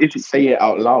obviously, if she say it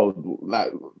out loud,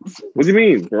 like, what do you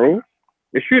mean, bro?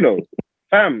 It's true though,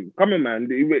 fam. Come on, man.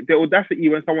 The audacity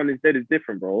when someone is dead is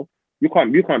different, bro. You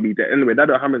can't be dead. Anyway, that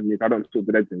don't happen to me if I don't talk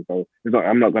to dead thing. So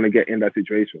I'm not gonna get in that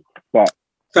situation. But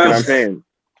you know what I'm saying,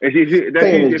 it's usually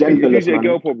a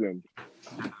girl problem.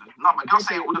 No, but girls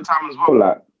say it all the time as well.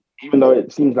 Like, even though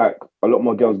it seems like a lot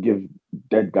more girls give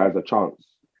dead guys a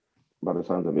chance by the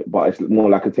sounds of it, but it's more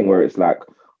like a thing where it's like,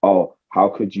 oh, how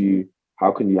can you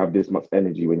have this much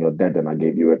energy when you're dead and I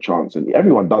gave you a chance? And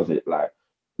everyone does it. Like,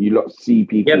 you lot see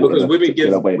people. Yeah, because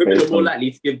women are more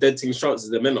likely to give dead things chances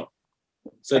than men are.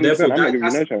 So therefore,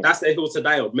 that's their hill to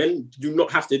die on. Men do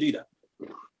not have to do that.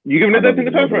 You giving a dead thing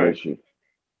a chance, right?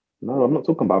 No, I'm not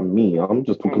talking about me. I'm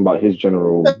just talking about his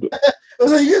general.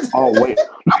 Oh wait!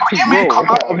 Look what you make come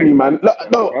out of me, man.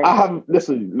 I have.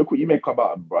 Listen, look what you make come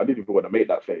out of me, bro. I didn't even want to make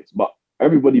that face, but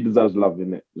everybody deserves love,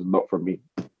 innit? It's not from me.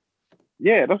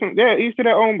 Yeah, each to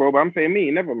their own, bro. But I'm saying me,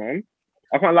 never, man.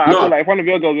 I can't lie. I feel like if one of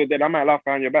your girls was dead, I might laugh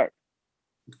behind your back.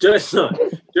 Dre is. I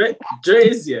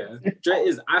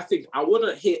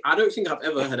don't think I've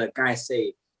ever heard a guy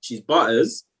say she's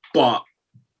butters, but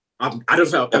I don't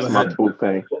think I've ever heard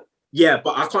thing. Yeah,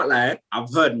 but I can't lie.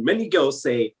 I've heard many girls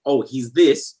say, "Oh, he's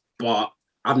this," but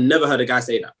I've never heard a guy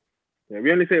say that. Yeah,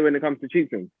 we only say it when it comes to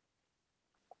cheating.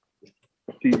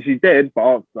 She's dead,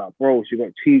 but like, bro, she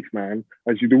got cheeks, man.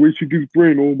 And the way she gives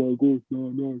brain, oh my gosh,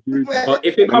 no. But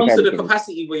if it comes to the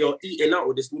capacity where you're eating out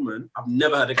with this woman, I've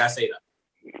never heard a guy say that.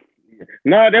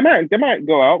 No, they might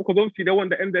go out because obviously they want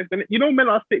the end. You know, men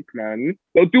are sick, man.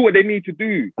 They'll do what they need to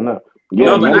do. I know.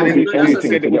 Yeah, but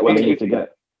anything to get what they need to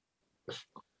get.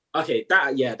 Okay,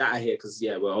 that I hear because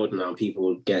we're older now.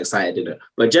 People get excited in it,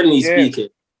 but generally speaking,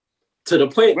 to the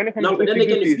point. No, but then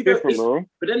again,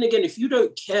 if you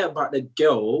don't care about the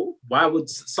girl, why would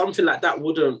something like that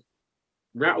wouldn't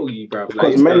rattle you, bro?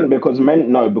 Because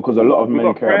a lot of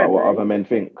men care about what other men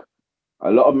think. A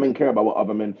lot of men care about what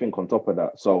other men think. On top of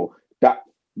that, so that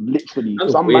literally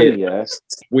That's some weird. man, yeah,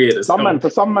 weird. For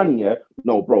some man, yeah,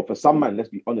 no, bro. For some man, let's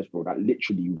be honest, bro. That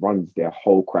literally runs their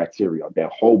whole criteria. Their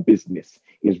whole business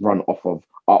is run off of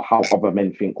how other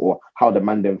men think or how the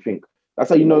man them think. That's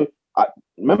how you know. I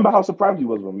remember how surprised we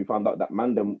was when we found out that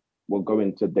man them were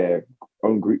going to their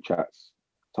own group chats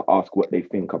to ask what they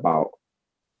think about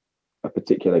a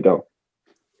particular girl.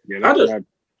 Yeah,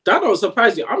 that don't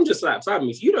surprise you. I'm just like, fam,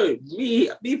 if you don't,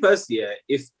 me personally,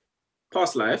 if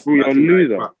past life, you're a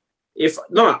loser. If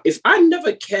I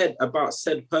never cared about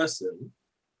said person,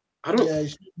 I don't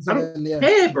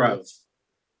care, bruv.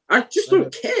 I just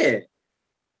don't care.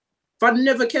 If I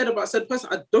never cared about said person,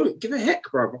 I don't give a heck,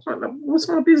 bruv. What's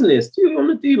my business? Do you want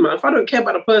to do, man? If I don't care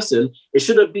about a person, it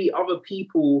shouldn't be other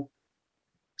people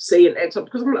saying X up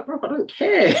because I'm like, bruv, I don't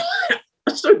care. I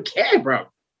just don't care, bruv.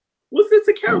 What's there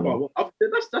to care about?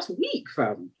 That's weak,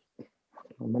 fam.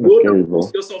 You're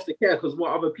force yourself to care because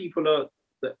what other people are.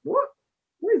 What?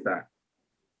 What is that?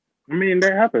 I mean,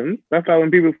 that happens. That's why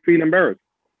when people feel embarrassed.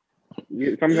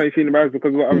 Sometimes you feel embarrassed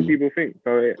because of what other people think.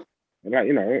 So,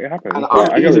 it happens. And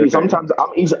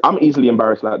I'm easily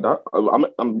embarrassed like that.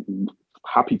 I'm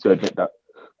happy to admit that.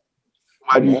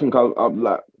 Why do you think I'm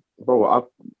like, bro?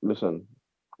 Listen.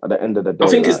 At the end of the day, I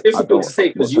think it's difficult to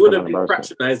say because you wouldn't be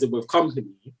patronizing with company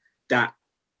that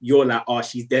you're like, oh,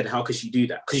 she's dead. How could she do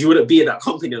that? Because you wouldn't be in that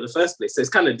company in the first place. So it's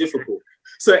kind of difficult.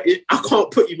 So I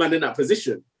can't put you, man, in that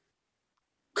position.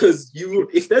 Because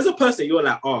if there's a person you're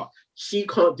like, oh, she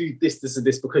can't do this, this, and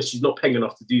this because she's not paying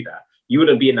enough to do that, you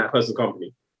wouldn't be in that person's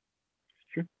company.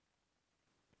 Sure.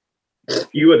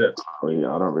 You wouldn't. I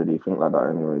don't really think like that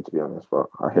anyway, to be honest, but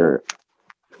I hear it.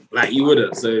 Like, you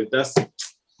wouldn't. So that's...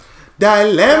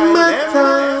 Dilemma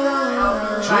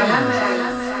time.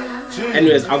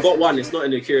 Anyways, I got one. It's not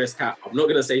in the Curious Cat. I'm not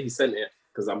going to say he sent it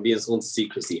because I'm being sworn to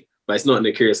secrecy. But it's not in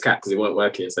the Curious Cat because it weren't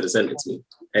working. So they sent it to me.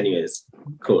 Anyways,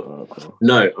 cool.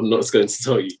 No, I'm not going to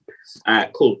tell you. All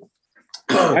right, cool.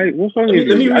 What's wrong with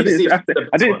you? I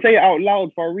didn't say it out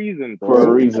loud for a reason. Bro. For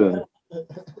a reason. All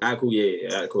right, cool. Yeah.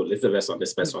 All right, cool. This is the best one.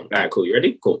 This best one. All right, cool. You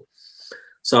ready? Cool.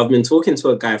 So I've been talking to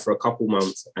a guy for a couple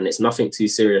months and it's nothing too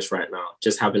serious right now.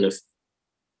 Just having a...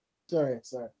 Sorry.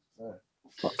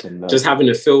 Just having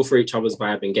a feel for each other's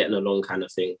vibe and getting along kind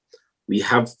of thing. We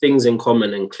have things in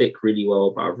common and click really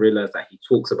well, but I've realized that he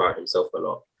talks about himself a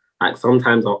lot. Like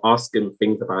sometimes I'll ask him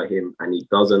things about him and he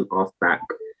doesn't ask back.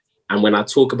 And when I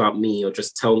talk about me or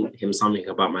just tell him something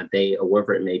about my day or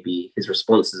whatever it may be, his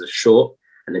responses are short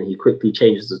and then he quickly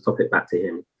changes the topic back to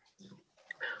him.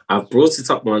 I've brought it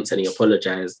up once and he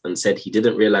apologized and said he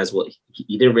didn't realize he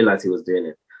was doing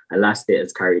it. And last it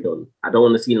has carried on. I don't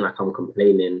want to seem like I'm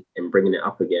complaining and bringing it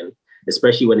up again,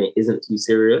 especially when it isn't too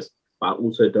serious, but I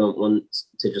also don't want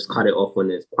to just cut it off when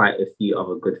there's quite a few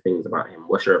other good things about him.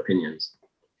 What's your opinions?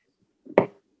 So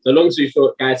long story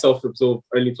short, guy self-absorbed,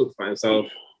 only talks about himself.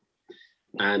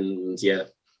 And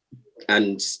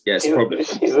it's a problem.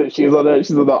 She's on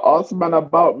the ask man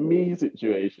about me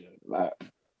situation. Like,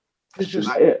 it's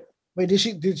like it. Wait,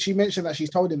 did she mention that she's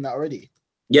told him that already?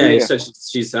 Yeah. So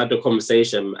she's had the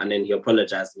conversation and then he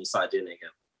apologized and he started doing it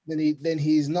again. Then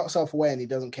he's not self-aware and he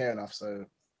doesn't care enough. So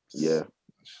yeah,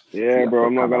 bro.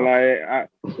 I'm not gonna lie.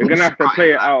 We're gonna have to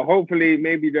play it out. Hopefully,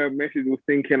 maybe the message was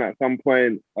thinking at some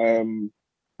point.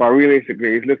 But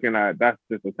realistically, he's looking like that's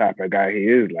just the type of guy he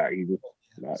is. Like he just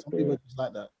like some people just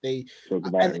like that.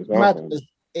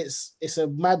 It's a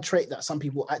mad trait that some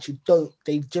people actually don't.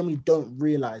 They generally don't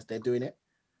realize they're doing it.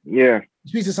 Yeah.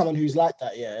 Speak to someone who's like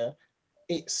that. Yeah.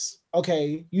 It's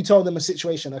okay. You tell them a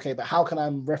situation, okay, but how can I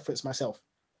reference myself?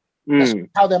 That's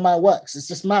how their mind works. It's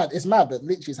just mad. It's mad, but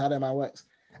literally, it's how their mind works.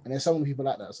 And there's so many people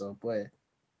like that. So, boy.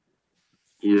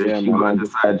 Yeah,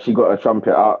 she got to trump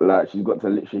it out. Like she's got to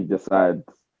literally decide.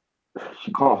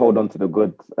 She can't hold on to the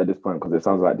good at this point because it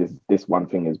sounds like this one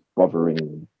thing is bothering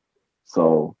me.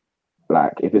 So,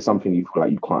 like, if it's something you feel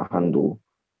like you can't handle,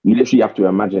 you literally have to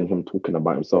imagine him talking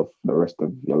about himself for the rest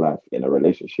of your life in a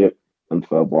relationship. And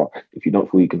further, if you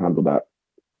don't feel you can handle that,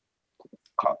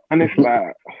 cut. And it's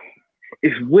like,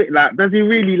 it's weird. Like, does he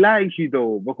really like you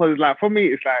though? Because like for me,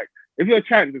 it's like if you're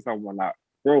chatting to someone, like,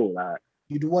 bro, like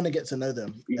you'd want to get to know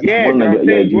them. Yeah,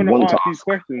 you want to ask these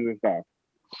questions and stuff.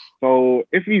 So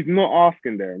if he's not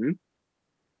asking them,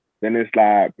 then it's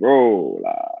like, bro,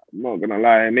 like, I'm not gonna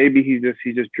lie, maybe he's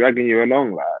just dragging you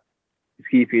along, like he's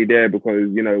keeping you there because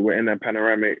we're in a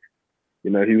panoramic.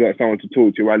 He's got someone to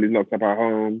talk to while he's locked up at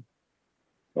home.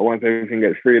 But once everything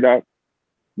gets freed up,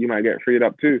 you might get freed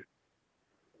up too.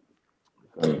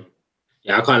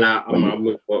 Yeah, I can't lie. I'm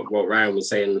with what Ryan was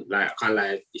saying. Like, I can't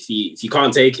lie. If you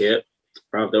can't take it,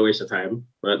 bro, don't waste your time.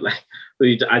 But like, so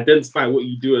you identify what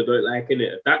you do or don't like in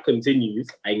it. If that continues,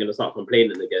 I ain't gonna start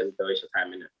complaining again. Don't waste your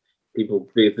time in it. People,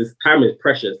 this time is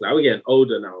precious. Like, we're getting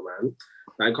older now, man.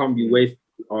 Like, I can't be wasting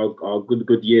our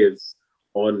good years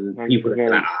on people that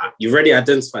like, you've already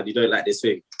identified you don't like this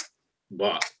thing,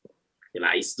 but you're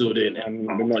like, he's still doing it. You're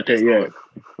not gonna change.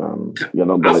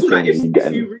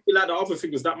 If you really like the other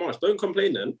things that much, don't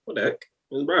complain then. What the heck?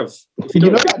 Bruv, if you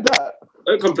don't like that,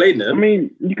 don't complain then. I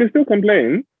mean, you can still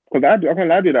complain because I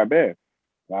can't do that bare.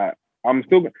 Like, I'm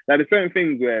still like, there's certain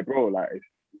things where, bro, like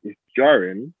it's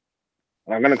jarring.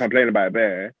 And I'm gonna complain about it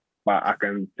bare, but I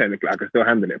can still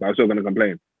handle it. But I'm still gonna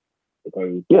complain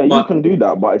because you can do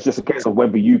that, but it's just a case of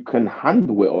whether you can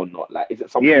handle it or not. Like, is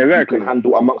it something you can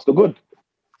handle amongst the good?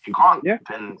 If you can't,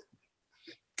 then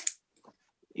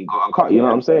you can't. You know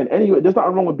what I'm saying? Anyway, there's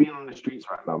nothing wrong with being on the streets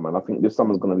right now, man. I think this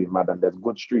summer's gonna be mad, and there's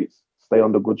good streets. Stay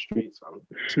on the good streets,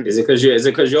 man. Is it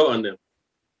because you're on them?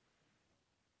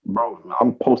 Bro,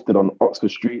 I'm posted on Oxford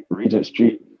Street, Regent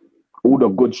Street, all the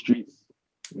good streets.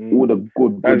 All the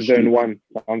good That's streets. zone 1.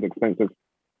 Sounds expensive.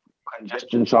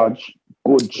 Congestion charge.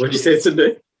 Good. What did you say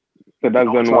today? So that's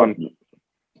zone 1.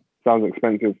 Sounds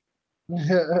expensive.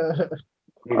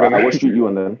 What street you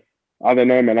on then? I don't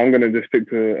know, man. I'm gonna just stick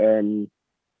to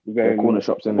zone corner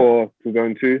shops in 4 to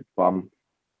zone 2.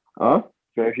 Huh?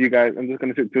 So if you guys, I'm just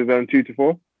gonna stick to zone 2 to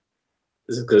 4.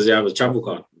 This is because you have a travel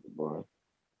card. No,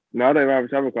 I don't have a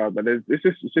travel card, but it's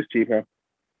just cheaper.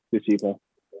 It's cheaper.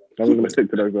 So I'm gonna stick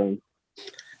to those zones.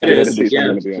 That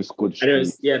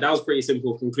was pretty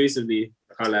simple. Conclusively,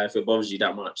 I can't lie, if it bothers you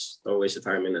that much, don't waste your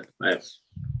time in it. Like,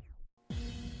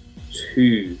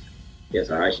 2. Yes,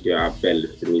 I actually do. I have barely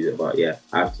listened to music, but yeah,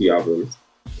 I have 2 albums.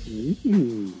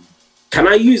 Can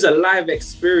I use a live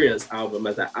experience album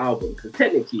as an album? Because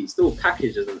technically, it's still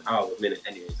packaged as an album,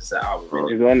 anyway. It's just an album.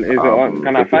 Is it on?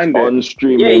 Can I find it on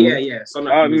streaming? Yeah. It's on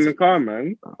in the car,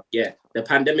 man. Yeah, the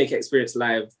Pandemic Experience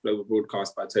Live global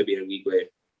broadcast by Toby and Wigwe.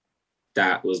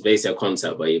 That was basically a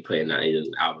concept where you're putting that in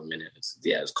an album in it.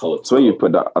 It's cold. I swear you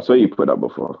put that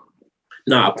before.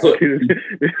 No, I put no.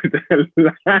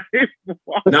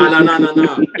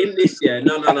 In this year,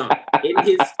 no. In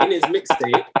his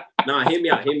mixtape. Nah, hear me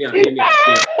out. In his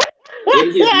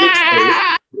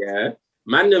mixtape, yeah,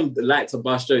 man them like to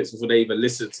bust jokes before they even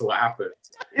listen to what happened.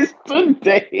 It's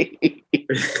today.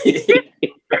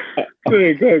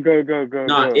 Go.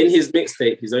 Nah, in his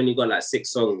mixtape, he's only got like 6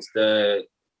 songs. The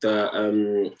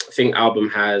Think album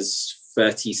has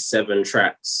 37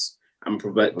 tracks. I'm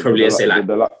probably say like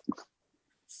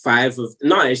 5 of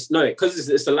because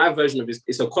it's a live version of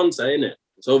it's a concert, isn't it?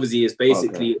 So obviously it's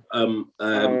basically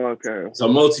it's a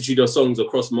multitude of songs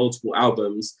across multiple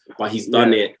albums, but he's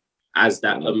done it as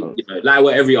that like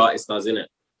what every artist does, innit?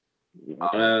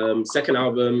 Second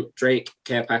album, Drake,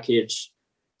 Care Package,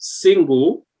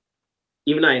 single,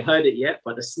 even though I ain't heard it yet,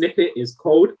 but the snippet is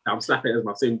cold. I'm slapping it as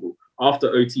my single. After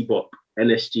OT Bop,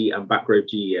 NSG and Backroad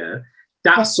G,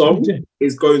 that song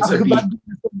is going to be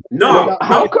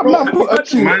how come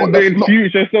man doing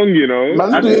future song, you know?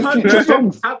 Man doing future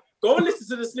songs. Go and listen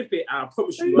to the snippet. I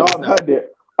promise you. No, I've heard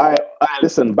it. I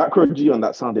listen. Backroad G on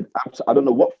that sounded. I don't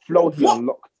know what flow he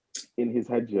unlocked in his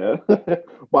head,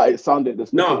 but it sounded. The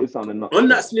snippet is sounding nuts. On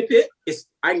that snippet, it's.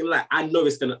 I ain't gonna lie. I know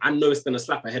it's gonna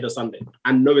slap ahead of Sunday.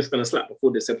 I know it's gonna slap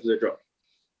before this episode drop.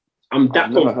 I've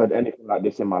never heard anything like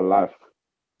this in my life.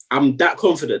 I'm that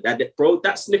confident that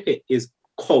that snippet is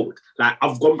cold. Like,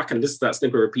 I've gone back and listened to that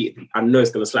snippet repeatedly. I know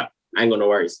it's gonna slap. I ain't got no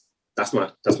worries. That's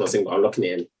my single. I'm locking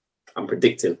it in. I'm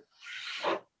predicting.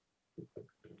 I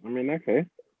mean, okay.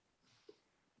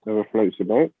 Never floats your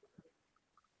boat.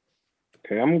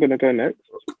 Okay, I'm gonna go next.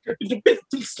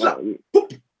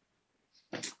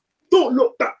 Don't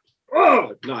look back.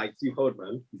 Oh no, it's too cold,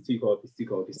 man. It's too cold.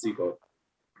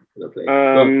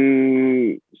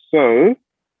 So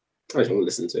I just want to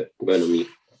listen to it. I'm going on mute.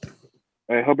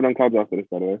 I hope it on cards after this,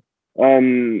 by the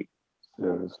way.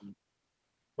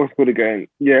 What's good again?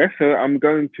 Yeah, so I'm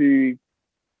going to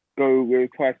go with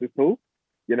Twice as Tall.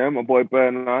 You know, my boy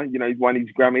Burner, you know, he's won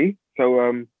his Grammy.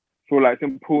 So feel like it's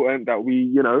important that we,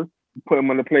 you know, put him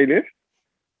on the playlist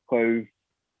because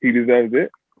he deserves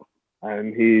it.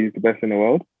 And he's the best in the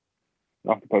world.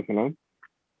 After Post Malone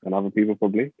and other people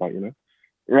probably, but you know.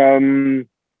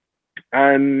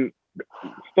 And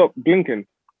Stop blinking.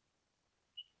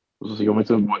 So you want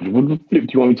me to? What the flip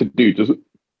do you want me to do? Just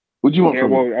what do you want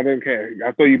from me? I don't care.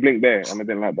 I saw you blink there, and I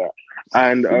didn't like that.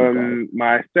 And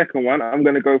my second one, I'm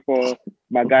gonna go for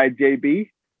my guy JB.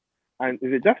 And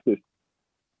is it Justice?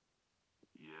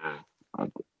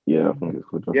 Yeah, I think it's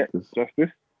called Justice. Yeah,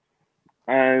 Justice.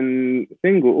 And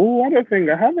single. Oh, I don't think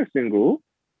I have a single.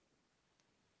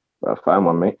 I'll find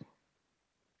one, mate.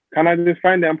 Can I just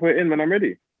find it and put it in when I'm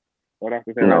ready? Or I have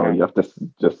to say no, right you have to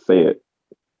just say it.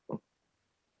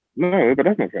 No, but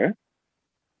that's not fair.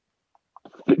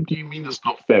 What do you mean it's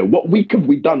not fair? What week have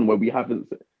we done where we haven't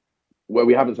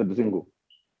said the single?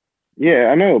 Yeah,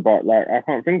 I know, but like I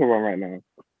can't think of one right now.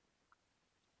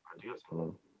 It's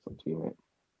up to you,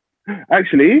 mate.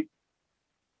 Actually,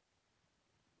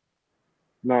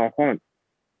 no, I can't.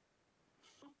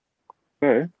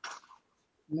 Sorry.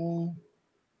 No.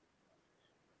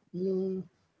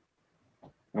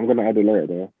 I'm gonna add it later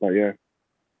though, but yeah,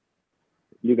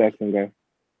 you guys can go.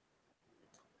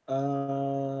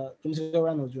 Can you go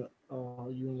around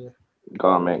or you? Go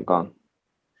on, mate. Go on.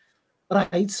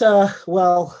 Right.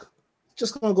 Well,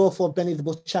 just gonna go for Benny the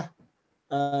Butcher.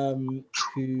 Who?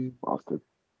 Bastard.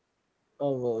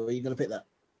 Oh, well, are you gonna pick that?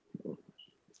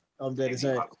 I'm dead.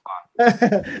 Sorry.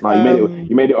 No,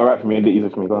 you made it all right for me. You made it easy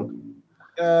for me. Go on.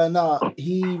 No,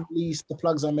 he released The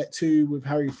Plugs I Met 2 with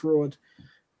Harry Fraud.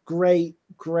 Great.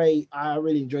 I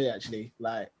really enjoyed it actually.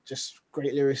 Like, just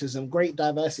great lyricism, great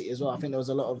diversity as well. I think there was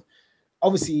a lot of,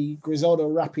 obviously Griselda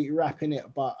rap in it,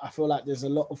 but I feel like there's a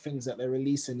lot of things that they're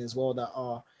releasing as well that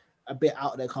are a bit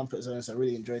out of their comfort zone. So I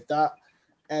really enjoyed that.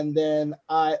 And then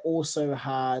I also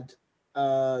had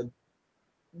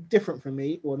different from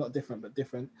me, well not different, but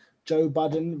different. Joe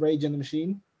Budden, Rage in the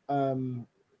Machine,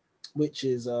 which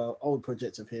is an old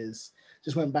project of his.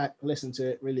 Just went back, listened to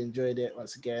it, really enjoyed it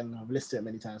once again. I've listened to it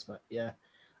many times, but yeah.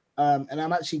 And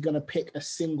I'm actually going to pick a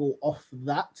single off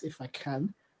that if I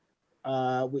can,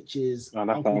 which is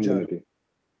Uncle Joe.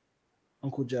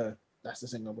 Uncle Joe. That's the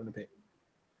single I'm going to pick.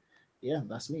 Yeah,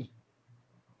 that's me.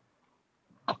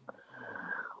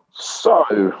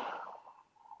 So,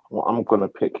 what I'm going to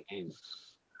pick is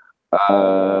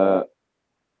Overgrown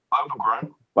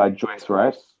by Joyce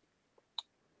Rice.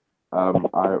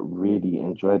 I really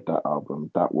enjoyed that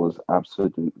album. That was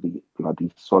absolutely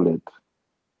bloody solid.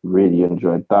 Really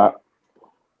enjoyed that.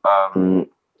 The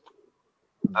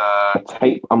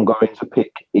tape I'm going to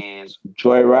pick is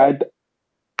Joyride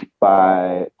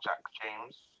by Jack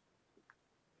James.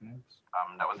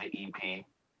 That was the EP.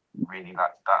 Really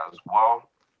liked that as well.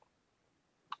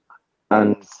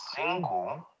 And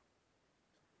single,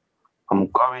 I'm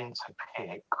going to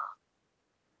pick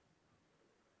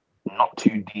Not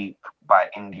Too Deep by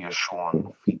India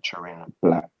Shawn featuring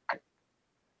Black.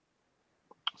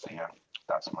 So yeah,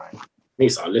 that's mine.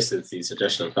 Please, I'll listen to these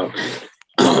suggestions. Yeah,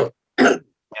 you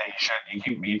should.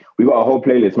 We got a whole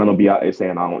playlist, man. I'll be out there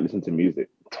saying I don't listen to music.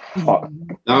 Fuck.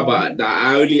 No, but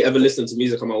I only ever listen to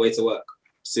music on my way to work.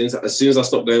 As soon as I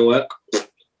stop going to work,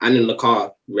 and in the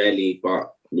car, rarely,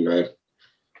 but you know,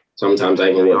 sometimes I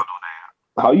even work.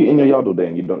 How are you in your yard all day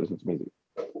and you don't listen to music?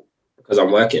 Because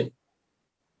I'm working.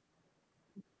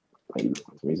 You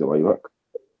listen to music while you work?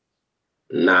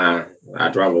 Nah,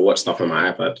 I'd rather watch stuff on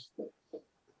my iPad.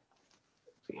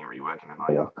 You ain't really working in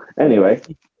my yard. Anyway,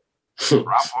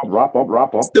 wrap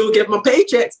up. Still get my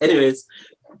paychecks. Anyways,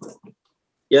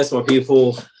 yes, my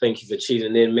people, thank you for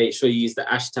tuning in. Make sure you use the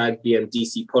hashtag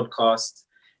BMDC Podcast.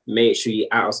 Make sure you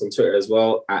add us on Twitter as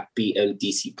well at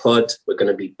BMDC Pod. We're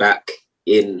going to be back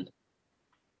in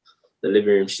the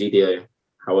living room studio.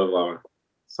 However,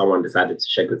 someone decided to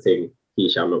check the thing. He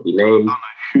shall not be named.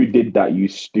 Who did that, you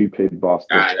stupid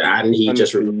bastard? And he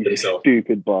just removed himself.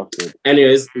 Stupid bastard.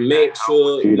 Anyways, make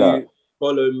sure you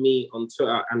follow me on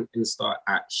Twitter and Insta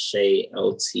at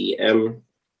ShayLTM.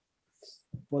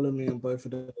 Follow me on both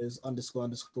of those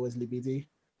 __SLBD.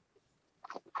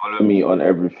 Follow me on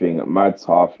everything. Mads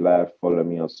Half-Life. Follow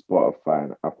me on Spotify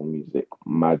and Apple Music.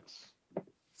 Mads.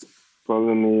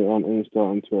 Follow me on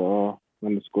Insta and Twitter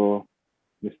 _Mr.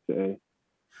 A.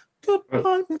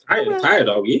 Goodbye. I'm tired,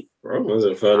 are we? Bro, was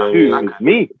it follow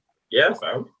me? Yeah,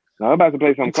 fam. Now I'm about to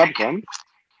play some club, fam.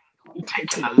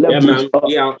 Yeah, man.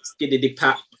 Yeah, skiddy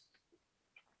pap.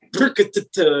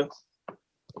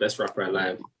 Best rapper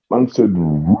alive. Man said.